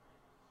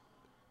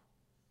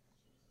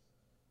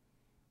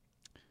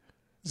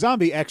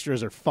 Zombie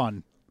extras are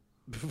fun.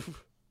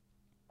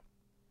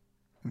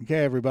 Okay,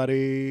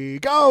 everybody,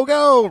 go,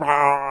 go.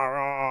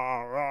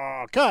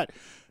 Cut.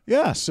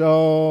 Yeah,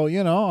 so,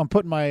 I'm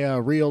putting my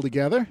reel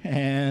together,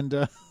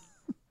 and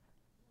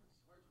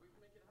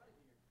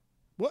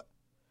What?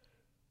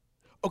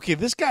 Okay,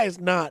 this guy has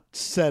not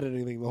said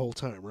anything the whole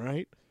time,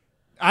 right?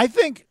 I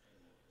think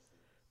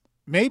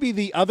maybe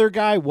the other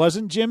guy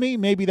wasn't Jimmy.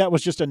 Maybe that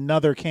was just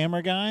another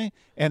camera guy,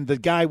 and the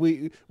guy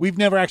we've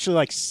never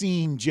actually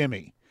seen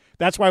Jimmy.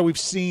 That's why we've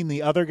seen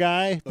the other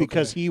guy,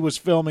 because he was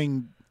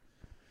filming.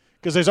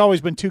 Because there's always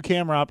been two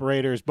camera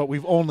operators, but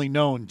we've only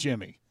known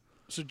Jimmy.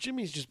 So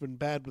Jimmy's just been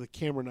bad with the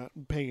camera, not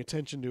paying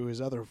attention to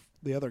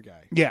the other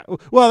guy. Yeah,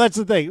 well, that's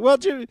the thing. Well,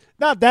 Jimmy,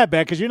 not that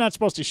bad, because you're not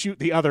supposed to shoot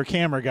the other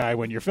camera guy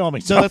when you're filming.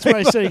 So that's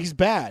something. why I say he's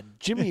bad.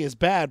 Jimmy is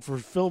bad for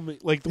filming.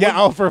 Like the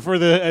Yeah, one, for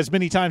the as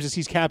many times as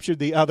he's captured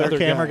the other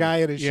camera guy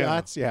in his Yeah.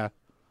 shots. Yeah,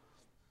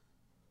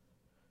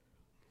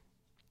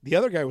 the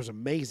other guy was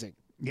amazing.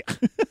 yeah.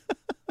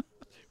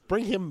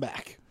 Bring him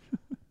back.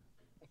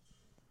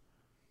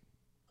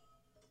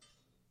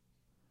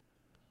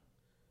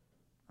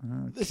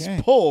 This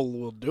Okay. pole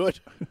will do it.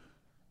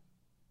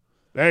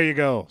 There you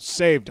go.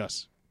 Saved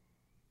us.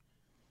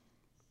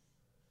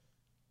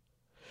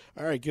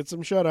 All right, get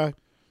some shut eye.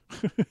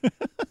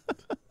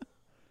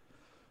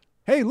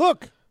 Hey,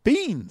 look,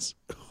 beans.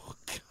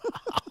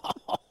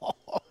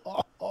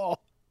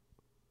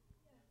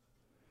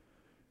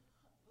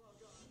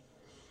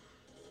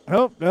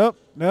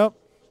 Nope.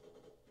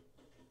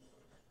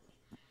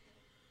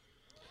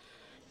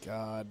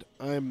 God,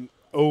 I'm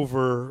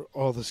over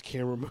all this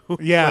camera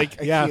movement. Yeah, I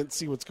yeah. can't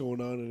see what's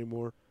going on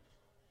anymore.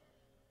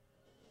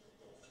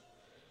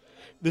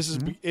 This is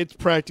it's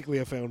practically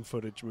a found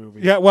footage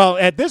movie. Yeah, well,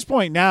 at this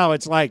point now,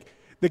 it's like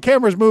the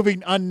camera's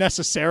moving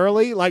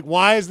unnecessarily. Like,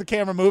 why is the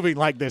camera moving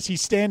like this?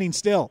 He's standing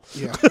still.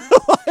 Yeah.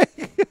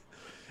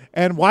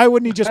 And why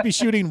wouldn't he just be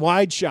shooting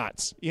wide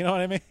shots? You know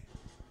what I mean?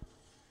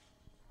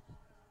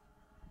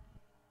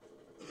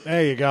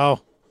 There you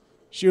go.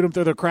 Shoot him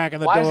through the crack in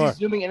the Why door. is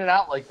he zooming in and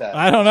out like that?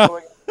 I don't know.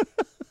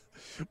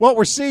 What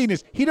we're seeing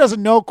is he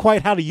doesn't know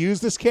quite how to use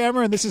this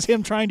camera, and this is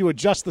him trying to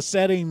adjust the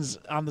settings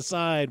on the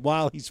side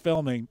while he's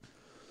filming.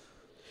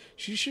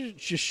 She should have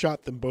just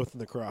shot them both in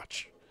the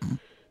crotch.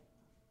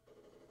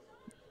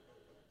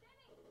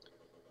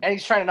 And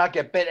he's trying to not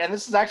get bit. And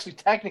this is actually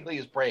technically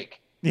his break.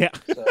 Yeah,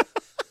 So,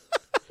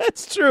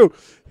 that's true.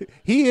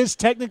 He is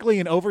technically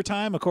in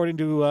overtime, according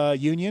to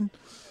Union.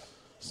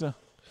 So,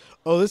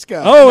 Oh, this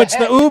guy. it's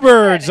the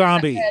Uber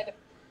zombie.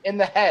 In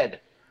the head.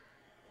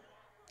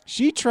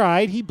 She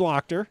tried. He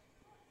blocked her.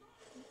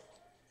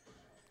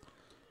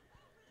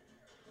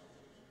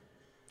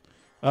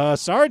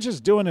 Sarge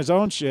is doing his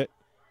own shit.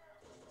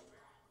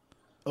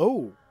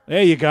 Oh,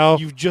 There you go.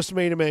 you've just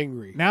made him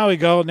angry. Now we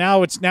go.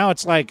 Now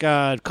it's like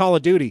Call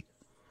of Duty,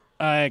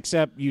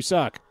 except you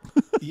suck.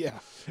 Yeah.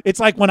 It's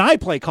like when I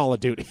play Call of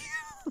Duty.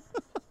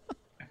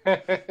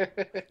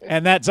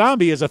 And that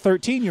zombie is a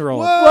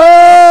 13-year-old. Whoa!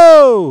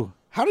 Whoa!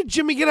 How did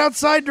Jimmy get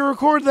outside to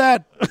record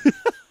that?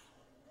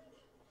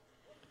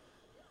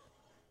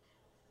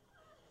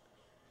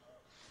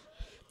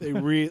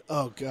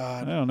 Oh, I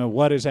God. don't know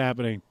what is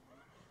happening.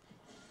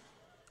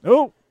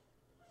 Oh,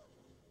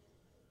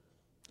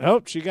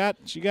 she got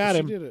She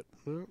him. did it.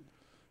 Well,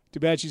 Too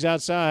bad she's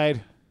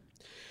outside.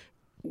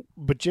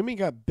 but Jimmy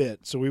got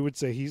bit, so we would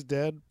say he's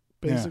dead,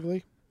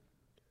 basically.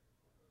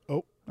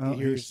 Oh, Oh,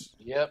 here's.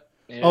 Yep.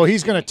 Oh,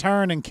 he's going to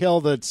turn and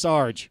kill the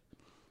Sarge.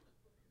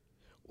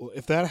 Well,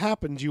 if that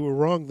happened, you were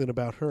wrong then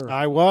about her.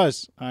 I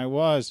was.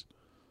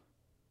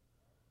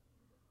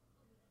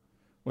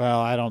 Well,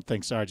 I don't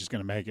think Sarge is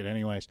going to make it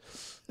anyways.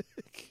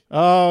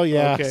 Oh,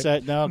 yeah.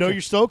 Okay. No, No,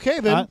 you're still okay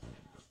then. Huh?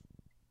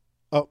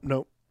 Oh,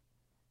 no.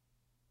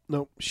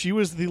 No, she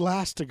was the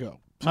last to go,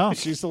 Oh,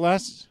 she's the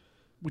last.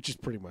 which is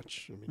pretty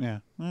much. I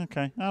mean, Yeah.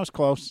 Okay. I was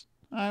close.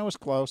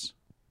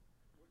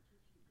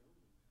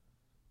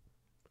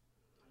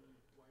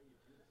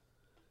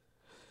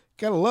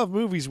 gotta love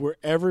movies where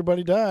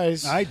everybody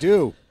dies. I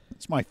do.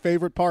 It's my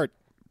favorite part.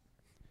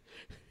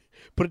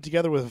 Put it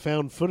together with a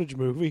found footage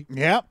movie.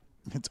 Yep.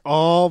 It's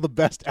all the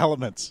best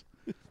elements.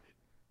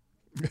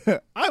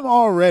 I'm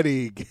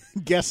already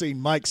guessing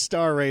Mike's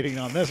star rating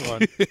on this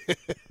one.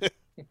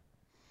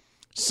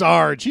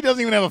 Sarge. He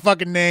doesn't even have a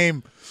fucking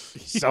name.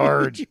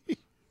 Sarge.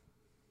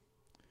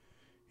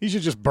 He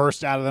should just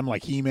burst out of them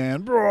like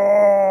He-Man.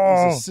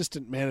 He's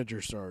assistant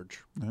manager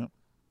Sarge.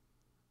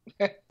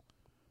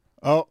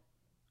 Oh,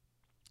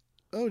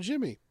 Oh,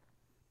 Jimmy.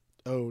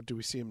 Oh, do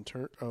we see him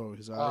turn? Oh,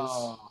 his eyes.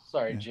 Oh,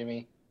 sorry,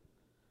 Jimmy.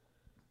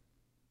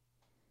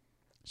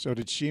 So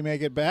did she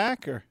make it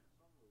back, or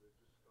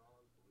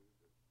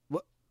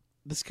What?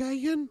 This guy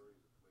again?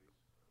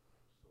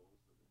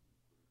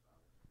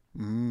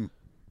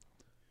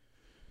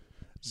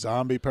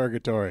 Zombie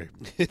Purgatory?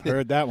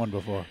 Heard that one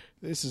before.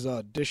 This is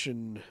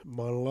audition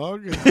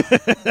monologue.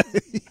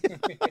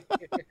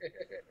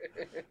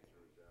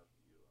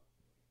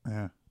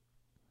 Yeah.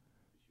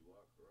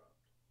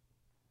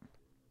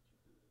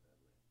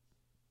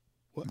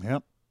 What?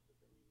 Yep.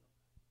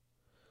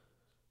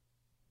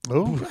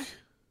 Oh,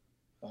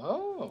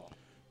 Oh.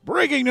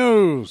 breaking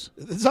news!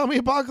 The zombie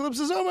apocalypse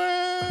is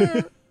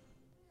over.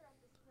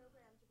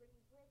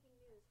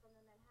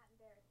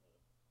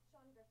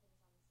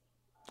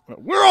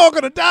 We're all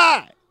gonna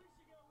die.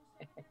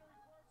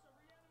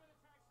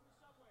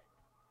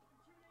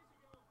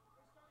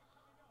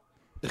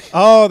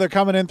 Oh, they're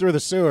coming in through the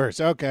sewers.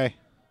 Okay.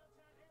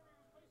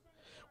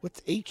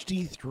 What's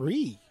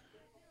HD3?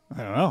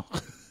 I don't know.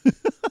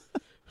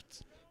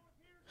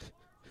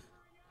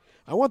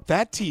 I want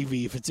that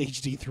TV if it's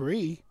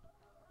HD3.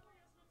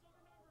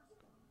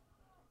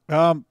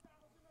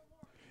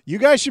 You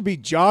guys should be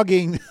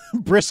jogging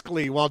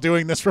briskly while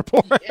doing this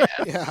report.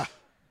 Yeah.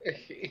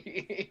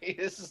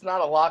 This is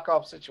not a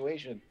lock-off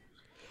situation.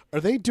 Are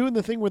they doing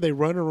the thing where they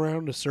run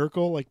around a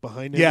circle like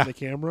behind him Yeah. the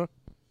camera?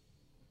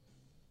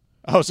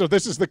 Oh, so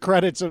this is the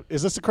credits of?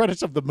 Is this the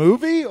credits of the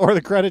movie or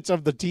the credits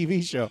of the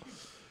TV show?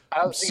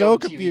 I I'm was so thinking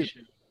of the TV confused.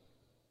 show.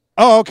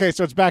 Oh, okay.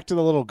 So it's back to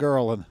the little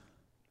girl and.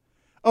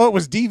 Oh, it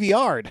was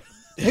DVR'd.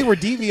 They were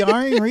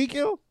DVRing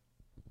Riku.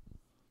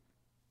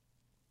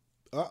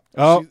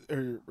 Oh.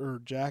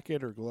 Her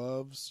jacket or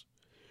gloves.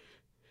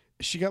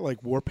 She got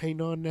like war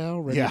paint on now,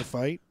 ready Yeah. to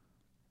fight.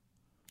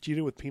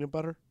 Cheetah with peanut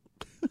butter.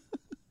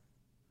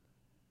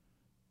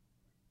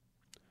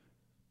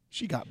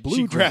 She got blue.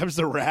 She drink. grabs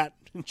the rat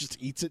and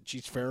just eats it.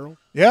 She's feral.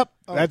 Yep,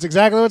 Oh. that's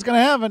exactly what's going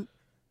to happen.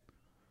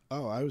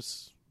 Oh, I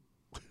was.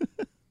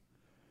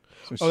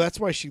 So Oh, that's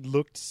why she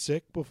looked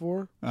sick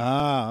before.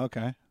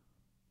 okay.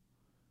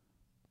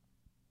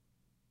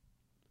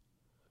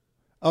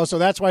 Oh, so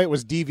that's why it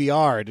was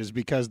DVR'd, is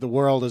because the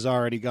world has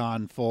already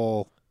gone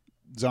full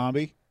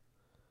zombie?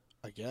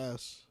 I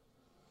guess.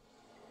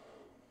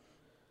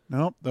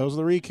 Nope, those are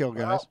the Rekill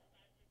guys. Well-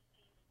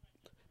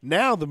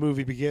 Now the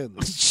movie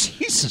begins.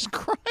 Jesus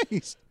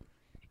Christ.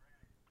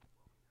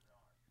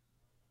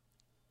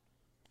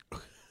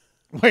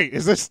 Wait,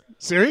 is this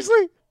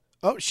seriously?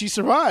 Oh, she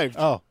survived.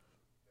 Oh,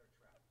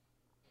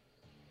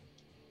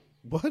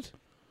 What?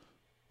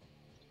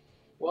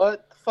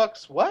 What the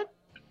fuck's what?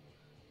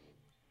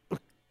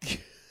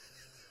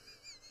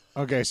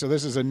 okay, so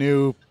this is a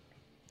new.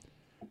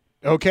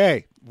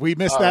 Okay, we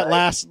missed All that right.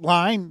 last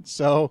line,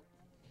 so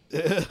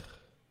There's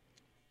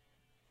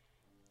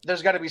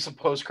got to be some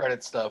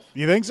post-credit stuff.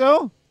 you think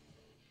so?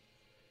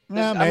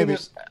 Yeah, maybe.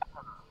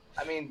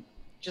 I mean,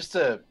 just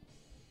to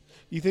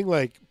You think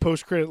like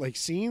post credit like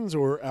scenes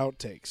or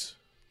outtakes?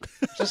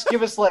 just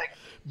give us like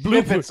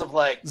Blooper. snippets of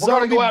like we're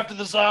gonna Zombie- go after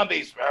the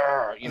zombies.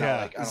 Arr, you know,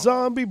 Yeah. like I don't know.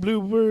 Zombie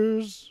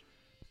bloopers.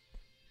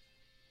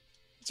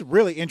 It's a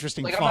really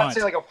interesting Like I'm not font.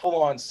 saying like a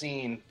full-on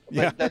scene. But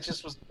Yeah. that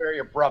just was very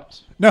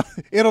abrupt. No,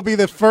 it'll be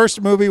the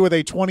first movie with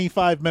a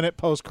 25-minute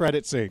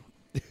post-credit scene.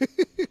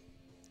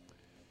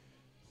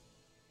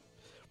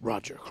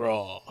 Roger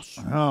Cross.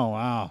 Oh,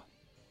 wow.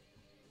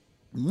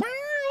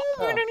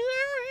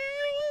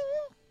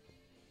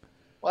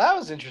 Well, that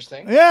was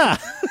interesting. Yeah.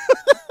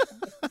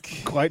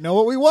 Quite know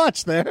what we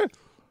watched there.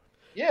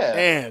 Yeah.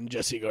 And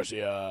Jesse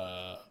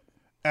Garcia.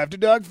 After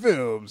Dark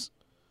Films.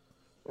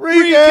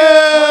 Rico!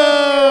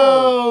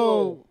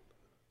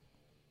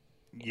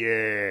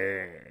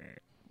 Yeah.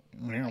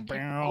 Hoping that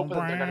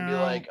they're gonna be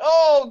like,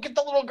 "Oh, get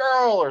the little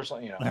girl" or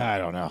something. You know. I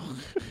don't know.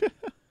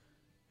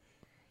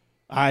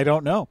 I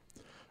don't know.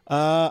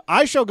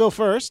 I shall go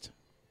first.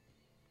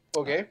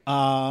 Okay.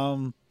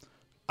 I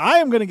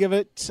am going to give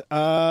it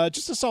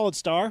just a solid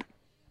star.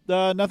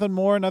 Nothing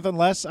more, nothing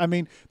less. I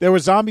mean, there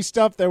was zombie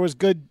stuff. There was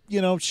good,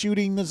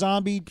 shooting the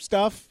zombie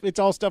stuff. It's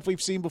all stuff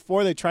we've seen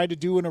before. They tried to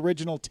do an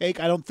original take.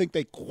 I don't think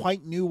they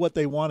quite knew what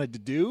they wanted to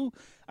do.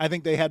 I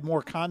think they had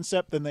more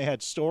concept than they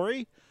had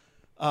story.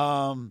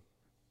 I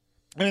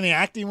mean, the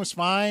acting was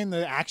fine.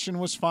 The action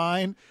was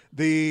fine.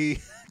 The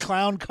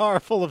clown car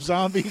full of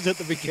zombies at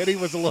the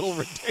beginning was a little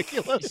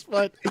ridiculous,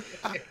 but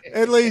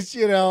at least,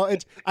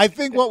 it's. I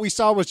think what we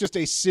saw was just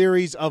a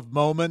series of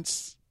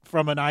moments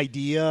from an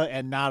idea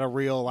and not a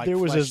real, There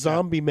was a fleshed out-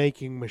 zombie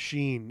making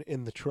machine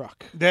in the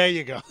truck. There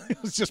you go.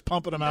 It was just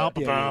pumping them out.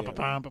 Yeah.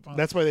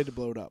 That's why they had to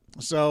blow it up.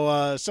 So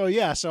I,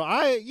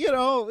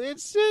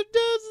 it's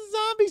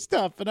zombie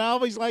stuff, and I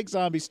always like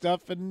zombie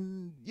stuff,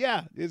 and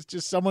yeah, it's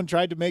just someone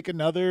tried to make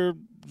another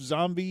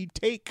zombie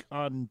take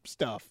on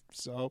stuff.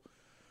 So,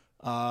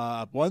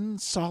 one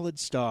solid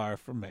star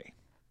from me.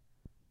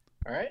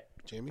 All right.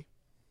 Jamie?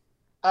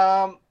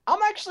 I'm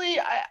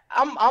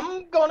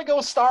going to go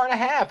a star and a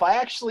half. I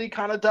actually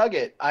kind of dug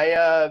it.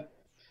 I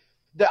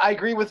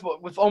agree with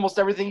almost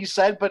everything you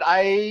said, but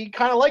I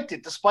kind of liked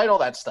it despite all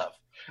that stuff.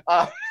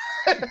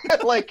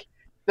 Like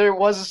there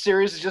was a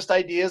series of just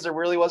ideas. There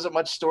really wasn't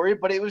much story,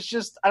 but it was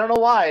just I don't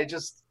know why. It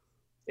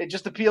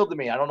just appealed to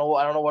me. I don't know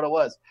what it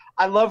was.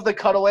 I love the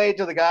cutaway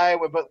to the guy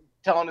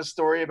telling his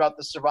story about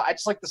the survival. I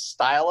just like the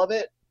style of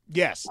it.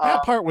 Yes,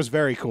 that part was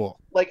very cool.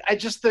 Like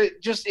it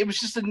was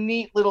just a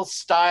neat little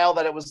style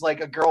that it was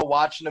like a girl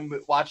watching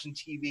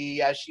TV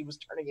as she was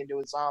turning into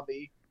a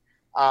zombie.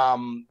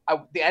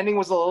 The ending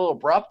was a little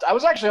abrupt. I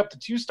was actually up to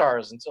 2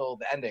 stars until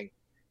the ending.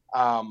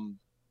 I'm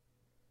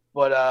a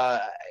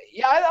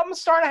 1.5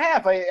 stars.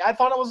 I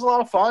thought it was a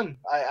lot of fun.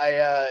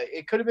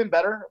 It could have been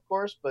better, of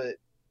course, but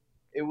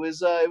it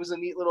was a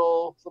neat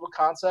little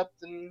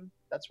concept, and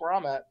that's where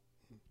I'm at.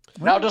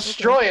 Now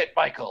destroy it,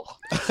 Michael.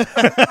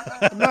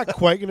 I'm not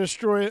quite going to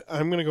destroy it.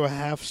 I'm going to go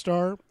 1/2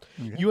 star.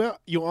 Okay.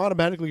 You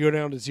automatically go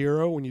down to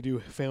 0 when you do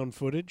found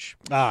footage.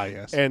 Ah,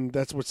 yes. And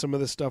that's what some of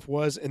this stuff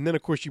was. And then,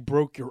 of course, you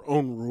broke your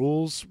own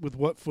rules with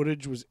what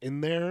footage was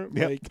in there.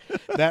 Yep. Like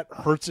that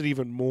hurts it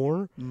even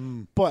more.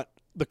 But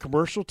the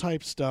commercial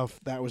type stuff,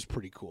 that was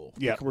pretty cool.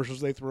 Yeah. The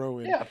commercials they throw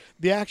in. Yeah.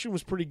 The action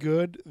was pretty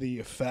good. The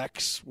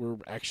effects were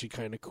actually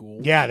kind of cool.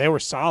 Yeah, they were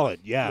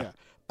solid. Yeah.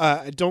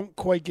 I don't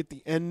quite get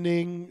the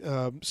ending.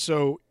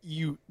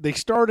 They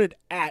started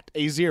at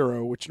a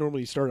 0, which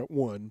normally you start at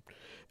 1,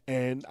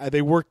 and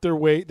they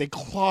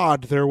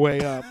clawed their way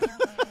up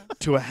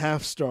to a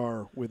 1/2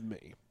 star with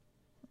me.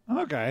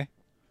 Okay.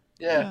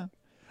 Yeah.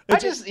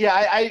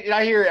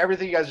 I hear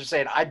everything you guys are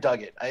saying. I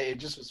dug it. It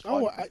just was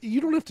fun.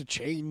 You don't have to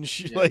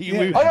change.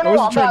 Yeah.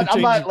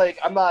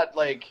 I'm not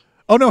like.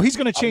 Oh, no, he's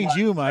going to change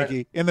you,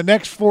 Mikey. In the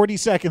next 40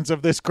 seconds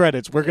of this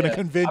credits, we're going to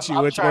convince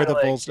you it's worth a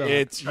full star.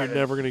 You're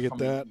never going to get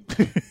that.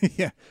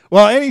 Yeah.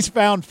 Well, any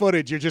found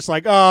footage, you're just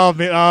like,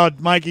 oh,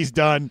 Mikey's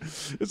done.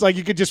 It's like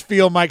you could just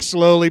feel Mike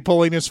slowly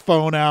pulling his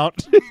phone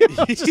out.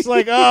 It's just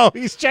like, oh,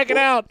 he's checking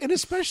out. And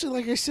especially,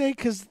 like I say,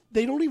 because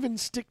they don't even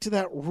stick to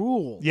that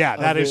rule. Yeah,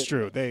 that is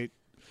true. At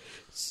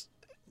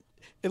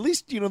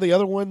least, the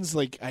other ones,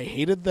 like, I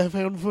hated the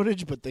found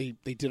footage, but they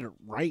did it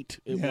right.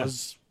 It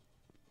was...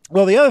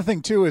 Well, the other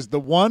thing, too, is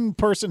the one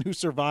person who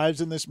survives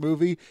in this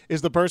movie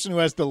is the person who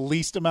has the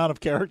least amount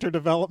of character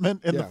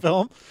development in the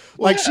film.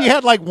 She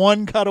had,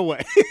 one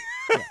cutaway.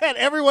 And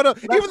everyone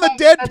else, even the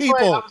dead people.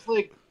 Right. I was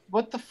like,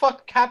 what the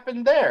fuck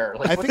happened there?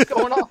 Like, what's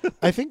going on?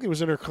 I think it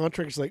was in her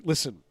contract. It's like,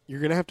 listen,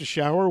 you're going to have to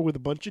shower with a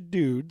bunch of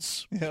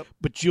dudes,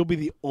 but you'll be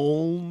the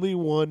only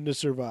one to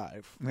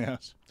survive.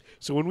 Yes.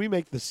 So when we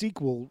make the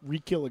sequel,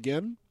 Re-Kill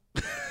Again.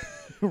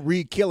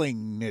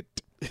 Re-killing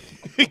it.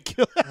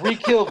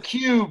 Re-Kill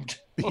cubed.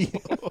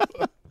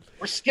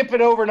 We're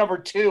skipping over number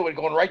 2 and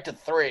going right to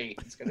 3.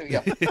 It's gonna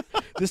be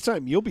This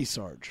time you'll be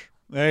Sarge.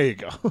 There you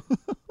go.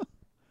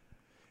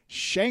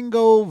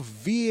 Shango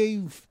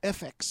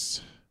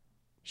VFX.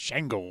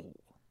 Shango.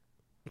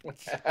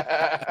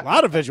 A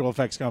lot of visual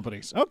effects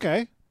companies.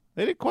 Okay.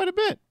 They did quite a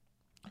bit.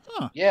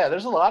 Huh. Yeah,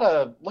 there's a lot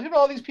of... Look at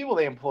all these people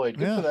they employed.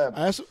 Good for them.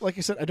 Like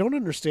I said, I don't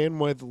understand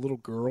why the little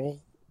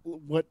girl...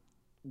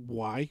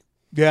 Why?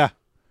 Yeah.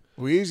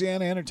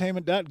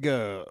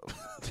 LouisianaEntertainment.gov.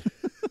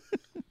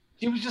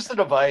 He was just a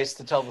device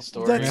to tell the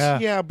story.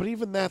 But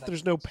even that,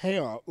 there's no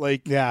payoff. Well,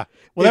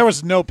 there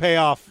was no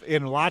payoff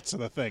in lots of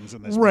the things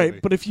in this movie.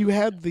 Right, but if you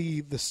had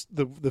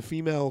the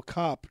female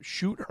cop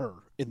shoot her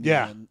in the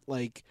end,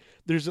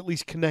 there's at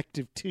least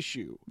connective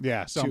tissue.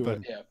 Yeah,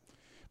 something. Yeah.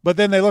 But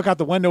then they look out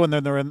the window and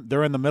then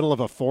they're in the middle of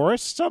a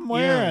forest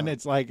somewhere, and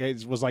it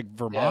was like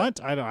Vermont.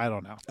 Yeah. I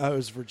don't know. It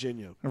was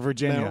Virginia.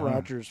 Mount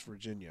Rogers,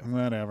 Virginia.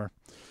 Whatever.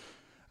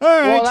 All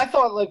right. Well, and I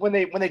thought when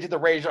they did the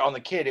raid on the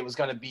kid, it was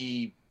going to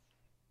be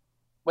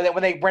when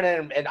they went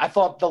in, and I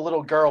thought the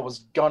little girl was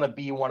going to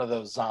be one of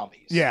those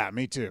zombies. Yeah,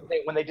 me too.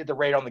 When they did the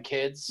raid on the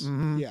kids,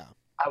 yeah,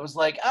 I was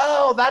like,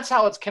 oh, that's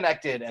how it's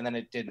connected, and then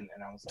it didn't,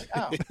 and I was like,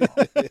 oh.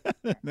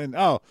 Then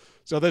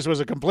so this was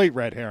a complete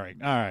red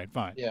herring. All right,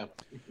 fine. Yeah.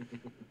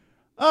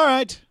 All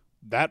right,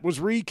 that was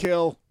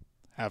Re-Kill.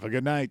 Have a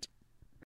good night.